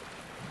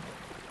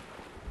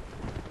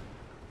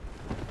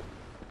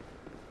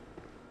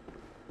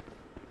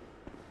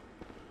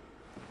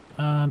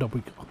 And up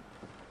we go.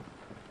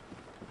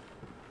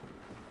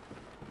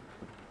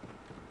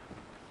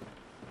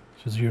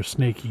 This is your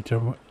snake eater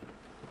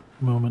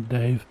moment,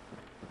 Dave.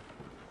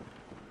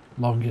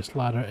 Longest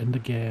ladder in the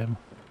game.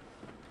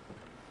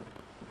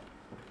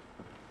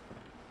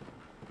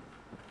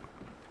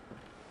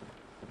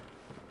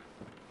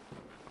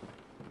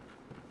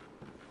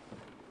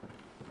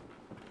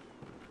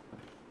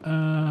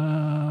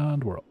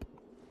 And we're up.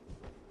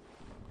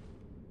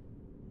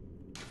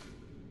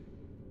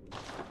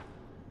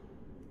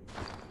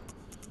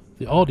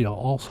 The audio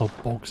also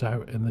bugs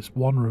out in this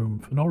one room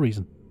for no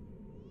reason.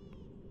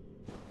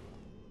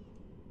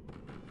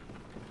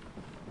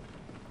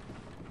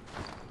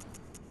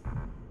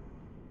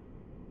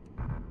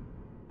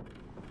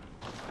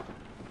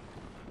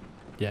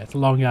 Yeah, it's a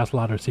long ass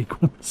ladder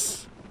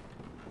sequence.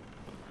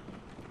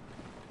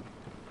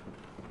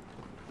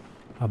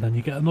 And then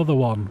you get another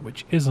one,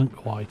 which isn't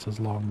quite as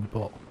long,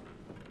 but...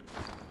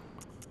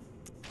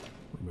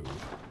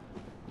 remove.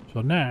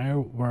 So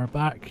now, we're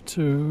back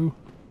to...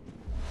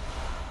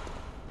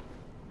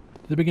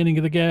 the beginning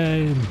of the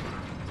game!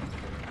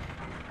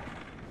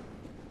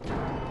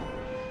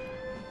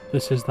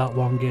 This is that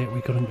one gate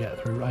we couldn't get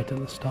through right at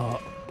the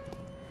start.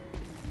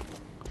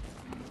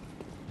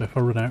 So if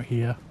I run out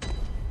here...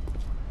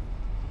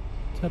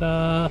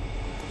 ta-da!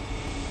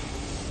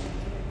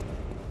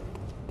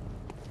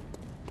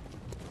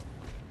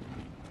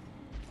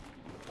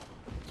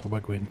 So we're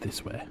going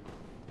this way.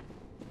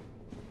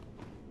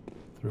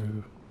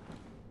 Through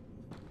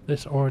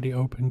this already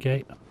open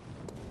gate.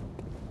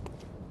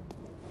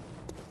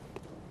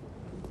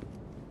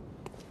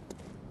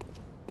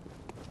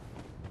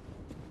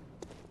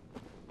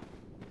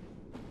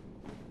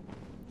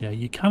 Yeah,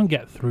 you can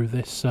get through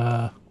this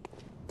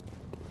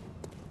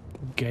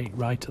gate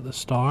right at the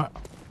start.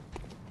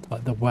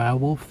 Like the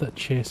werewolf that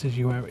chases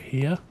you out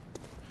here.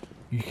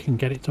 You can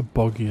get it to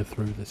bug you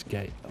through this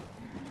gate.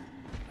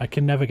 I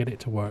can never get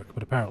it to work,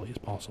 but apparently it's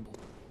possible.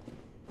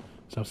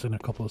 So I've seen a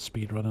couple of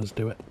speedrunners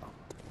do it.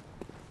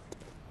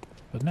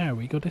 But now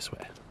we go this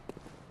way.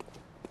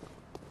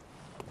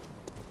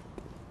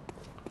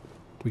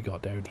 We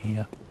got down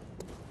here.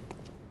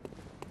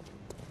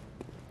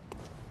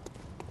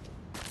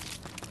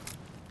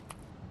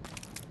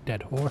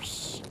 Dead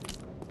horse.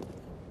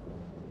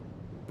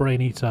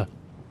 Brain eater.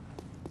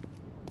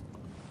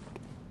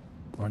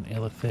 Or an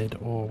illithid,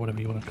 or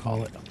whatever you want to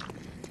call it.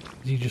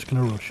 Is he just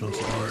going to rush us?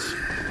 It is.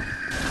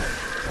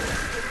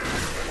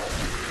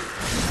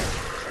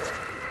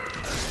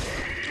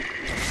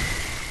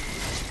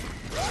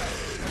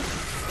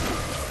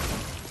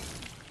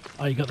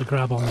 Oh, you got the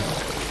grab on. Arg.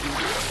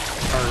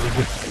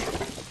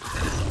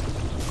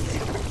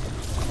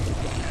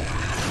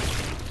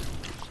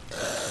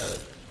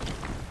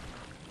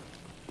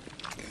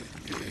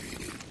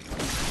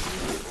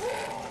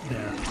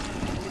 There.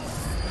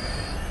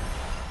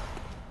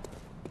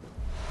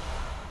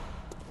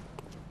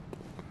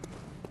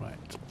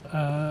 Right.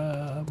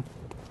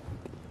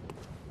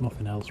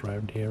 Nothing else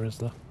around here, is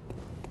there?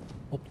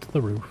 Up to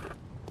the roof.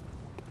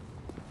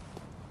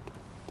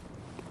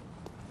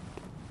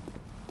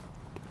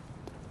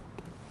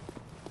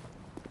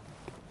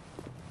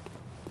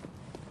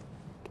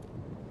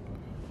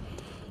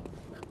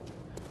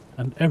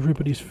 And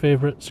everybody's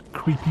favourites,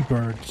 creepy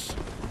birds.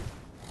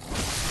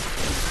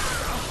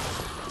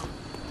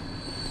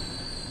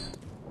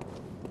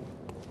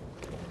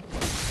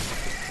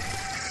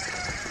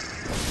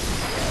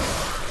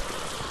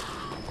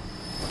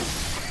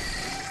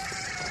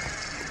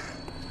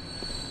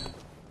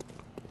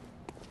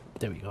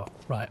 There we go.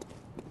 Right.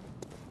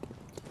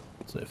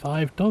 So if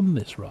I've done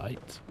this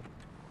right...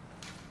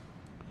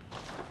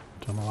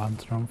 turn the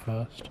lantern on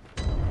first.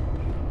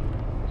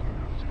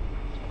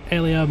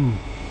 Helium!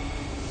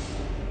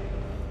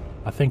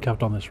 I think I've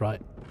done this right.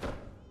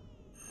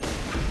 So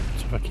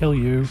if I kill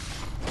you...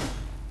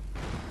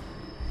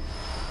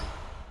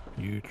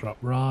 you drop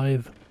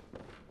Writhe.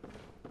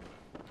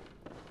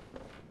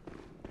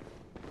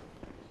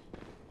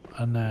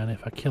 And then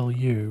if I kill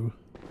you...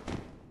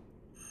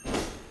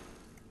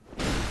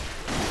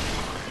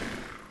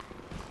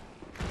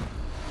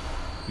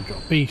 you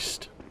drop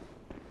Beast.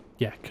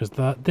 Yeah, because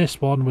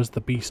this one was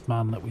the Beast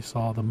Man that we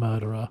saw, the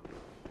murderer.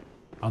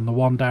 And the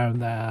one down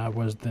there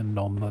was the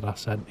nun that I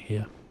sent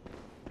here.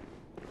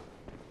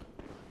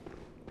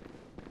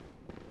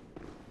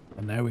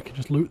 And now we can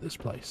just loot this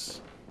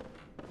place.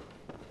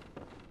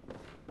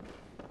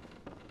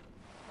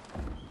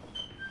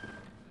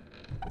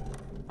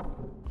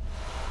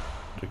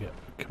 To get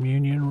a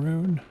communion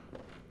rune.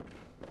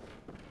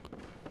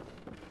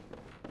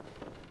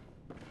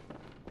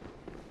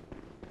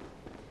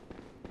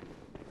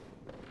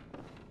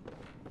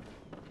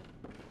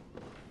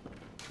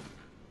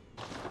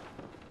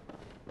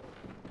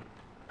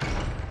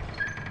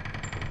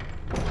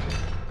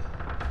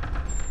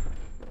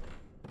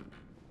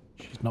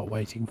 Not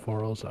waiting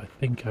for us. I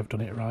think I've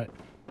done it right.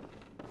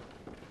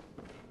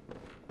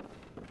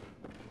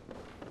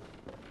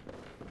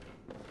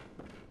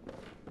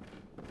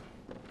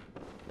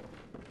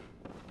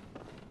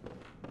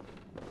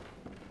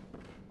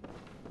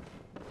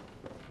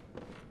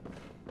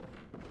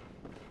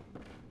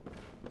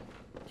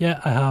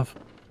 Yeah, I have.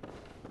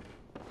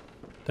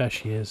 There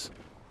she is.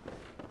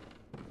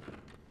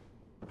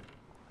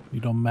 You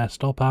done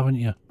messed up, haven't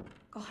you?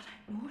 God,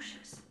 I'm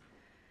nauseous.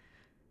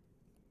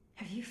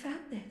 Have you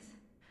felt this?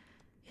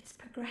 It's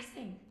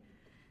progressing.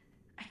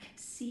 I can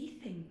see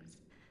things.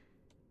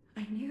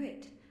 I knew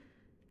it.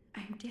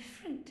 I'm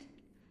different.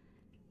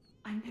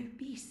 I'm no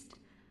beast.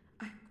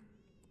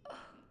 Oh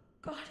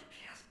God, it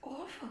feels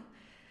awful.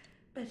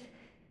 But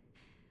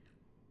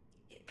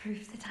it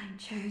proves that I'm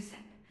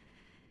chosen.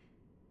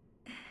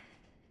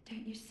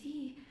 Don't you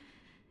see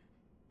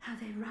how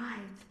they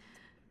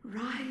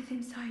writhe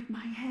inside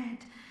my head?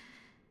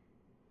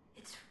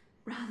 It's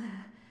rather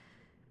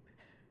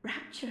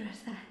rapturous.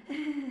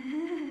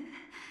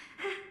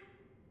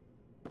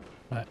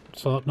 Right,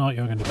 so no,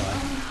 you're going to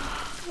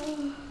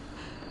die.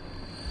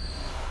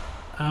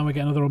 And we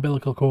get another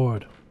umbilical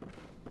cord.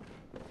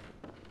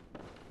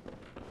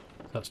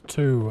 That's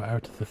 2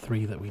 out of the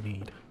 3 that we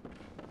need.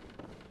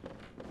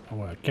 And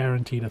we're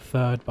guaranteed a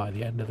 3rd by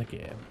the end of the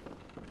game.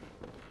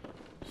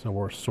 So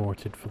we're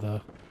sorted for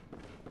the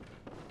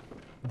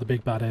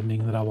big bad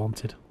ending that I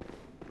wanted.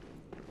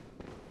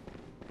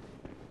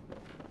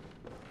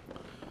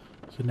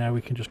 So now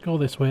we can just go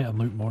this way and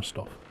loot more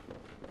stuff.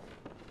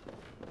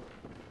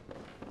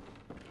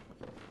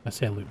 I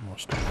say loot more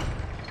stuff.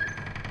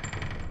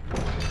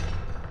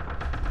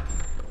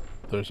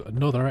 There's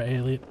another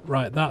alien.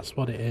 Right, that's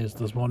what it is.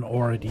 There's one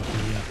already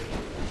here.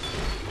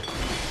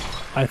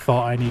 I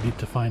thought I needed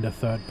to find a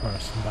 3rd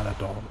person, but I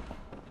don't.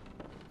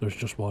 There's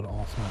just one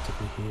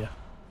automatically here.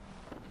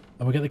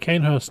 And we get the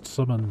Canehurst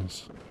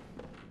summons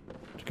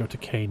to go to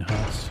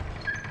Canehurst,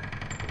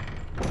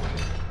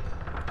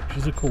 which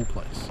is a cool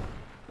place.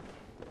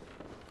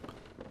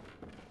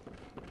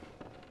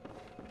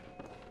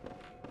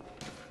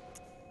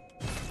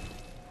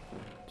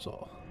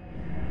 So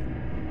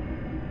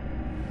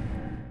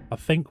I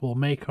think we'll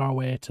make our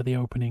way to the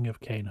opening of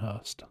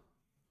Canehurst,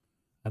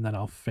 and then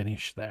I'll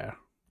finish there,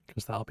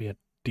 because that'll be a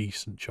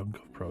decent chunk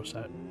of progress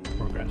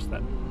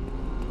then.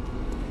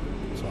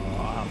 So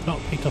I've not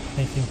picked up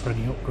anything for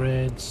any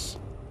upgrades.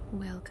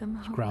 Welcome.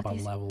 Let's grab a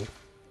level.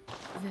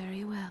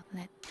 Very well.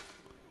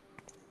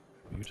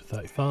 You to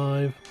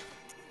 35.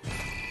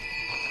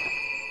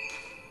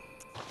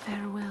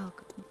 Farewell.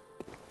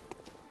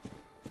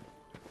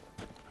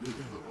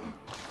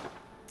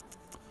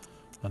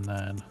 And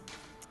then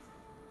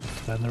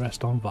spend the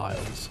rest on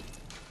vials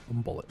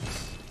and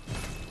bullets.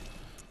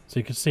 So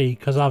you can see,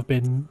 because I've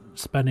been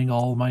spending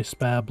all my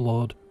spare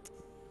blood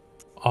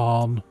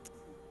on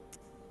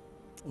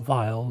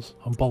vials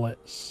and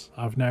bullets,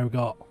 I've now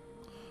got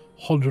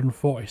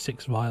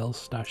 146 vials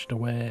stashed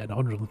away and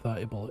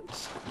 130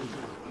 bullets.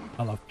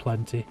 I'll have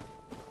plenty.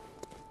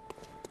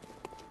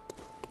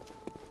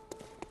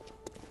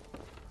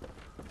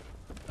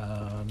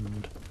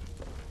 And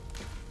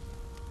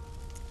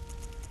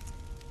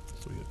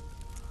so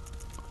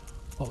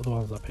what were the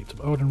ones I picked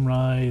up? Odin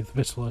Writhe,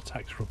 Visceral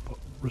attacks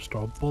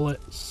restore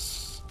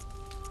bullets,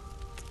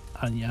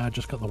 and yeah, I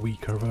just got the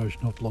weaker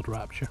version of Blood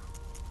Rapture.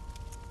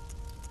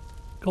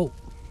 Cool.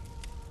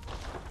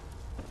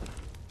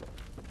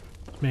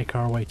 Let's make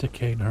our way to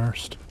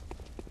Canehurst.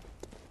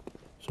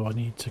 So I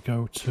need to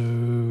go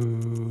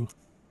to...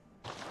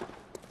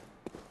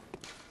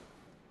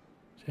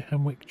 Is it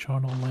Hemwick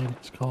Charnel Lane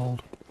it's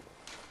called?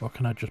 Or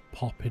can I just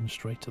pop in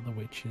straight to the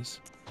witches?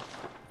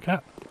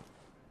 Cat.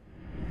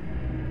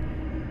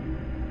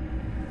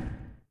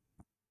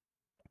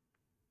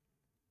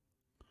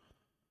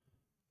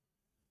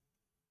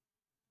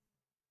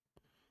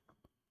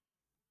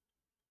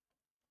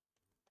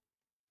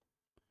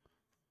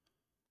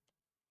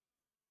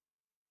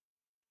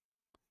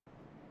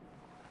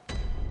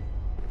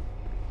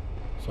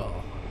 So,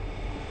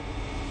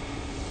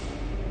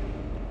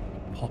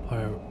 pop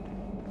out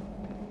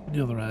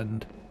the other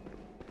end.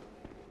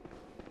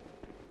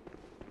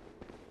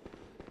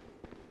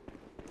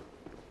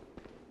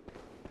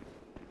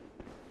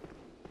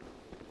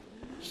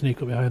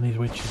 Sneak up behind these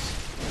witches.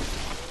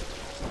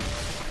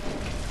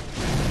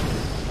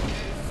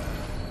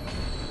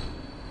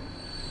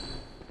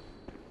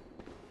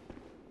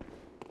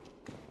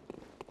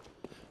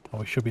 And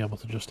we should be able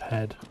to just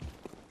head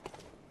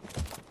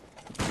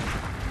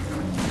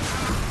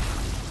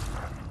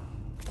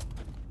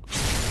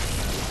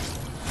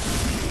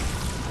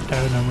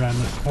down and around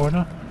this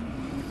corner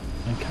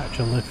and catch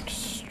a lift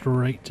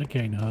straight to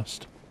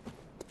Canehurst.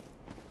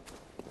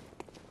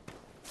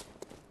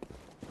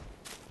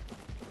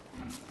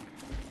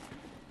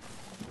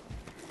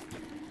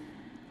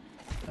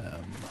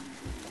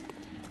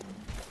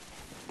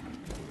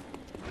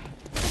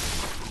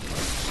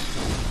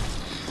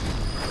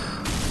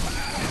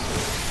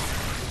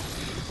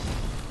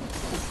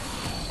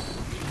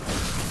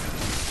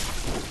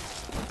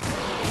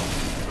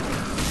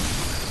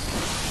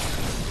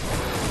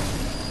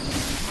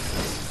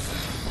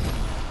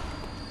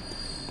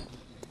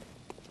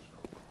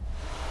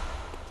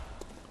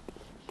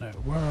 Now,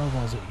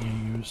 where was it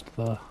you used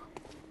the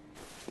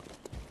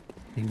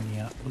thingy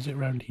at? Was it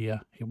around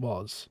here? It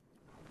was.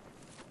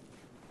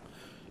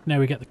 Now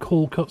we get the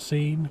cool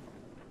cutscene.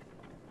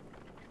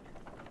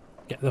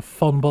 Get the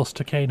fun bus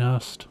to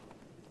Canehurst.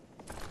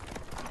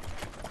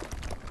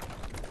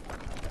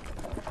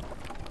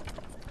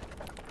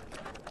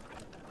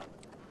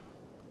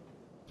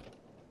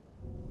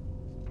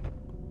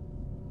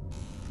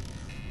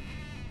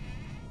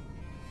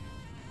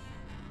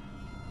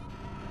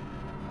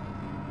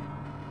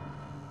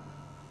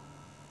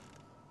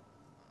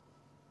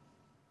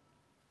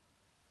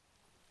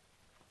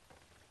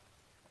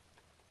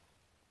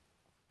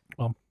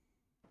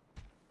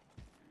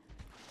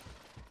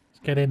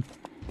 Let's get in.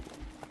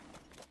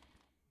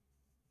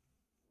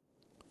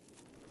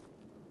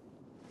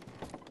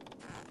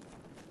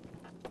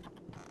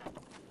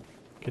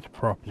 Get to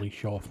properly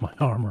show off my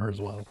armor as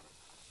well.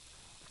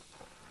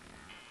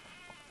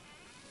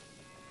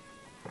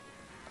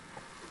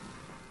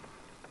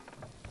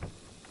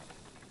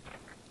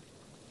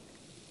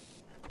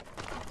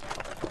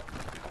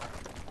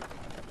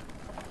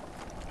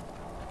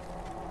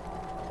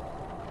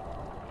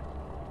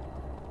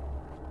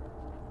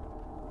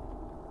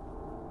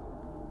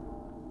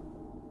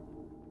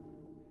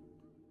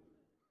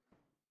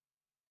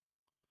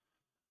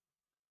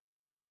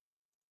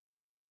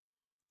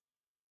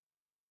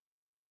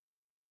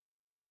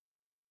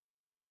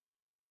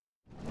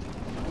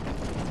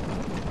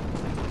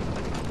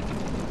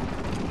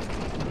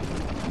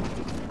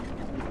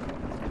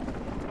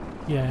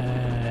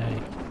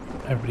 Yay!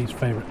 Everybody's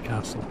favourite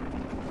castle.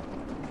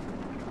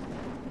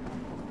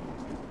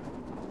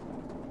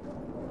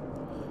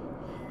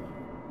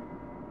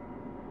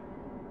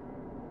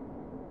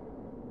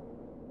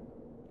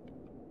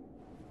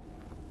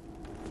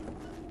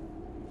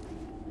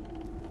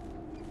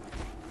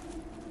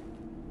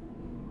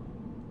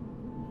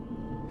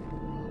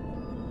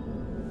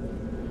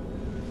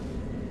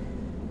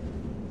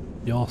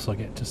 You also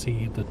get to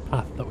see the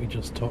path that we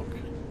just took.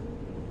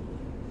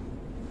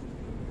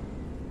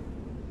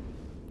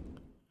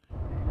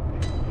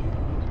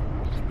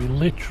 We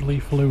literally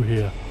flew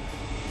here.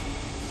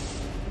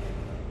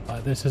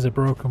 Like, this is a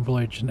broken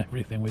bridge and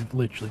everything, we've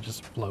literally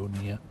just flown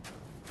here.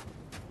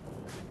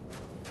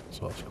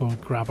 So let's go and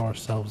grab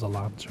ourselves a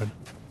lantern.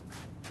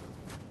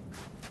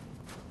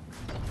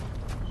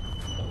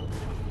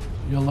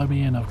 You'll let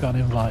me in, I've got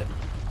an invite.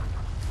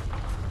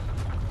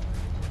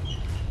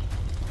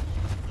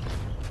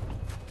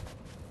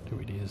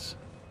 Here it is.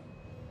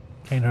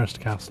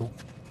 Canehurst Castle.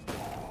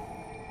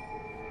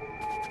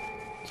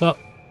 So,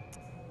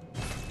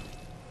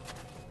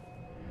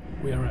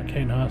 we are at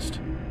Canehurst.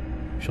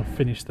 We shall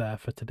finish there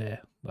for today.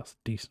 That's a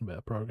decent bit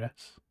of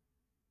progress.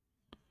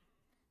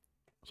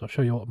 So I'll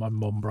show you what my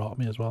mum brought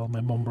me as well. My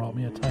mum brought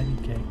me a tiny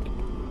cake.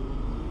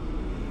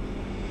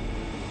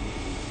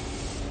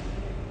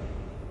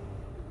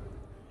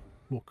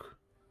 Look.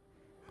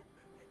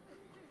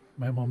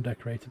 My mum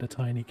decorated a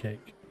tiny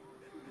cake.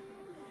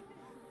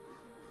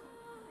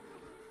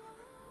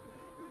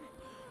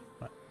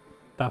 Right.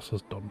 That's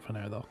us done for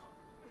now though.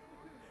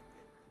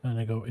 And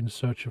I go in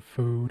search of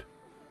food.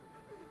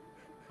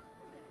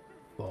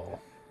 So,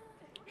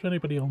 is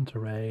anybody on to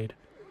raid?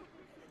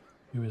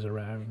 Who is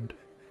around?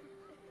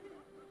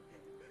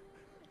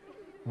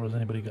 Or has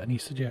anybody got any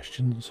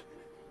suggestions?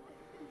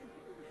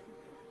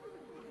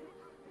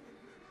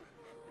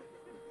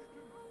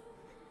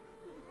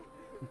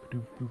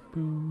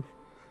 Boo.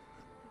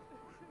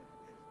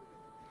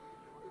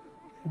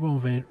 We'll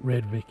go and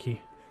raid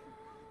Vicky.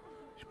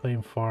 She's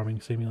playing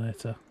Farming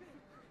Simulator.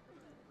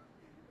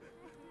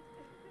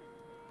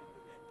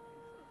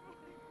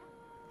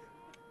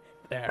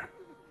 There.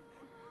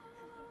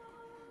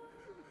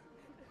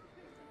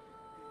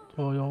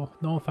 So,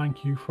 no,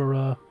 thank you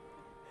for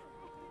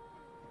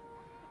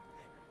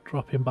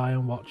dropping by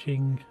and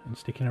watching and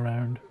sticking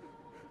around.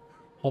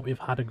 Hope you've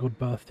had a good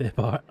birthday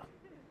part.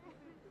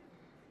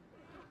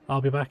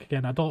 I'll be back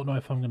again. I don't know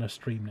if I'm going to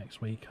stream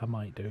next week. I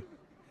might do.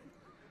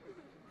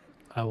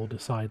 I will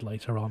decide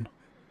later on.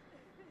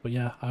 But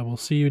yeah, I will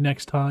see you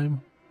next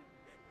time.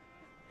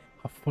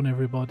 Have fun,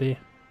 everybody.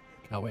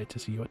 Can't wait to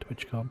see you at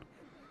TwitchCon.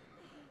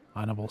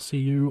 And I will see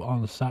you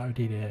on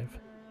Saturday, Dave.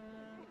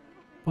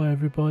 Bye,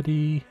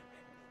 everybody.